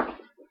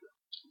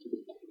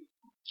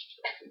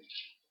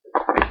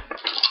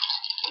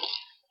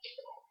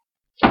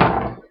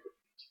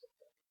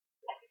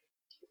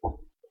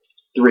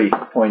 3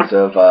 points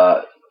of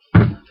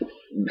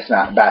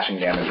bashing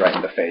damage right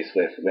in the face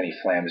when he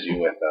slams you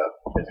with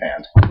his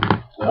hand.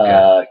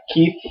 Okay.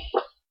 Keith.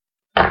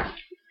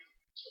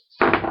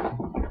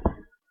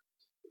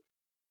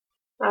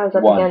 I was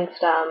up 1.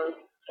 against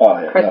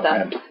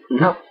Krista.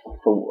 No,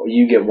 So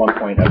you get 1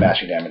 point of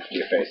bashing damage to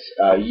your face.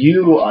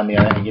 You, on the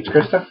other hand, gets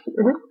Krista.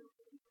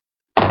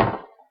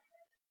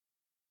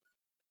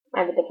 I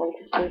have a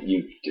defensive 2.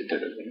 It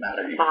doesn't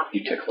matter.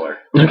 You tickle her.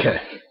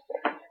 Okay.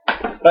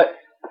 But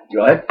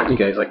go ahead.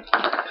 Okay, it's like.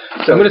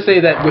 So I'm going to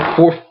say that with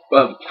 4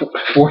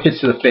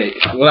 hits to the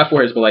face, well, not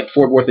 4 hits, but like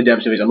 4 worth of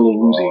damage to the face, I'm a little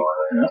woozy.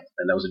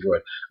 And that was a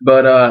droid.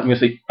 But I'm going to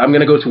say, I'm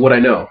going to go to what I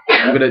know.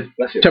 I'm going to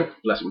bless you.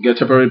 Get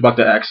temporarily buck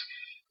the axe.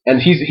 And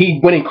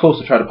he went in close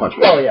to try to punch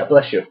me. Oh, yeah,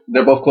 bless you.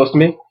 They're both close to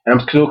me, and I'm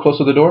still close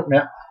to the door.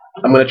 Yeah.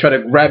 I'm going to try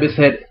to grab his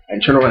head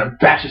and turn around and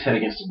bash his head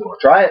against the door.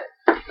 Try it.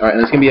 All right,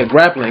 and it's going to be a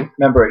grappling.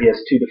 Remember, he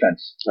has 2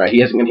 defense. All right, he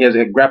has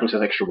a grappling, so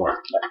that's extra 1.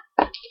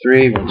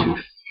 3, 1, 2,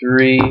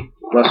 3,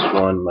 plus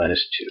 1,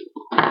 minus 2.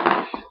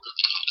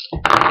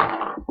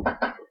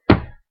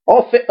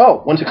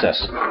 1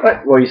 success.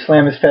 Right. Well, you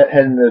slam his head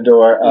into the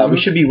door. We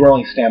should be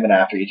rolling stamina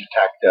after each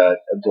attack to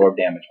absorb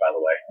damage, by the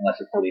way, unless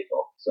it's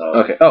lethal. So.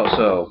 Okay. Oh,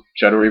 so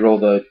should I reroll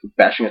the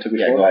bashing I took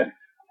before? Yeah, go ahead.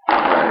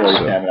 Roll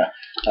your stamina.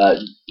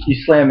 You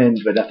slam in,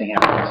 but nothing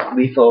happens.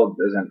 Lethal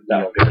doesn't.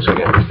 No, get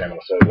your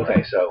stamina. So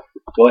okay, so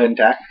go ahead and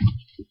attack.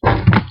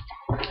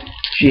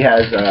 She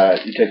has.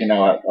 You taken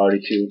now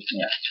already 2.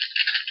 Yeah.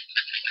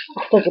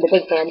 I'll still get a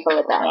big handful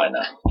of that. Oh, I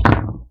know.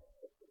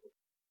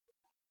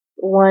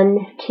 1,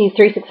 2,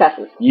 3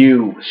 successes.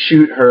 You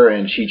shoot her,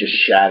 and she just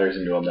shatters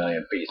into a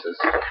million pieces.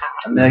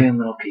 A million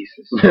little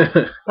pieces.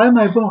 Buy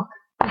my book.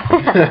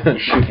 You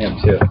shoot him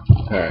too.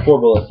 All right. 4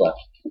 bullets left.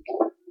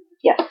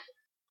 Yes.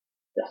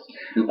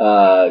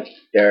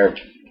 They're.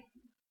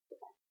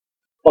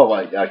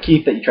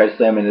 Keith, that you tried to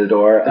slam into the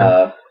door.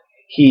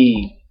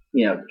 He,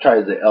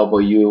 tries to elbow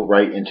you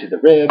right into the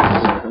ribs.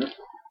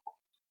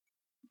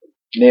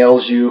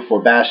 Nails you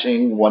for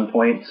bashing 1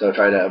 point. So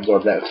try to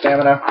absorb that with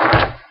stamina.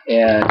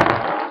 And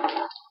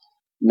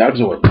now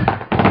absorb.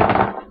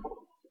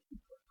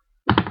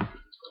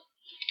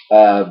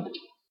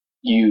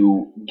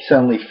 You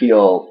suddenly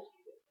feel,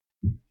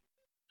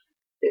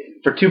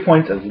 for 2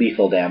 points of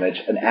lethal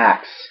damage, an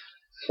axe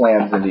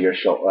slams into your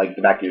shoulder, like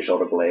the back of your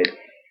shoulder blade,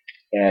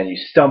 and you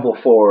stumble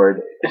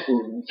forward,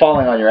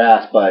 falling on your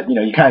ass. But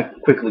you kind of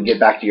quickly get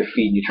back to your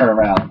feet, and you turn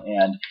around,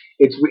 and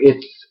it's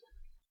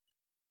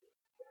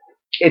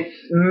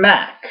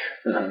Mac.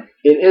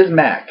 It is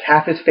Mac.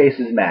 Half his face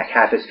is Mac.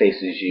 Half his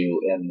face is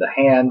you, and the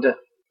hand,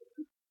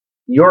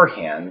 your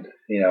hand,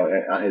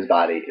 on his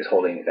body is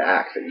holding the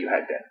axe that you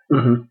had been.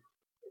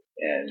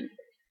 And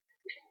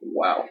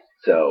wow.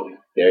 So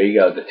there you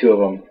go. The 2 of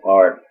them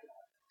are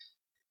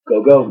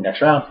go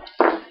next round.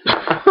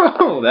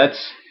 Oh,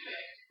 that's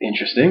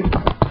interesting.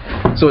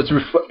 So it's a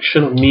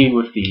reflection of me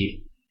with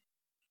the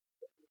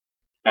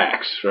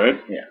axe, right?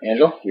 Yeah.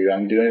 Angel, you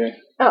going to do anything?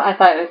 Oh, I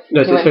thought it was.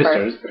 No, it's his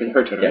first. turn.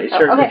 Her turn. Yeah, Right? it's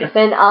her Okay,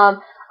 then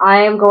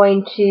I am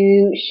going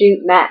to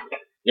shoot Mac.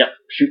 Yep.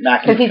 Shoot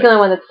Mac. Because he's the only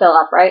one that's still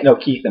up, right? No,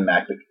 Keith and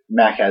Mac. But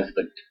Mac has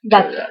the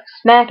That's axe.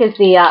 Mac is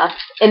the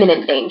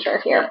imminent danger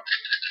here.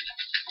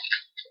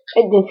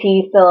 Does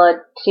he still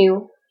a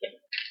 2?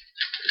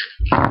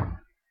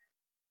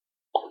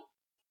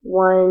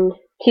 1,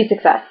 2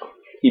 success.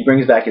 He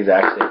brings back his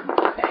axe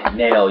and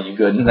nail you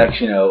good. And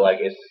next,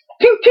 it's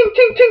tink, tink,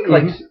 tink, tink,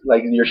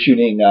 like you're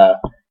shooting,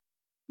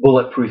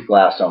 bulletproof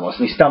glass almost,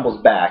 and he stumbles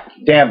back,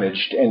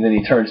 damaged, and then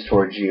he turns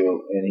towards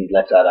you and he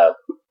lets out a.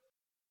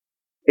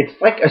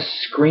 It's like a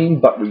scream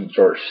but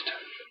reversed.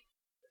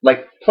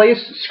 Like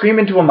scream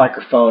into a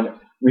microphone,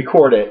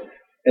 record it,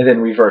 and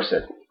then reverse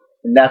it,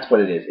 and that's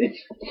what it is.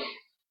 It's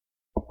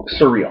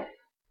surreal.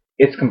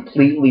 It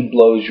completely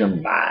blows your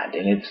mind,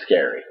 and it's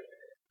scary.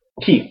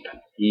 Keith,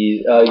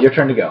 your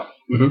turn to go.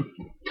 Mm-hmm.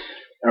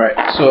 All right.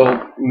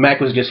 So Mac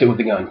was just hit with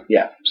the gun.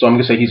 Yeah. So I'm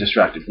gonna say he's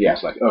distracted. Yeah.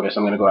 It's like okay, so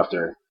I'm gonna go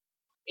after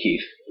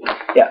Keith.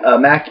 Yeah.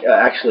 Mac.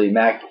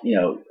 Mac.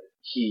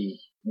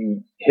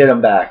 You hit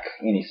him back,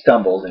 and he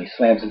stumbles, and he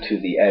slams into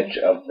the edge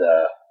of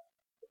the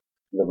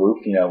roof.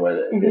 Where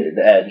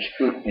the edge,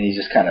 and he's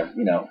just kind of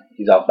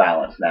he's off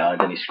balance now, and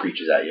then he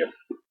screeches at you.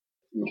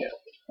 Okay.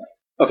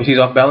 Okay, so he's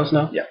off balance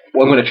now? Yeah.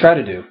 What I'm going to try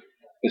to do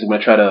is I'm going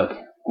to try to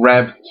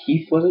grab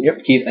Keith, was it?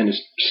 Yep. Keith, and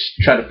just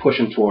try to push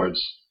him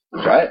towards.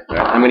 Try it. Right.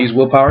 I'm going to use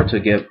willpower to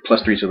get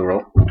 +3 to the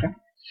roll. Okay.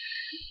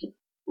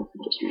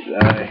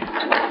 +3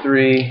 die.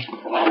 3.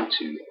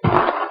 2.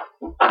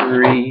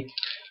 3.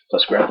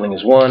 Plus grappling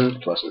is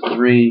 1. Plus the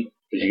 3.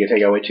 Did you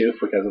take away 2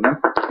 because of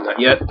them? Not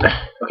yet. Okay,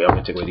 I'm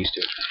going to take away these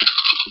 2.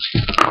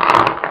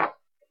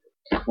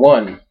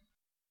 1.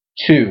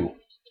 2.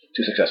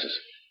 2 successes.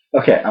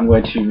 Okay, I'm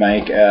going to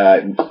make.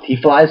 He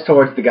flies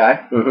towards the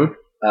guy. Mm-hmm.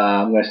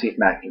 I'm going to see if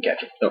Mac can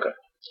catch him. Okay.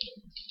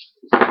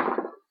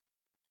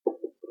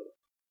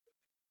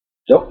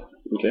 Nope.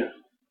 Okay.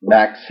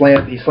 Mac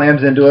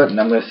slams into it, and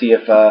I'm going to see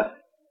if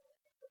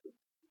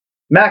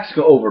Max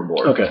go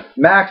overboard. Okay.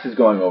 Max is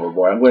going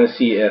overboard. I'm going to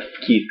see if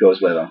Keith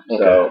goes with him. Okay.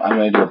 So I'm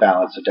going to do a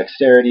balance. So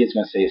dexterity is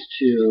going to say is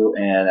 2,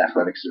 and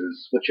athletics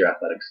is what's your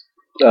athletics?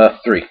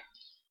 3.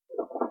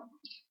 I'll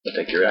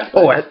take your athletics.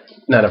 Oh,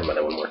 never mind.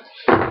 That one more.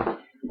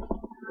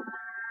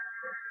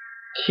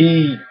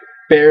 He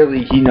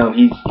barely.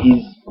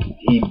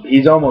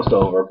 He's almost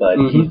over, but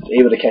he's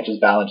able to catch his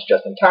balance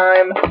just in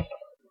time.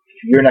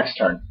 Your next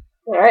turn.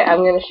 All right, I'm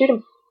going to shoot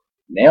him.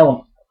 Nail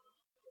him.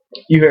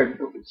 You hear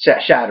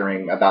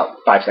shattering about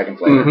 5 seconds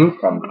later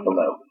from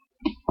below.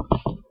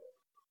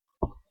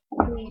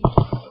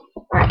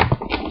 Alright.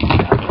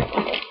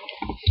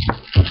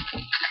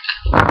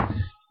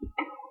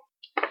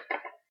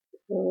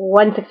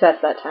 One success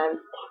that time.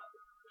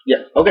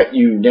 Yeah, okay,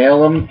 you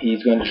nail him.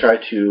 He's going to try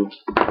to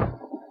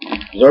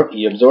absorb.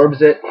 He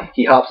absorbs it.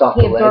 He hops off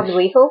He the ledge. absorbed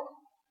lethal?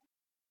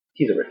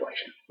 He's a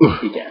reflection.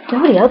 He can.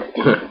 Nobody else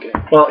did. Okay.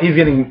 Well, he's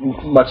getting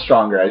much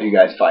stronger as you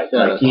guys fight.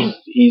 Yeah, Like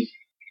he's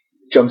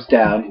jumps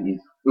down.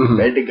 He's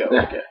ready to go.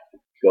 Okay.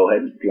 Go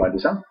ahead if you want to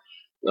do something.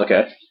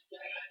 Okay.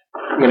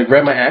 I'm going to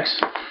grab my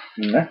axe.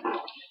 Mm-hmm.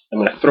 I'm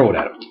going to throw it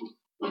at him.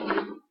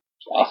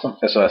 Awesome.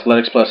 That's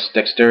athletics plus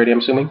dexterity, I'm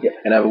assuming? Yeah.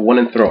 And I have a 1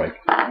 in throwing.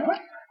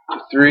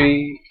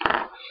 3,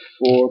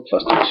 4,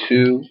 plus the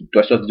 2. Do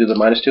I still have to do the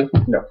 -2?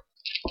 No.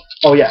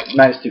 Oh yeah,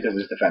 -2 because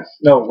it's defense.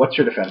 No, what's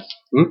your defense?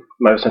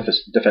 My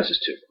defense is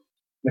 2.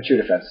 What's your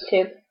defense?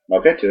 2.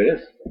 Okay, 2 it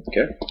is.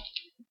 Okay.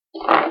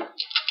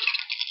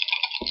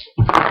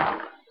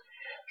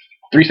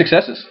 3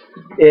 successes.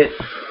 It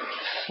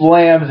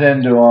slams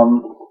into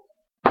him.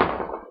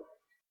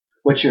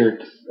 What's your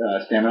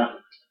stamina?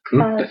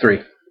 The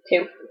 3.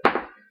 2.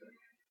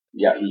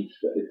 Yeah, it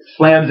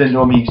slams into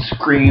him. He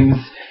screams,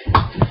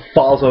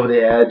 falls over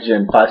the edge,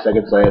 and 5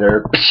 seconds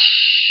later,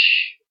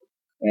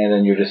 and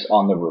then you're just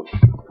on the roof.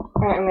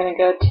 Alright, I'm going to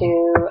go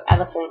to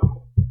Allison.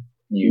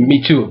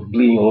 Me too,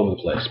 bleeding all over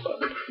the place. But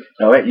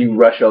All right, you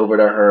rush over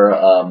to her,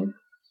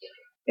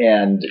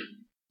 and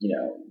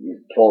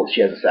you pull.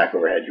 She has a sack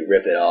over her head. You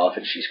rip it off,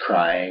 and she's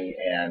crying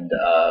and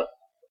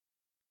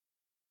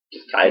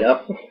just tied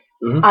up.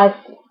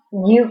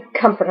 You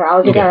comfort her.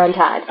 I'll get her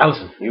untied.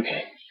 Allison, you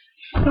okay?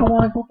 I don't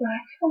want to go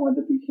back. I want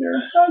to be here.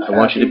 I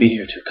want you to be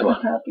here too. Come on.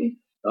 Happy.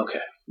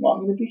 Okay.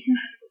 Want me to be here?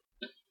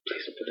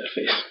 Please don't put that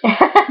face.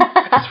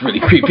 It's really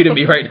creepy to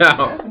me right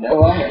now.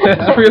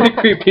 It's really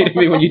creepy to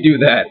me when you do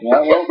that.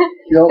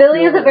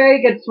 Billy is a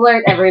very good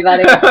flirt,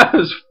 everybody.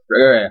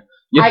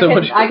 Yes,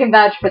 I can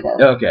vouch for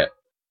this. Okay.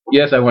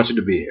 Yes, I want you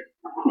to be here.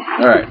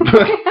 All right.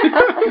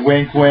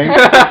 Wink, wink.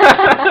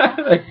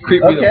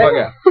 Creep me the fuck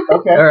out.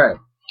 Okay. All right.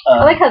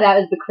 I like how that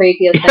was the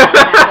creepiest thing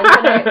that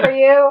happened tonight for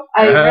you.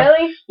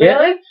 Really? Yeah.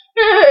 Really?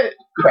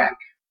 Crack.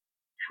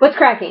 What's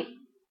cracking?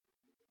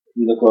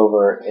 You look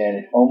over, and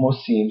it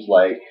almost seems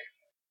like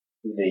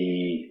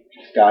the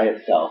sky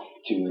itself,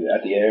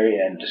 at the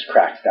area end, just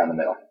cracks down the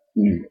middle. I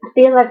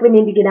feel like we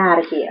need to get out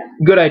of here.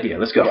 Good idea.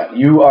 Let's go. Yeah,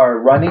 you are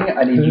running.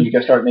 I need you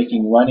to start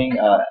making running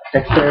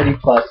dexterity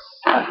plus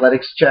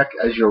athletics check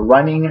as you're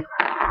running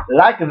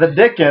like the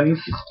Dickens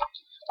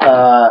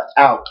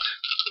out.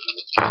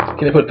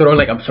 Can I put throwing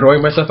like I'm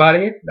throwing myself out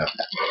of here? No.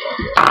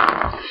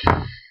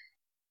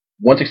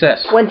 1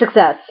 success. 1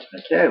 success.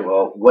 Okay,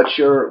 well, what is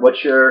your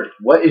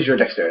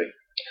dexterity?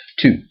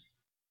 2.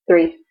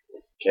 3. Okay,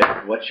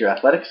 what's your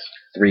athletics?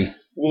 3.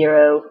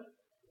 0.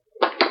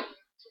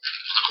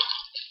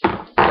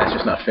 That's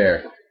just not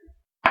fair.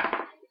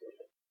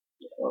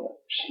 Oh,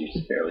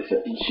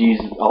 she's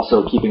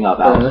also keeping up,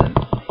 Allison.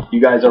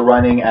 You guys are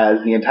running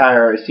as the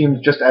entire. It seems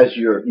just as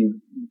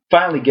you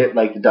finally get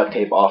like the duct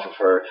tape off of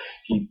her.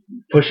 She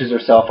pushes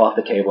herself off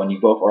the table, and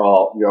you're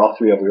all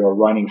three of you are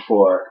running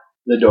for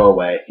the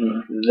doorway.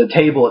 Mm-hmm. The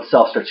table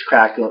itself starts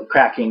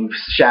cracking,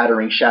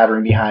 shattering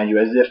behind you,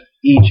 as if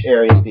each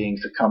area is being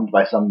succumbed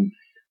by some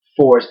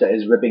force that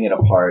is ripping it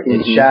apart.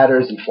 Mm-hmm. It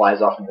shatters and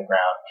flies off on the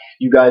ground.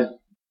 You guys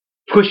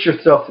push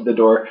yourself to the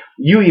door.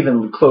 You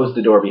even close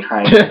the door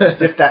behind you,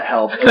 if that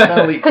helps.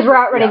 Because we're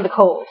outrunning the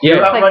cold. Yeah.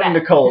 You're Like outrunning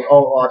that. the cold.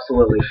 Oh,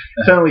 absolutely.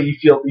 Suddenly you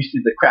see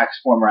the cracks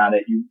form around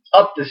it. You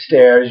up the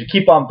stairs. You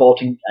keep on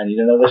bolting. I need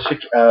another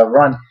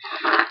run.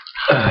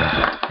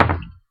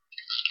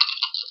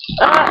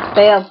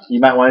 Fail. You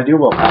might want to do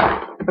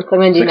willpower. That's what I'm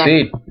going to do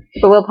Succeed.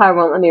 next. But willpower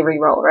won't let me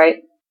re-roll,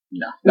 right?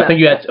 No. I think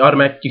you can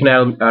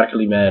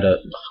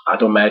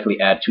automatically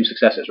add 2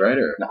 successes, right?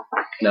 Or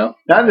no?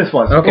 Not in this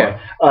one. Okay.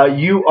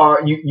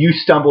 You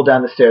stumble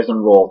down the stairs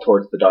and roll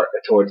towards the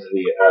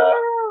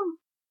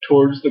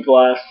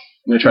glass.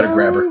 I'm gonna try to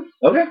grab her.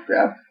 Okay,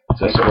 grab.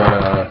 So that's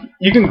what,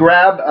 You can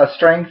grab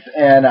strength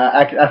and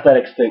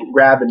athletics to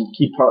grab and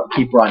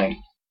keep running.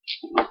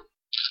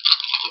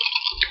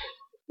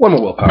 one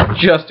more willpower,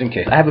 just in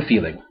case. I have a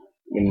feeling I'm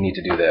gonna need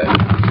to do that.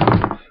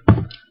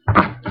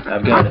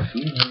 I've got a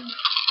feeling.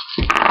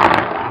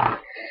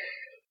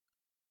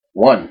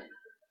 1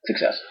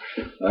 success.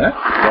 Alright.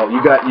 Well,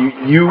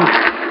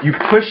 you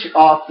push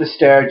off the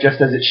stair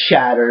just as it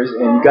shatters,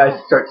 and you guys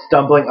start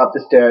stumbling up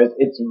the stairs.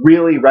 It's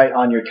really right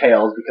on your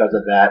tails because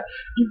of that.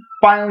 You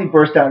finally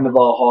burst out into the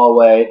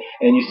hallway,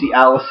 and you see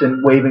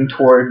Allison waving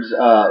towards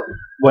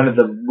one of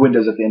the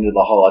windows at the end of the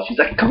hall. She's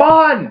like, "Come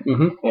on!"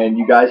 Mm-hmm. And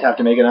you guys have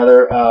to make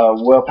another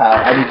willpower.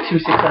 I need 2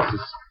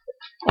 successes.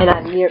 And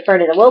I'm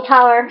burning a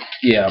willpower.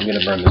 Yeah, I'm gonna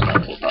burn this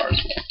one willpower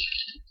as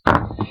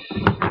well.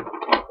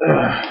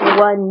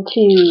 1,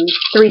 2,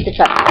 3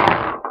 successes.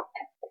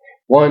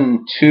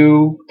 1,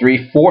 2,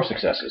 3, 4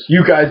 successes.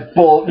 You guys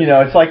bolt.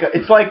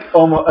 It's like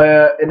almost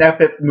an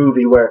epic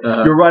movie where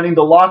you're running.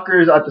 The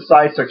lockers at the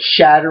side start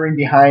shattering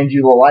behind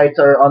you. The lights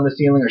are on the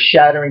ceiling are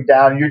shattering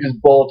down. And you're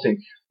just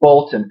bolting,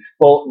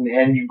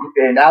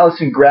 and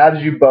Allison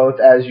grabs you both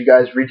as you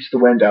guys reach the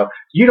window.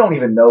 You don't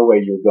even know where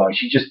you're going.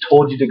 She just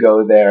told you to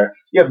go there.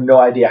 You have no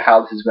idea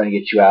how this is going to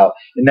get you out.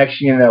 And next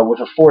thing you know, with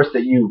a force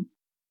that you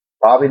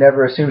probably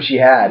never assumed she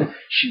had,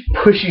 she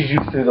pushes you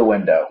through the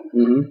window.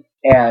 Mm-hmm.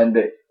 And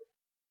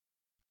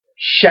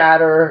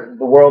shatter,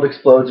 the world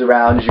explodes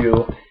around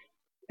you,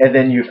 and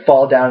then you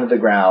fall down to the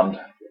ground.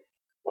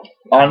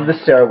 On the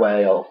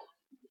stairwell.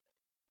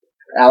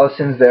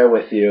 Allison's there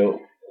with you.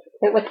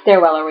 Wait, what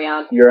stairwell are we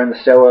on? You're in the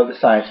stairwell of the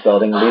science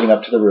building leading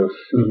up to the roof.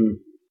 Mm-hmm.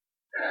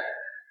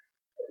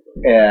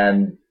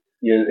 And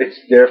it's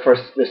there for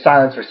there's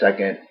silence for a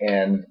second,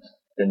 and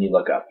then you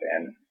look up,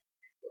 and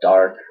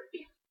dark.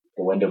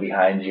 The window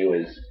behind you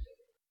is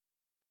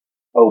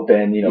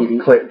open,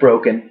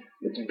 broken.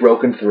 It's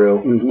broken through.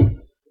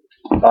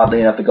 Mm-hmm.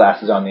 Oddly enough, the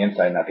glass is on the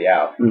inside, not the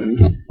out.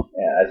 Mm-hmm.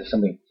 As if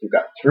something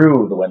got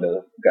through the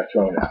window, got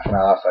thrown out from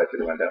outside through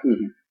the window.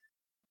 Mm-hmm.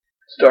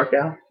 It's dark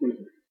out.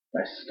 Mm-hmm.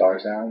 Nice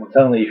stars out. And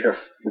suddenly you hear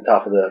the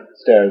top of the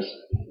stairs,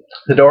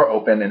 the door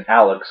open, and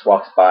Alex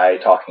walks by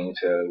talking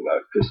to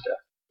Krista.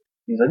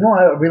 He's like, "No,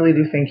 I really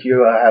do think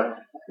you have,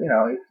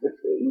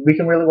 we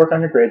can really work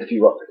on your grades if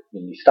you want."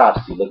 And he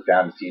stops, he looks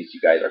down and sees you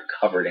guys are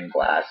covered in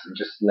glass and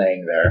just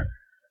laying there.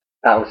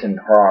 Allison,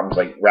 her arms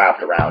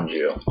wrapped around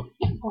you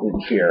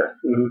in fear.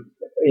 Mm-hmm.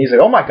 And he's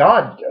like, "Oh my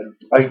God,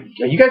 are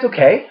you guys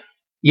okay?"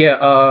 Yeah,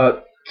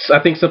 I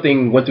think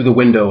something went through the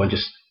window and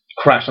just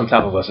crashed on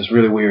top of us. It's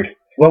really weird.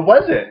 What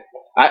was it?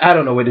 I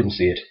don't know. I didn't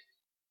see it.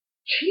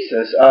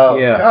 Jesus. Oh,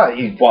 yeah. God.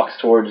 He walks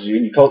towards you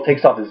and he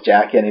takes off his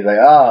jacket and he's like,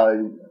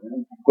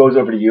 goes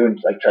over to you and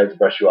tries to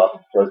brush you off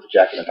and throws the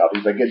jacket on top.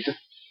 He's like, "Just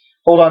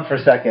hold on for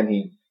a second."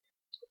 He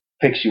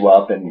picks you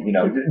up and,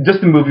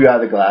 just to move you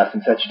out of the glass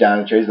and sets you down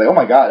in the chair. He's like, "Oh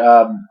my God,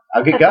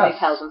 I'll get That's Gus." what he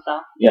tells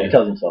himself. Yeah, he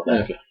tells himself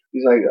that. Okay.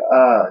 He's like,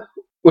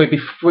 Wait,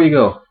 before you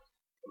go,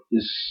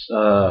 is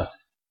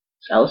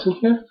Allison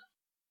here?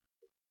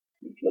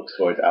 He looks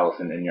towards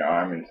Allison in your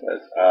arm and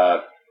says,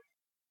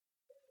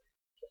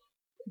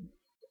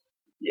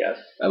 "Yes."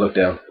 I look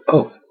down.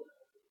 Oh.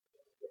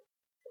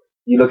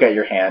 You look at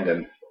your hand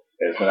and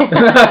there's no...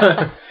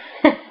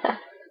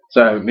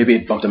 Sorry, maybe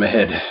it bumped in my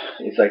head.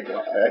 He's like,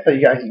 "I thought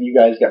you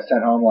guys got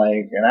sent home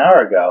an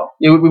hour ago."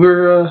 Yeah, we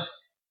were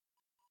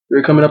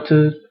coming up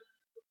to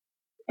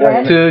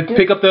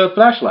pick up the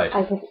flashlight.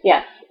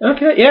 Yes.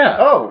 Okay, yeah.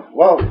 Oh,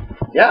 well,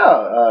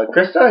 yeah,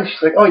 Krista,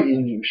 she's like,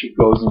 she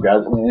goes and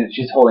grabs it, and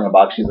she's holding a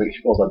box. She's like,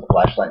 she pulls out the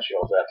flashlight and she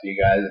holds it out to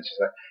you guys, and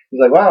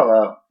he's like,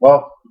 "Wow,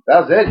 well,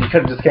 that was it. You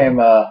could have just came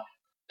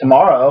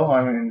tomorrow.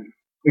 I mean,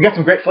 we got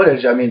some great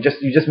footage. I mean,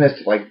 you just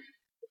missed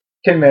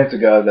 10 minutes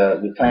ago.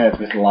 The planet's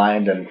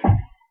misaligned, and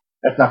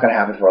that's not going to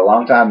happen for a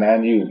long time,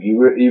 man. You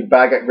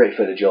got great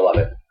footage. You'll love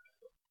it."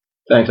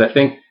 Thanks. I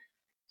think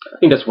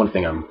that's one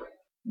thing I'm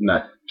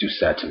not too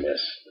sad to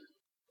miss.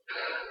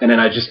 And then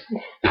I just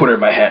put her in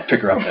my hat, pick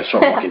her up, and I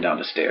start walking down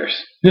the stairs.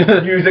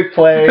 Music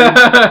plays.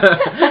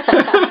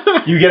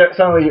 You get it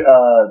suddenly.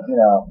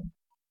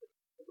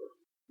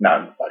 No,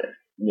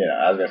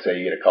 I was gonna say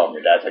you get a call from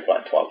your dad. It's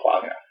about 12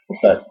 o'clock now.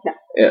 But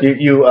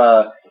you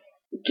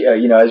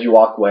as you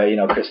walk away,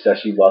 Krista,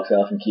 she walks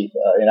off, and Keith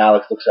and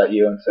Alex looks at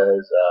you and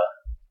says,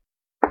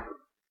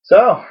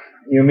 "So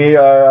you and me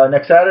are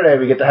next Saturday.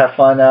 We get to have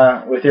fun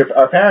with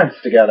our parents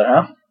together,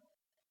 huh?"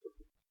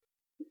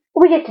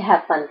 We get to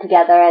have fun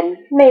together, and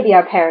maybe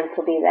our parents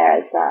will be there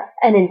as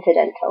an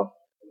incidental.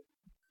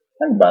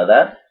 I can buy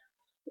that.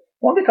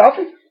 Want me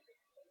coffee?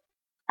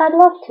 I'd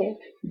love to.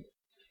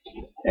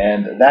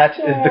 And that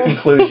is the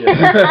conclusion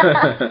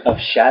of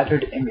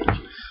Shattered Images.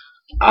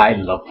 I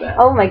love that.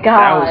 Oh my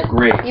god. That was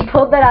great. You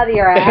pulled that out of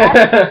your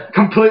ass?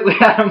 Completely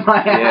out of my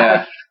ass.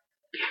 Yeah.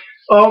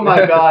 Oh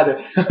my god.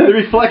 The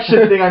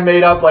reflection thing I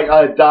made up like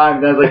on a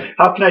dime, and I was like,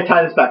 how can I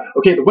tie this back?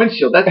 Okay, the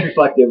windshield, that's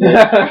reflective.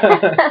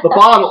 The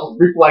bottle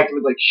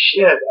reflective. Like,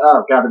 shit.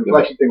 Oh god, the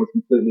reflection thing was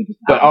completely just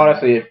But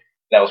honestly,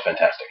 that was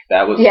fantastic.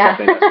 That was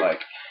something that's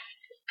like...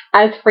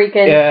 I was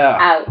freaking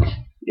out.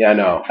 Yeah, I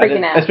know.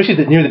 Freaking out. Especially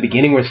near the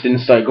beginning where it didn't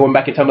start going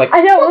back in time. Like,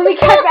 I know, when we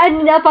kept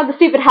ending up on the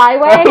stupid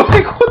highway. I was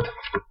like, what the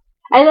fuck?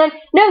 And then,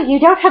 no, you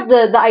don't have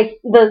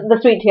the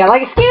sweet tea. I'm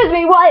like, excuse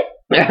me, what?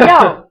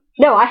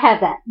 No, I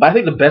have that. But I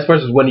think the best part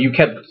is when you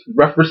kept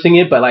referencing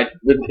it, but like,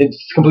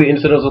 it's complete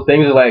incidental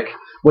things. Like,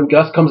 when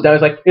Gus comes down,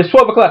 he's like, it's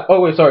 12 o'clock.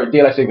 Oh, wait, sorry,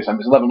 daylight savings time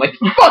is 11. I'm like,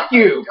 fuck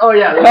you! Oh,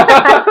 yeah.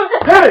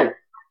 Hey!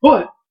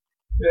 What?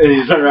 And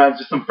he's running around,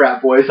 just some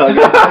frat boys. So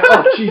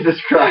oh,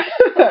 Jesus Christ.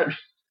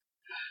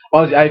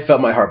 Honestly, I felt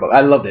my heart broke.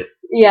 I loved it.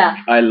 Yeah.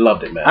 I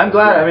loved it, man. I'm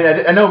glad. I mean,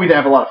 I know we didn't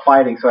have a lot of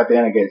fighting, so at the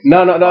end I guess.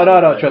 No,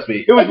 trust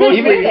me. It was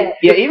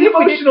even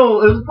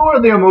emotional. It was more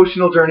of the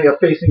emotional journey of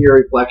facing your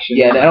reflection.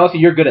 Yeah, and also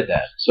you're good at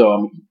that.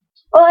 So.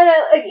 Well, and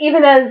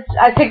even as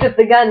I picked up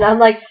the gun, I'm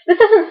like, this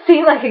doesn't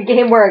seem like a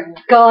game where a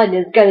gun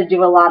is going to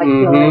do a lot of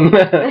killing.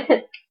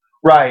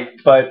 Right,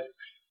 but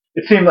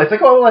it seemed like,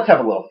 oh, let's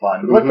have a little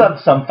fun. Let's have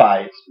some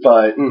fights.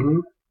 But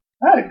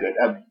I had a good.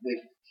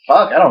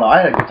 I don't know.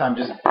 I had a good time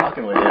just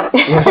fucking with you.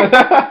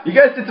 You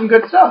guys did some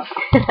good stuff.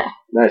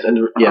 Nice, and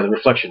the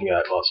reflection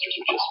monsters,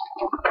 which is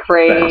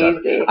crazy.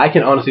 Fantastic. I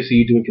can honestly see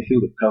you doing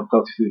Cthulhu, Call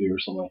of Cthulhu or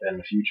something like that in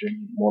the future.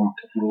 More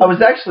Cthulhu. I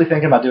was actually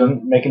thinking about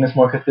making this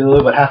more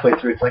Cthulhu, but halfway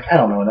through it's like, I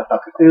don't know enough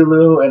about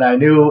Cthulhu, and I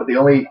knew the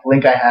only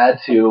link I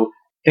had to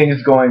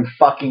things going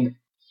fucking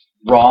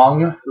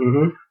wrong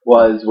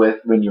was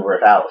with when you were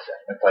with Allison.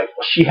 It's like,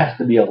 well, she has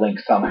to be a link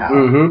somehow.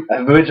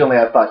 Originally,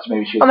 I thought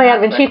maybe she was. Oh my god,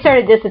 when she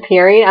started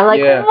disappearing, I'm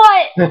like,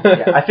 what?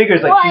 Yeah, I figured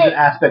it's like she's an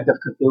aspect of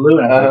Cthulhu,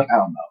 and I was like, I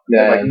don't know.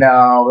 Yeah, like,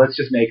 no, let's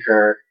just make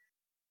her.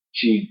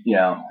 She,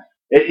 I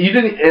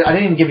didn't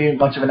even give you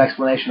much of an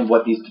explanation of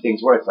what these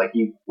things were. It's like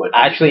you would.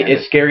 Actually,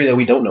 it's scary that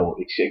we don't know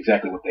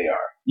exactly what they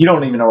are. You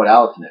don't even know what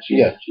Allison is.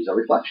 She's a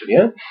reflection.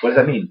 Yeah. What does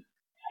that mean?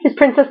 She's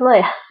Princess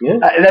Leia. Yeah.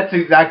 That's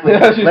exactly.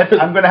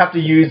 I'm going to have to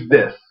use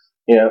this.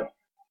 Yeah.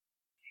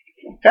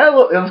 It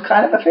was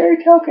kind of a fairy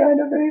tale kind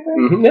of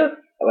anything. Yeah.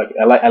 I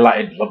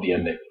love the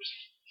ending.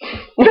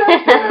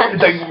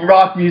 It's like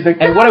rock music.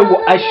 And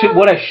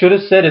what I should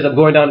have said is I'm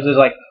going down to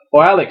like,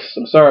 oh Alex,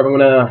 I'm sorry, I'm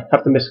gonna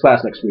have to miss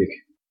class next week.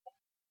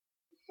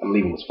 I'm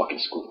leaving this fucking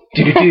school.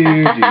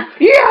 Yeah.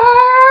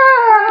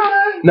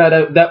 No,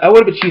 that I would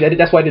have been cheesy.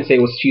 That's why I didn't say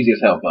it was cheesy as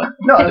hell. But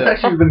no, it's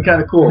actually been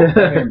kind of cool.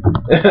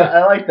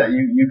 I like that.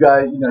 You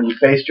guys, you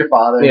faced your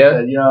father and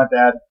said, you know what,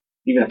 Dad,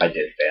 even if I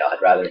did fail,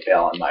 I'd rather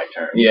fail on my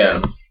terms. Yeah.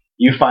 And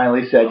you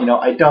finally said,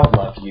 I don't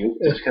love you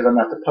just because I'm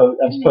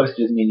supposed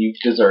to doesn't mean you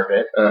deserve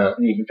it. And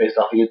you even faced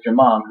off against your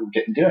mom who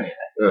didn't do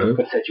anything,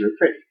 but said you were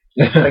pretty.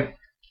 Like,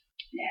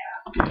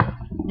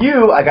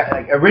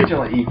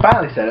 originally, you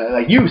finally said it.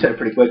 Like, you said it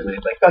pretty quickly.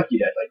 It's like, fuck you,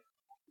 Dad. Like,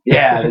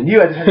 yeah, then you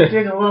had to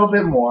dig a little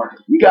bit more.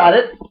 You got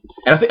it.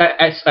 And I think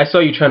I saw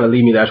you trying to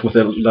lead me there with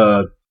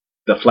the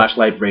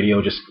flashlight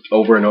radio just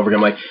over and over again.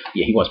 I'm like,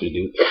 yeah, he wants me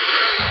to do it.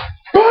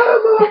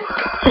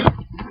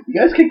 You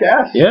guys kicked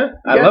ass. Yeah,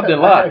 I loved it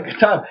a lot. I had a good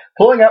time.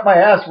 Pulling out my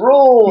ass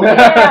rules.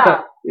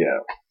 Yeah. Yeah.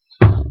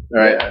 All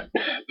right,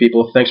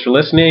 people, thanks for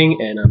listening,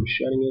 and I'm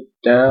shutting it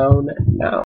down now.